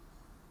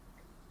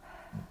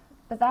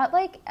 But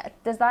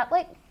does that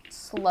like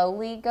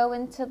slowly go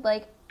into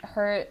like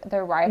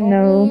their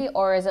rivalry,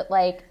 or is it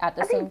like at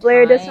the same time? I think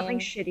Blair does something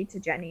shitty to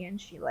Jenny,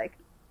 and she like,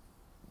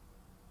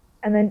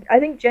 and then I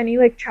think Jenny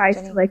like tries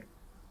to like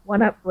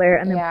one up Blair,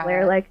 and then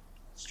Blair like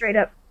straight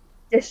up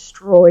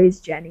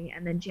destroys Jenny,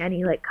 and then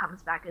Jenny like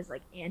comes back as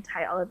like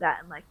anti all of that,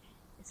 and like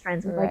is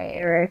friends with like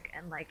Eric,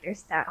 and like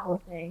there's that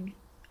whole thing.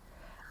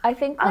 I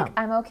think like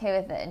I'm okay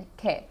with it.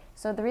 Okay,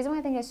 so the reason why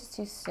I think it's just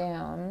too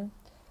soon,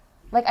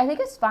 like I think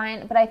it's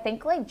fine, but I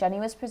think like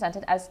Jenny was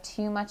presented as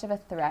too much of a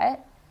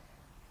threat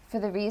for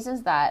the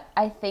reasons that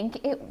I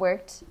think it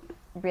worked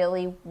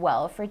really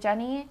well for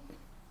Jenny,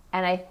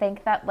 and I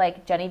think that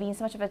like Jenny being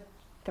so much of a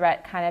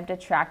threat kind of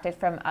detracted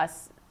from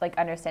us like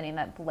understanding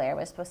that Blair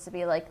was supposed to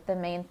be like the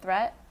main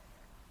threat.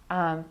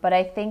 But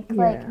I think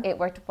like it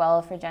worked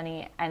well for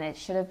Jenny, and it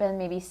should have been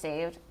maybe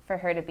saved for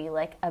her to be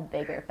like a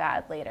bigger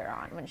bad later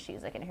on when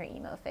she's like in her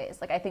emo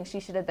phase. Like I think she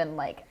should have been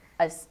like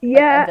a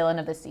villain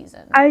of the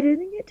season. I do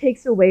think it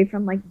takes away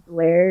from like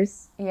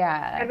Blair's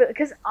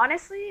because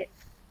honestly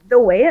the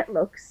way it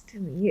looks to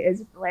me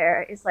is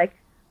Blair is like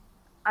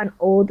an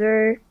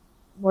older,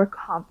 more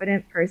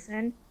confident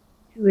person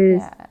who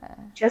is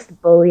just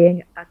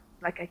bullying a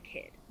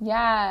kid.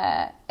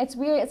 Yeah, it's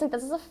weird. It's like,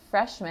 this is a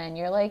freshman.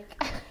 You're like...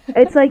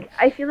 It's like,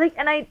 I feel like,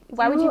 and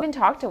why would you even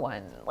talk to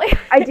one? Like,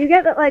 I do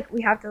get that, like,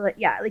 we have to, like,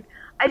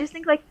 I just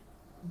think, like,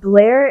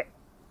 Blair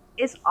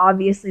is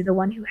obviously the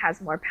one who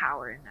has more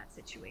power in that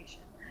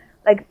situation.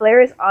 Like,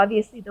 Blair is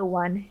obviously the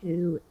one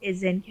who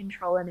is in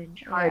control and in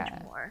charge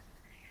more.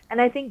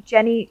 And I think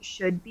Jenny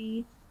should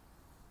be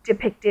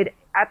depicted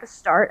at the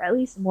start, at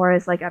least, more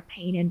as like a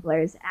pain in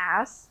Blair's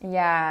ass.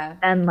 Yeah.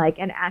 Than like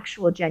an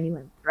actual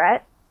genuine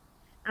threat.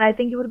 And I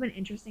think it would have been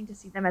interesting to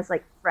see them as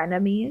like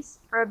frenemies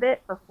for a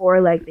bit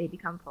before like they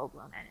become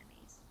full-blown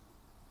enemies.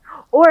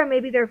 Or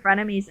maybe they're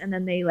frenemies and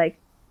then they like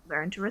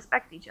learn to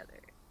respect each other.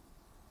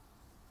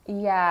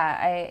 Yeah,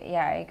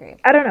 I agree.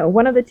 I don't know,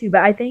 one of the two,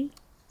 but I think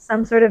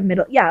some sort of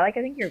middle. Yeah, like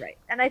I think you're right,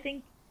 and I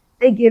think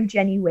they give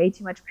Jenny way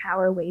too much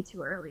power way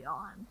too early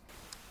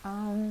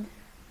on.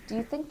 Do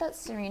you think that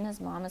Serena's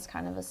mom is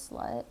kind of a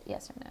slut?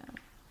 Yes or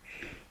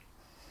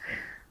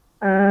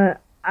no?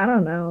 I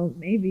don't know.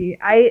 Maybe.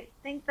 I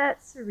think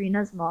that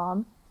Serena's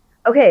mom.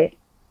 Okay,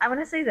 I'm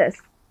gonna say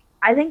this.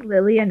 I think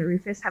Lily and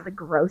Rufus have the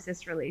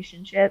grossest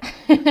relationship.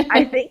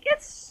 I think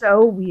it's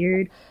so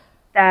weird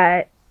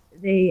that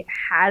they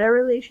had a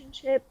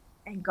relationship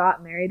and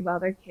got married while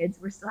their kids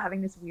were still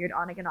having this weird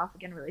on again, off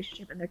again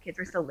relationship, and their kids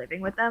were still living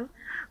with them.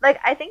 Like,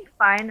 I think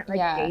fine,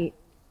 like date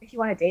if you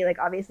want to date. Like,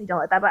 obviously don't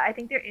let that. But I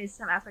think there is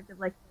some aspect of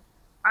like,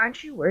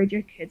 aren't you worried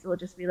your kids will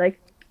just be like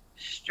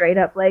straight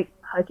up like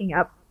hooking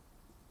up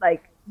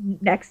like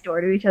next door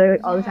to each other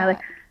like all the time?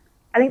 Like,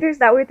 I think there's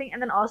that weird thing.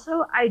 And then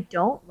also I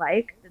don't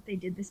like that they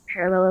did this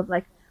parallel of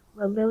like,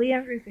 well, Lily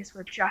and Rufus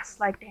were just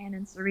like Dan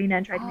and Serena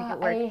and tried to make it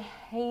work. I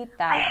hate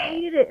that. I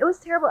hated it. It was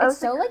terrible. It's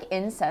so like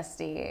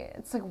incesty.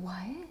 It's like, what?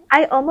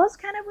 I almost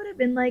kind of would have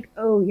been like,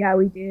 oh yeah,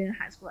 we did it in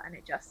high school and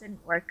it just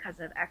didn't work because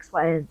of X,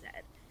 Y, and Z.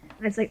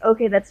 And it's like,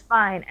 okay, that's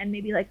fine. And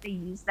maybe like they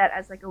use that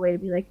as like a way to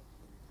be like,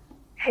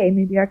 hey,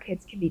 maybe our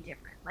kids can be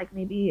different. Like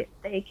maybe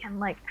they can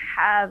like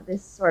have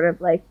this sort of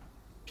like,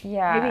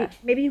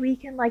 maybe we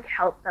can like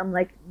help them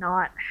like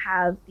not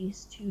have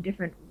these two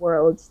different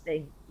worlds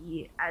thing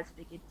be as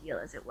big a deal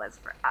as it was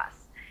for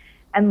us.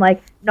 And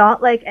like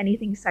not like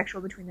anything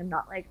sexual between them,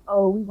 not like,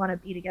 oh, we want to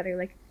be together,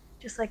 like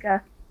just like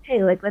a,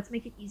 hey, like let's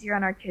make it easier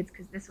on our kids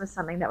because this was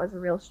something that was a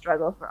real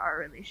struggle for our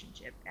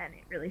relationship and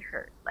it really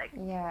hurt. Like,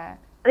 yeah,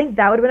 I think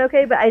that would have been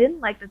okay, but I didn't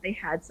like that they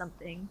had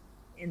something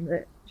in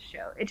the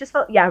show. It just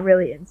felt,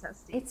 really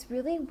incesty. It's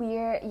really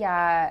weird,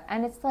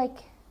 and it's like,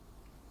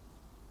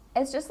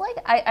 it's just like,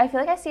 I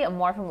feel like I see it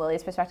more from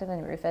Lily's perspective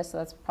than Rufus, so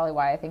that's probably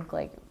why I think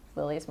like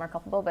Lily is more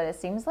culpable, but it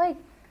seems like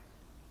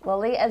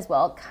Lily as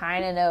well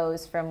kind of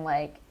knows from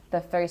like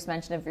the first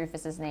mention of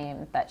Rufus's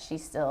name that she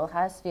still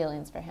has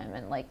feelings for him,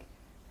 and like,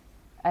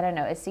 I don't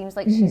know, it seems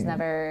like she's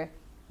never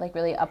like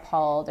really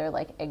appalled or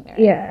like ignorant.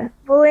 Yeah.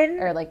 Well,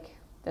 or like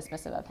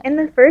dismissive of him. In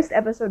the first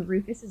episode,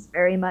 Rufus is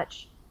very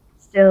much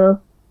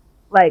still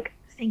like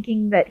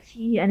thinking that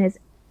he and his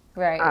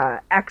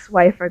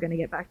ex-wife are going to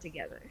get back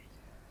together.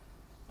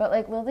 But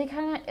like Lily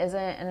kind of isn't,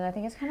 and I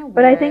think it's kind of weird.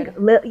 But I think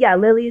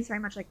Lily is very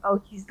much like, oh,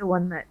 he's the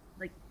one that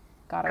like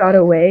got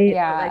away.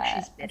 Yeah, but, like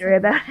she's bitter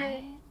about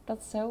it.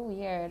 That's so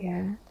weird.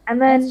 Yeah, and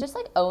then it's just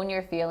like own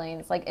your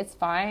feelings. Like it's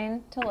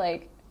fine to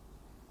like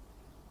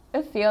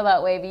feel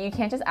that way, but you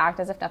can't just act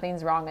as if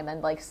nothing's wrong and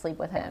then like sleep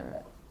with him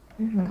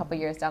a couple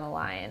years down the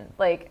line.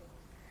 Like,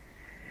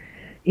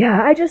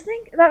 yeah, I just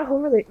think that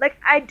whole like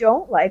I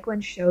don't like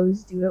when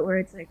shows do it where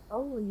it's like,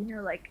 oh,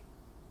 like,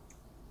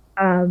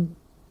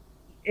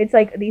 it's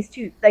like these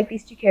two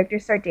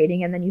characters start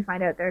dating and then you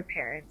find out their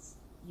parents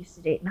used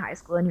to date in high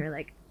school and you're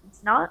like,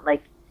 it's not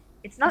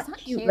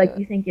cute like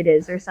you think it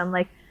is, or some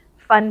like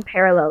fun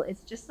parallel.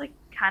 It's just like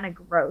kind of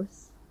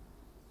gross.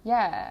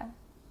 Yeah.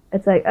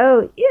 It's like,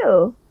 oh,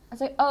 ew. It's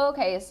like, oh,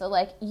 okay, so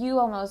like you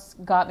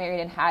almost got married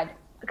and had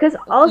because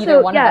also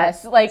either one of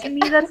us. Like to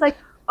me that's like,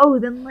 oh,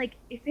 then like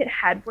if it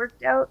had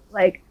worked out,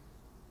 like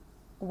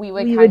we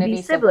would kind of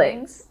be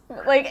siblings.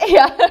 Like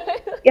yeah.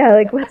 Yeah,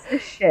 like what's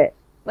this shit?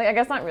 Like, I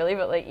guess not really,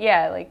 but, like,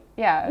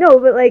 yeah. No,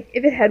 but, like,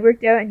 if it had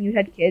worked out and you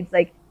had kids,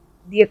 like,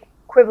 the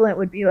equivalent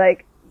would be,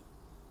 like,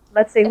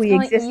 let's say we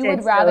existed. Like you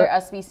would rather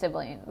us be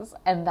siblings,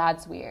 and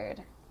that's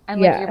weird. And,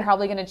 like, you're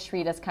probably going to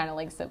treat us kind of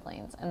like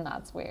siblings, and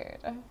that's weird.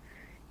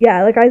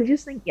 Yeah, like, I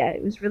just think,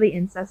 it was really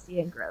incesty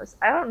and gross.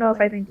 I don't know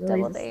if I think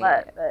Lily's a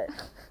slut, but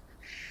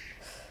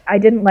I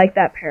didn't like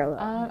that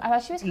parallel. I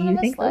thought she was kind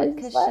of a slut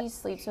because she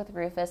sleeps with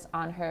Rufus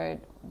on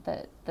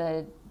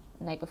the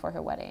night before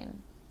her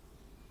wedding.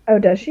 Oh,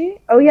 does she?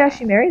 Oh, yeah,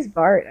 she marries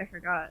Bart. I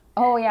forgot.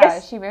 Oh, yeah,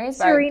 yes, she marries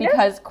Bart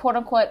because, quote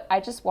unquote, I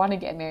just want to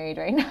get married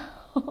right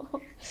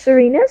now.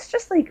 Serena's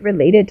just, like,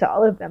 related to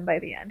all of them by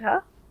the end,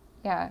 huh?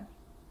 Yeah.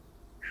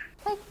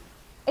 Like,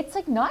 it's,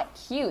 like, not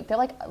cute. They're,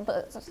 like,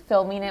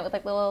 filming it with,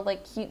 like, little,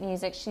 like, cute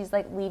music. She's,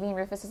 like, leaving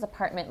Rufus's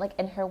apartment, like,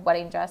 in her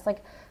wedding dress,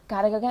 like,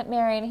 gotta go get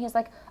married. And he's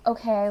like,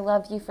 okay, I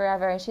love you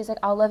forever. And she's like,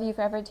 I'll love you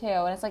forever, too.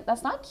 And it's, like,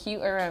 that's not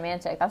cute or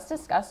romantic. That's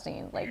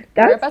disgusting. Like,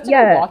 you're about to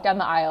go walk down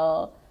the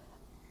aisle.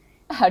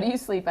 How do you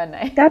sleep at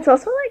night? That's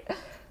also, like,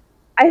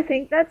 I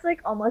think that's, like,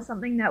 almost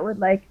something that would,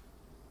 like,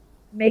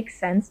 make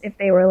sense if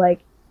they were, like,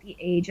 the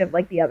age of,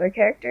 like, the other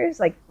characters,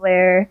 like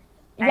Blair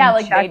and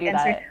like, Chuck they do and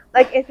that.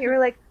 Like, if you were,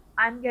 like,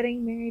 I'm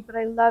getting married, but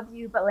I love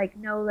you, but, like,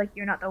 no, like,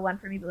 you're not the one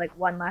for me, but, like,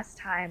 one last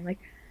time. Like,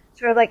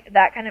 sort of, like,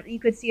 that kind of, you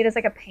could see it as,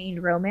 like, a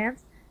pained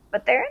romance,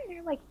 but they're in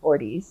their, like,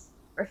 40s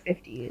or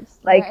 50s.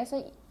 Like,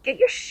 get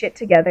your shit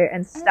together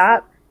and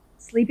stop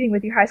sleeping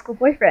with your high school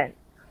boyfriend.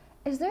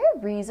 Is there a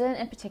reason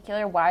in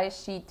particular why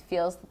she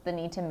feels the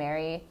need to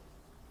marry,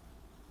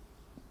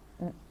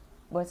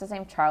 what's his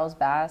name, Charles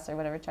Bass or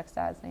whatever Chuck's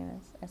dad's name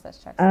is? I guess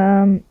that's Chuck's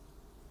dad.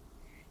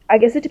 I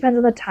guess it depends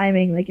on the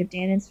timing. Like if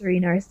Dan and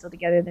Serena are still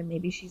together, then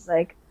maybe she's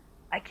like,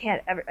 I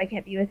can't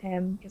be with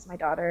him because my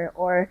daughter.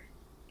 Or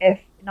if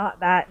not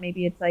that,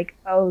 maybe it's like,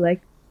 oh,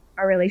 like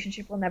our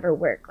relationship will never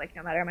work. Like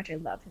no matter how much I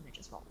love him, it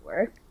just won't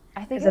work.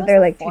 I think it was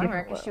the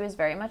former, because she was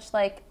very much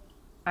like,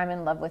 I'm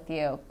in love with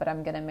you, but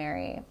I'm gonna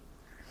marry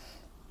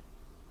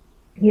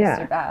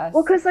Mr. Bass.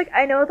 Well, because like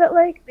I know that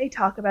like they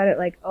talk about it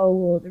like, oh,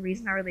 well, the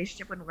reason our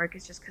relationship wouldn't work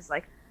is just because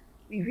like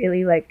we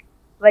really like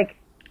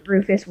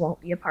Rufus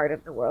won't be a part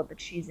of the world that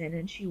she's in,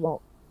 and she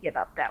won't give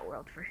up that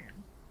world for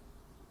him.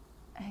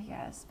 I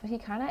guess, but he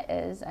kind of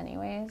is,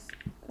 anyways.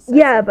 So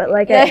yeah, but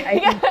like, I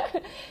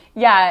think,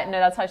 yeah, no,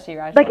 that's how she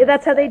rationalizes. Like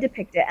that's how they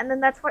depict it, and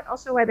then that's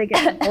also why they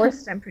get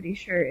divorced. I'm pretty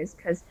sure is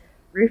because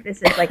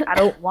Rufus is like, I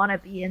don't want to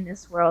be in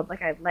this world.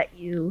 Like I've let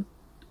you,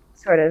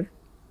 sort of.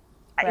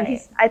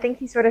 Right. I think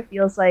he sort of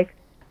feels like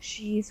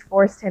she's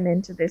forced him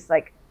into this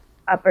like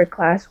upper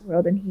class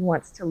world, and he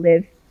wants to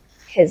live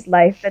his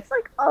life that's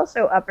like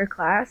also upper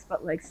class,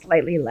 but like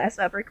slightly less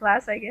upper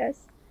class, I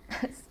guess.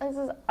 This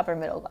is upper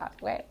middle class,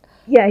 right?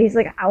 Yeah, he's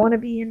like, I want to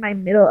be in my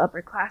middle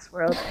upper class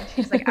world, and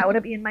she's like, I want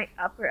to be in my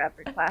upper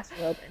class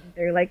world, and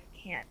they're like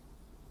can't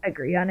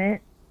agree on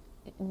it.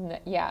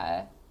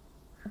 Yeah,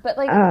 but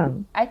like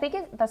I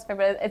think that's fair,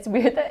 but it's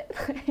weird that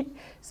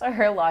so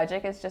her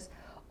logic is just,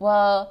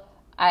 well,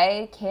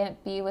 I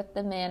can't be with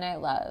the man I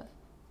love,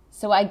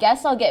 so I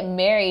guess I'll get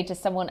married to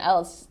someone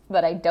else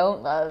that I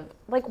don't love.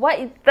 Like what?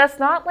 That's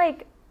not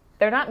like,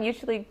 they're not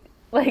mutually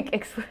like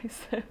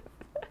exclusive.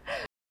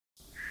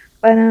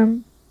 But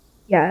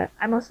yeah,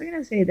 I'm also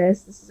gonna say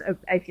this. This is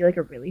I feel like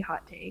a really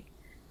hot take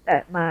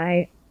that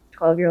my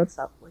 12-year-old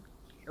self would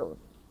kill me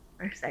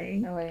for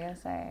saying. What are you gonna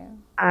say?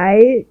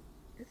 I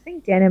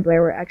think Dan and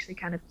Blair were actually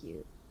kind of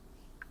cute.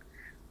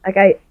 Like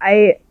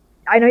I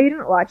know you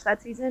didn't watch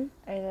that season.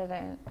 I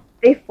didn't.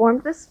 They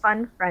formed this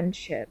fun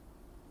friendship,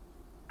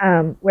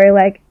 where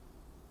like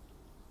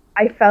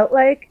I felt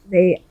like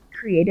they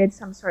created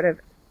some sort of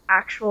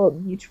actual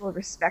mutual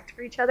respect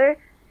for each other.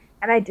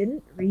 And I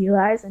didn't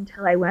realize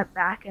until I went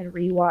back and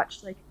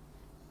rewatched, like,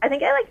 I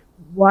think I, like,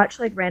 watched,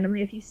 like,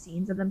 randomly a few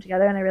scenes of them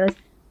together, and I realized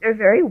they're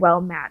very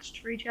well matched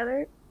for each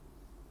other.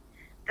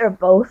 They're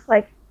both,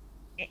 like,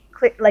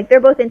 they're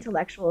both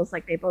intellectuals.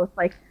 Like, they both,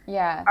 like,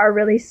 are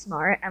really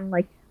smart. And,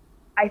 like,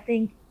 I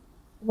think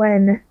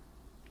when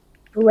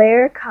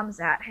Blair comes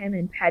at him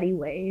in petty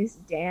ways,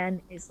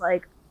 Dan is,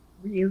 like,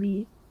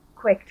 really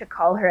quick to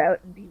call her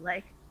out and be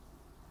like,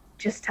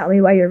 just tell me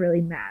why you're really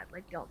mad.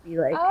 Like, don't be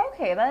like... Oh,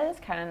 okay, that is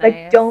kind of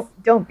nice. Like,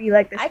 don't be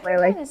like this Blair.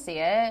 I can kind of see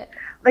it.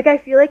 Like, I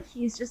feel like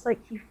he's just,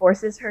 like, he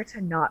forces her to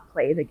not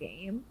play the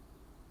game.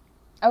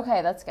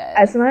 Okay, that's good.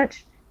 As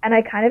much. And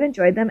I kind of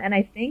enjoyed them. And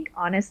I think,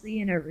 honestly,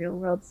 in a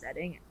real-world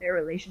setting, their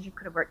relationship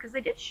could have worked. Because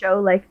they did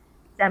show, like,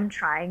 them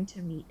trying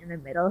to meet in the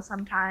middle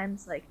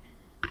sometimes. Like,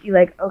 be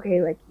like,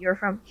 okay, like, you're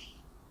from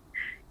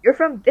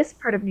this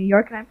part of New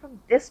York, and I'm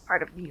from this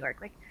part of New York.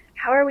 Like,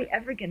 how are we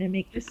ever going to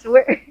make this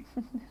work?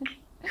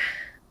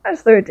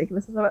 That's so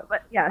ridiculous,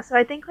 but yeah. So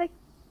I think like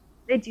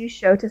they do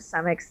show to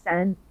some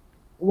extent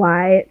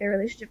why their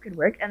relationship could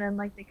work, and then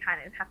like they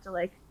kind of have to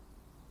like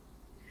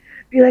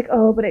be like,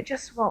 oh, but it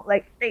just won't.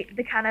 Like they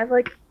kind of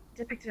like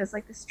depict it as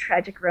like this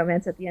tragic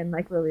romance at the end,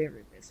 like Lily and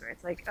Rufus, where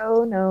it's like,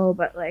 oh no,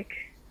 but like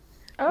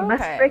we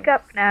must break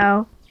up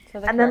now.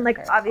 So and then like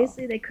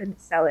obviously they couldn't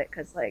sell it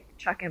because like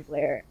Chuck and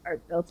Blair are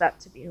built up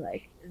to be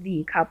like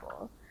the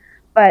couple,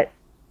 but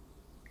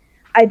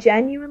I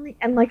genuinely,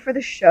 and like for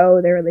the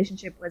show, their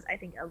relationship was, I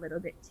think, a little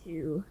bit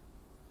too,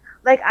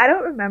 like, I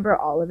don't remember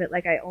all of it.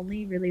 Like, I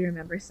only really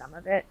remember some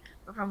of it.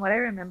 But from what I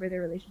remember,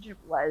 their relationship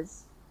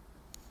was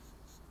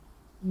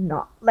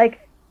not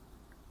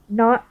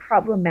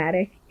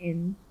problematic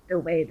in the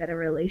way that a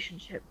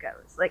relationship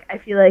goes. Like, I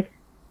feel like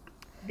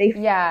they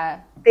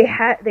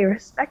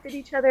respected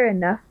each other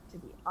enough to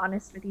be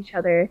honest with each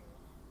other.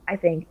 I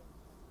think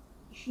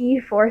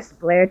he forced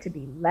Blair to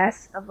be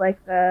less of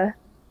like the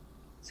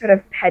sort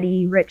of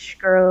petty rich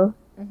girl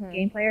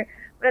game player,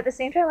 but at the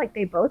same time, like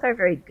they both are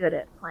very good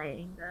at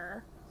playing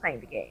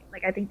the game.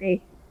 Like I think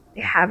they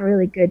have a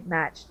really good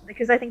match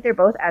because I think they're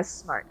both as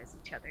smart as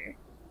each other.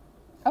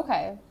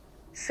 Okay.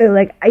 So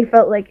like I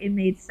felt like it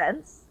made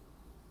sense,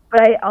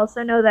 but I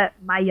also know that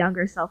my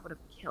younger self would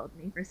have killed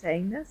me for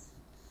saying this.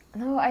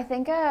 No, I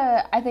think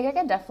I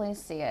can definitely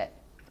see it.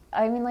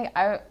 I mean, like,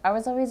 I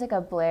was always, like,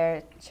 a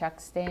Blair Chuck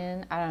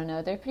stan. I don't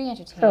know. They're pretty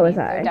entertaining. So was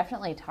I. They're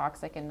definitely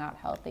toxic and not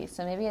healthy.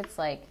 So maybe it's,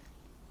 like,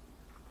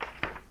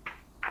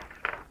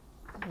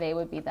 they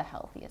would be the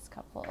healthiest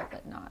couple,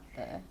 but not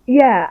the...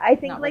 Yeah, I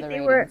think, like, they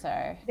were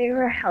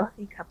a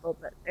healthy couple,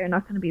 but they're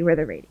not going to be where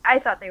the rating... I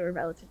thought they were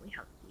relatively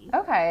healthy.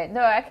 Okay.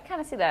 No, I can kind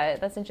of see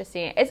that. That's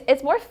interesting.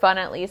 It's more fun,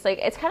 at least. Like,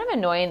 it's kind of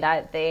annoying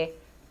that they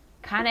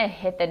kind of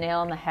hit the nail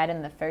on the head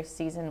in the first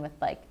season with,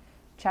 like,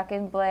 Chuck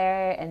and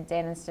Blair and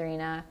Dan and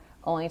Serena,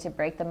 only to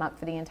break them up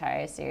for the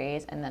entire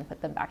series and then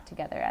put them back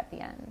together at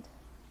the end.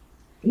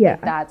 Yeah.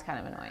 Like, that's kind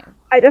of annoying.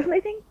 I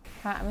definitely think...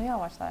 Maybe I'll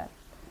watch that.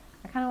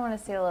 I kind of want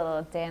to see a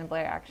little Dan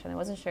Blair action. I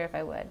wasn't sure if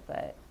I would,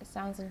 but it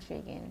sounds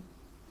intriguing.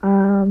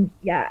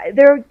 Yeah,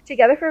 they were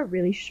together for a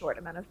really short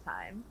amount of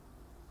time.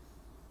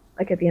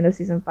 Like, at the end of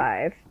season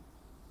 5.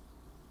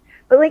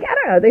 But, like, I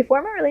don't know, they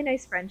form a really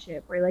nice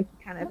friendship where, like,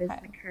 he kind of is,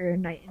 like, her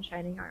knight in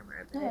shining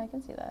armor a bit. Yeah, I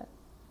can see that.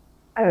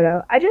 I don't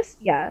know.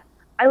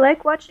 I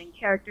like watching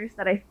characters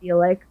that I feel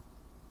like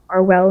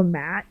are well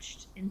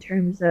matched in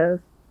terms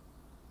of,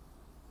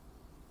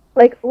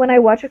 like, when I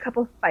watch a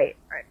couple fight,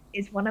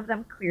 is one of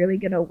them clearly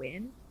gonna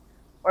win?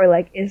 Or,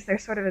 like, is there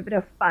sort of a bit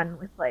of fun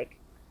with, like,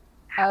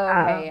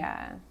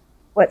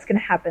 what's gonna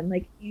happen?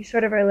 Like, you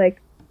sort of are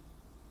like,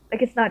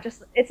 it's not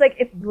just, it's like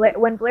if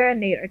when Blair and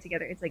Nate are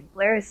together, it's like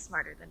Blair is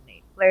smarter than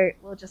Nate. Blair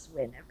will just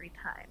win every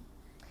time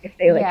if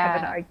they like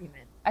have an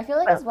argument. I feel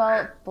like as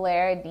well,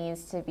 Blair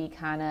needs to be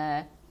kind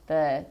of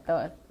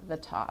the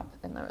top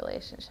in the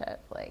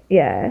relationship. Like,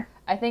 yeah,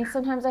 I think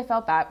sometimes I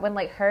felt bad when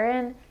like her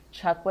and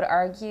Chuck would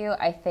argue.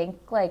 I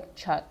think like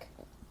Chuck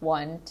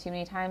won too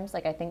many times.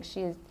 Like I think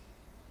she's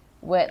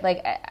what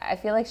like I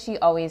feel like she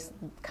always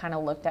kind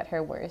of looked at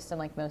her worst and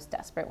like most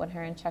desperate when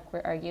her and Chuck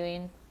were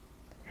arguing.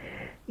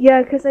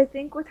 Yeah, because I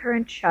think with her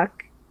and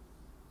Chuck,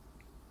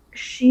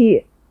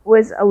 she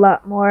was a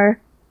lot more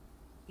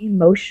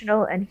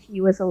emotional and he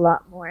was a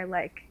lot more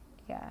like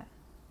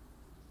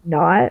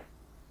not.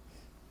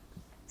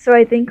 So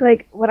I think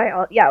like what I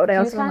also he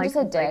was kind of just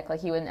a dick.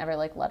 Like he would never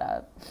like let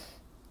up.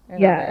 Or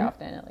not very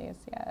often, at least.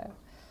 Yeah.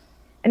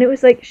 And it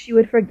was like she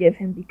would forgive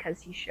him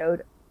because he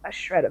showed a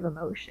shred of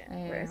emotion.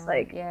 Whereas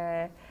like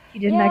he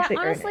didn't actually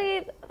honestly,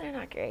 earn it. They're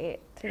not great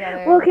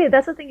together. Well, okay,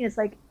 that's the thing is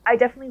like I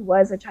definitely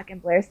was a Chuck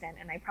and Blair stan,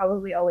 and I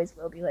probably always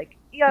will be like,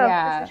 they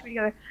should be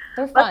together.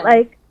 They're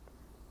fun.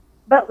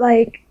 But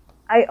like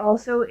I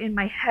also in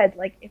my head,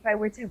 like if I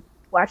were to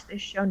watch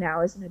this show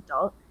now as an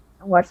adult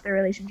and watch their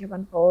relationship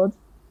unfold,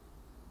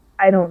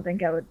 I don't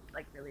think I would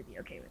like really be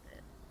okay with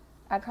it.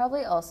 I'd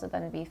probably also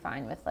then be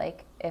fine with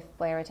like if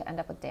Blair were to end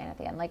up with Dan at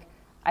the end. Like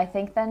I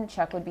think then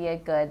Chuck would be a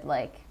good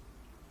like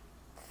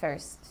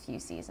first few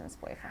seasons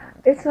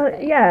boyfriend. It's so,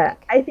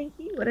 like, I think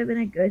he would have been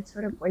a good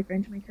sort of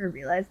boyfriend to make her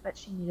realize that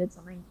she needed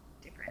something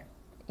different.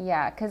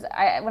 Yeah, because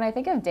when I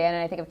think of Dan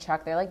and I think of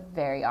Chuck, they're like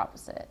very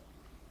opposite.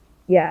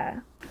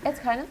 Yeah. It's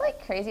kind of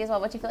like crazy as well,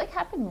 which I feel like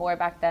happened more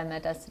back then than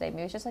it does today.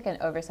 Maybe it's just like an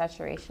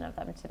oversaturation of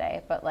them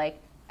today. But like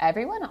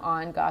everyone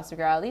on Gossip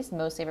Girl, at least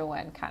most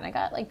everyone, kind of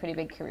got like pretty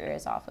big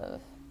careers off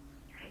of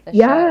the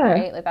show,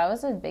 right? Like that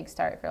was a big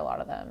start for a lot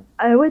of them.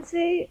 I would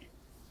say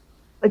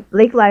like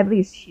Blake Lively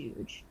is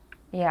huge.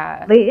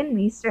 Yeah. Leighton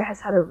Meester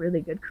has had a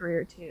really good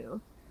career too.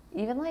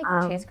 Even like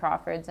Chase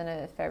Crawford's in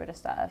a fair bit of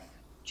stuff.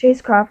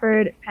 Chase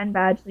Crawford, Penn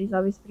Badgley's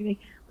obviously pretty big.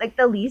 Like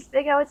the least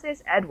big I would say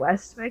is Ed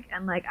Westwick,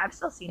 and like I've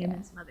still seen him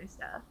in some other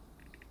stuff.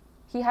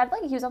 He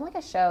was on like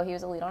a show. He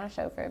was a lead on a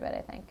show for a bit,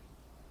 I think.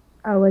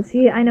 Oh, was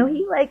he? I know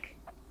he like.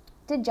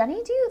 Did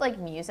Jenny do like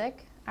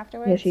music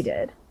afterwards? Yeah, she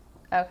did.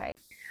 Okay.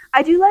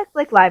 I do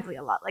like Lively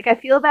a lot. Like I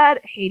feel bad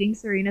hating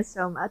Serena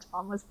so much,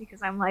 almost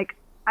because I'm like,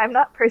 I'm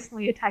not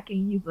personally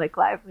attacking you, Blake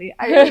Lively.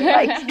 I really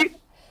like you.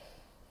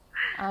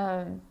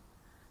 And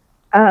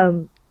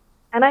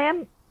I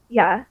am,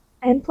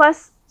 and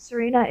plus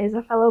Serena is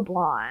a fellow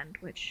blonde,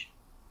 which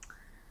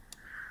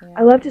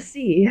I love to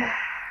see.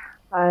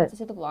 But to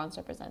see the blondes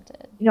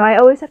represented. You know, I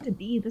always have to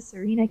be the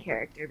Serena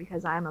character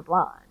because I'm a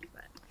blonde.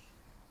 But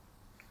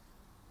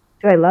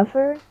do I love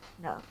her?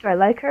 No. Do I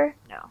like her?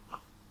 No.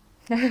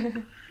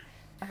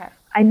 Okay.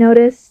 I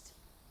noticed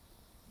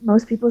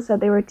most people said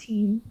they were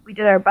team. We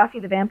did our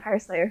Buffy the Vampire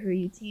Slayer. Who are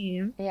you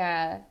team?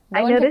 Yeah.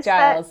 I noticed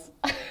Giles.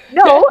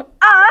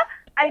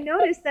 I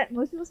noticed that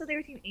most people said they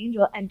were team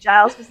Angel, and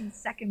Giles was in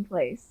second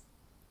place.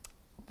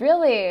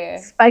 Really?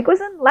 Spike was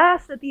in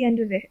last at the end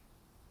of it.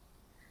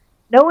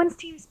 No one's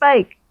team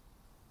Spike.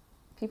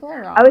 People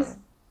are wrong. I was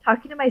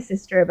talking to my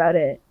sister about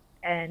it,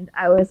 and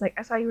I was like,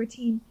 I saw you were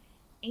team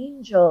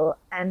Angel,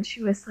 and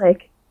she was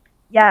like,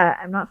 yeah,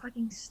 I'm not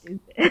fucking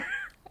stupid.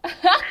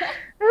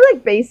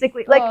 Like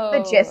basically, like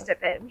the gist of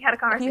it. We had a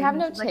conversation. If you have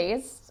no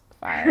taste,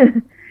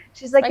 fine.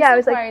 She's like, I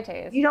was like,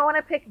 taste. You don't want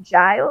to pick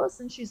Giles?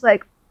 And she's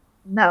like,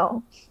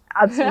 no,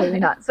 absolutely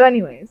not. So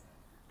anyways,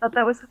 thought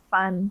that was a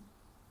fun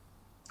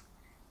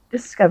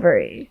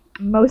discovery.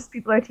 Most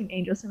people are team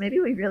Angel, so maybe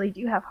we really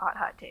do have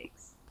hot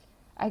takes.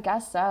 I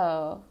guess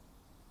so.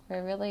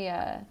 We're really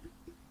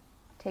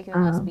taking the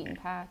less beaten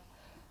path.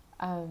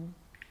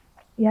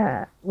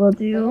 Yeah, we'll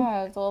do.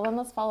 Yeah, well then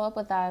let's follow up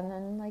with that, and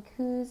then like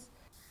who's.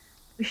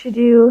 We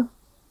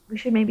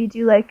should maybe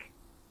do like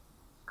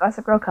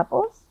Gossip Girl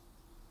couples.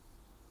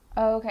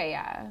 Oh, okay,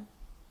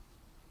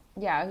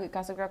 yeah,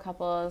 Gossip Girl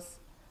couples.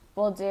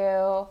 We'll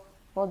do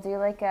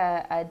like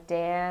a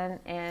Dan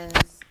and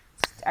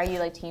are you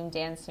like team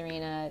Dan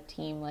Serena,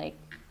 team like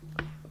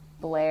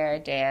Blair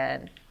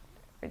Dan,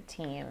 or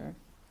team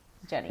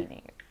Jenny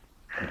Nate?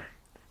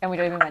 And we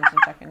don't even mention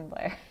Chuck and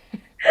Blair.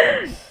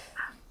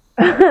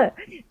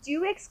 Do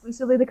you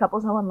exclusively the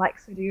couples no one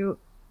likes, or do you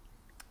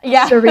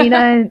Yeah. Serena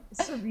and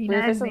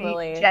Rufus and Nate,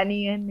 Lily.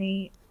 Jenny and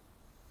Nate,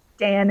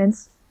 Dan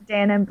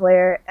and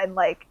Blair, and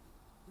like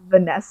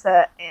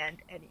Vanessa and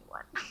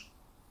anyone.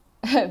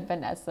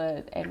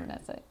 Vanessa and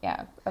Vanessa.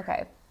 Yeah.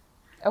 Okay.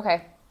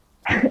 Okay.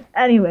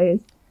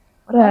 Anyways,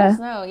 Let us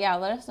know. Yeah,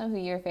 let us know who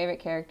your favorite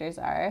characters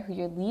are, who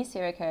your least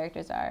favorite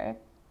characters are,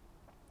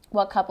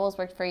 what couples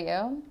worked for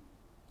you,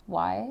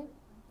 why.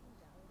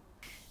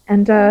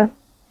 and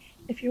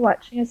if you're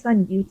watching us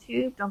on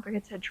YouTube, don't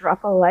forget to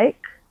drop a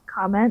like,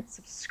 comment,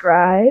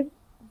 subscribe.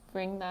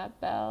 Ring that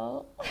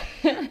bell.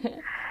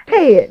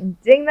 Hey,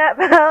 ding that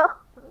bell.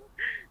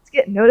 Let's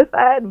get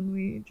notified when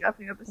we drop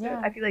a new episode.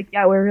 Yeah. I feel like,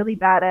 we're really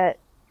bad at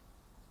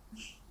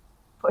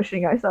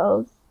pushing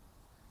ourselves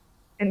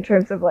in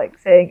terms of like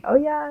saying, oh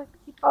yeah,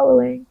 keep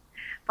following.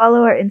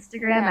 Follow our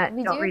Instagram at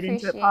Don't Read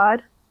Into It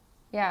Pod.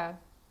 Yeah.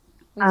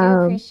 We do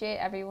appreciate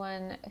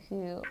everyone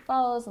who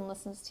follows and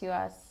listens to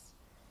us.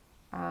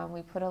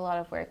 We put a lot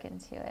of work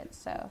into it,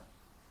 so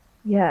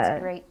yeah,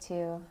 it's great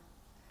to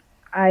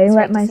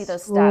see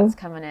those stats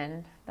coming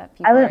in. That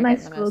people I let my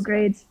school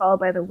grades fall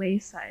by the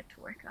wayside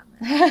to work on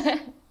this.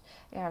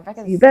 Yeah,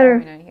 Rebecca's so you better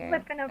here.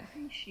 flip and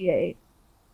appreciate.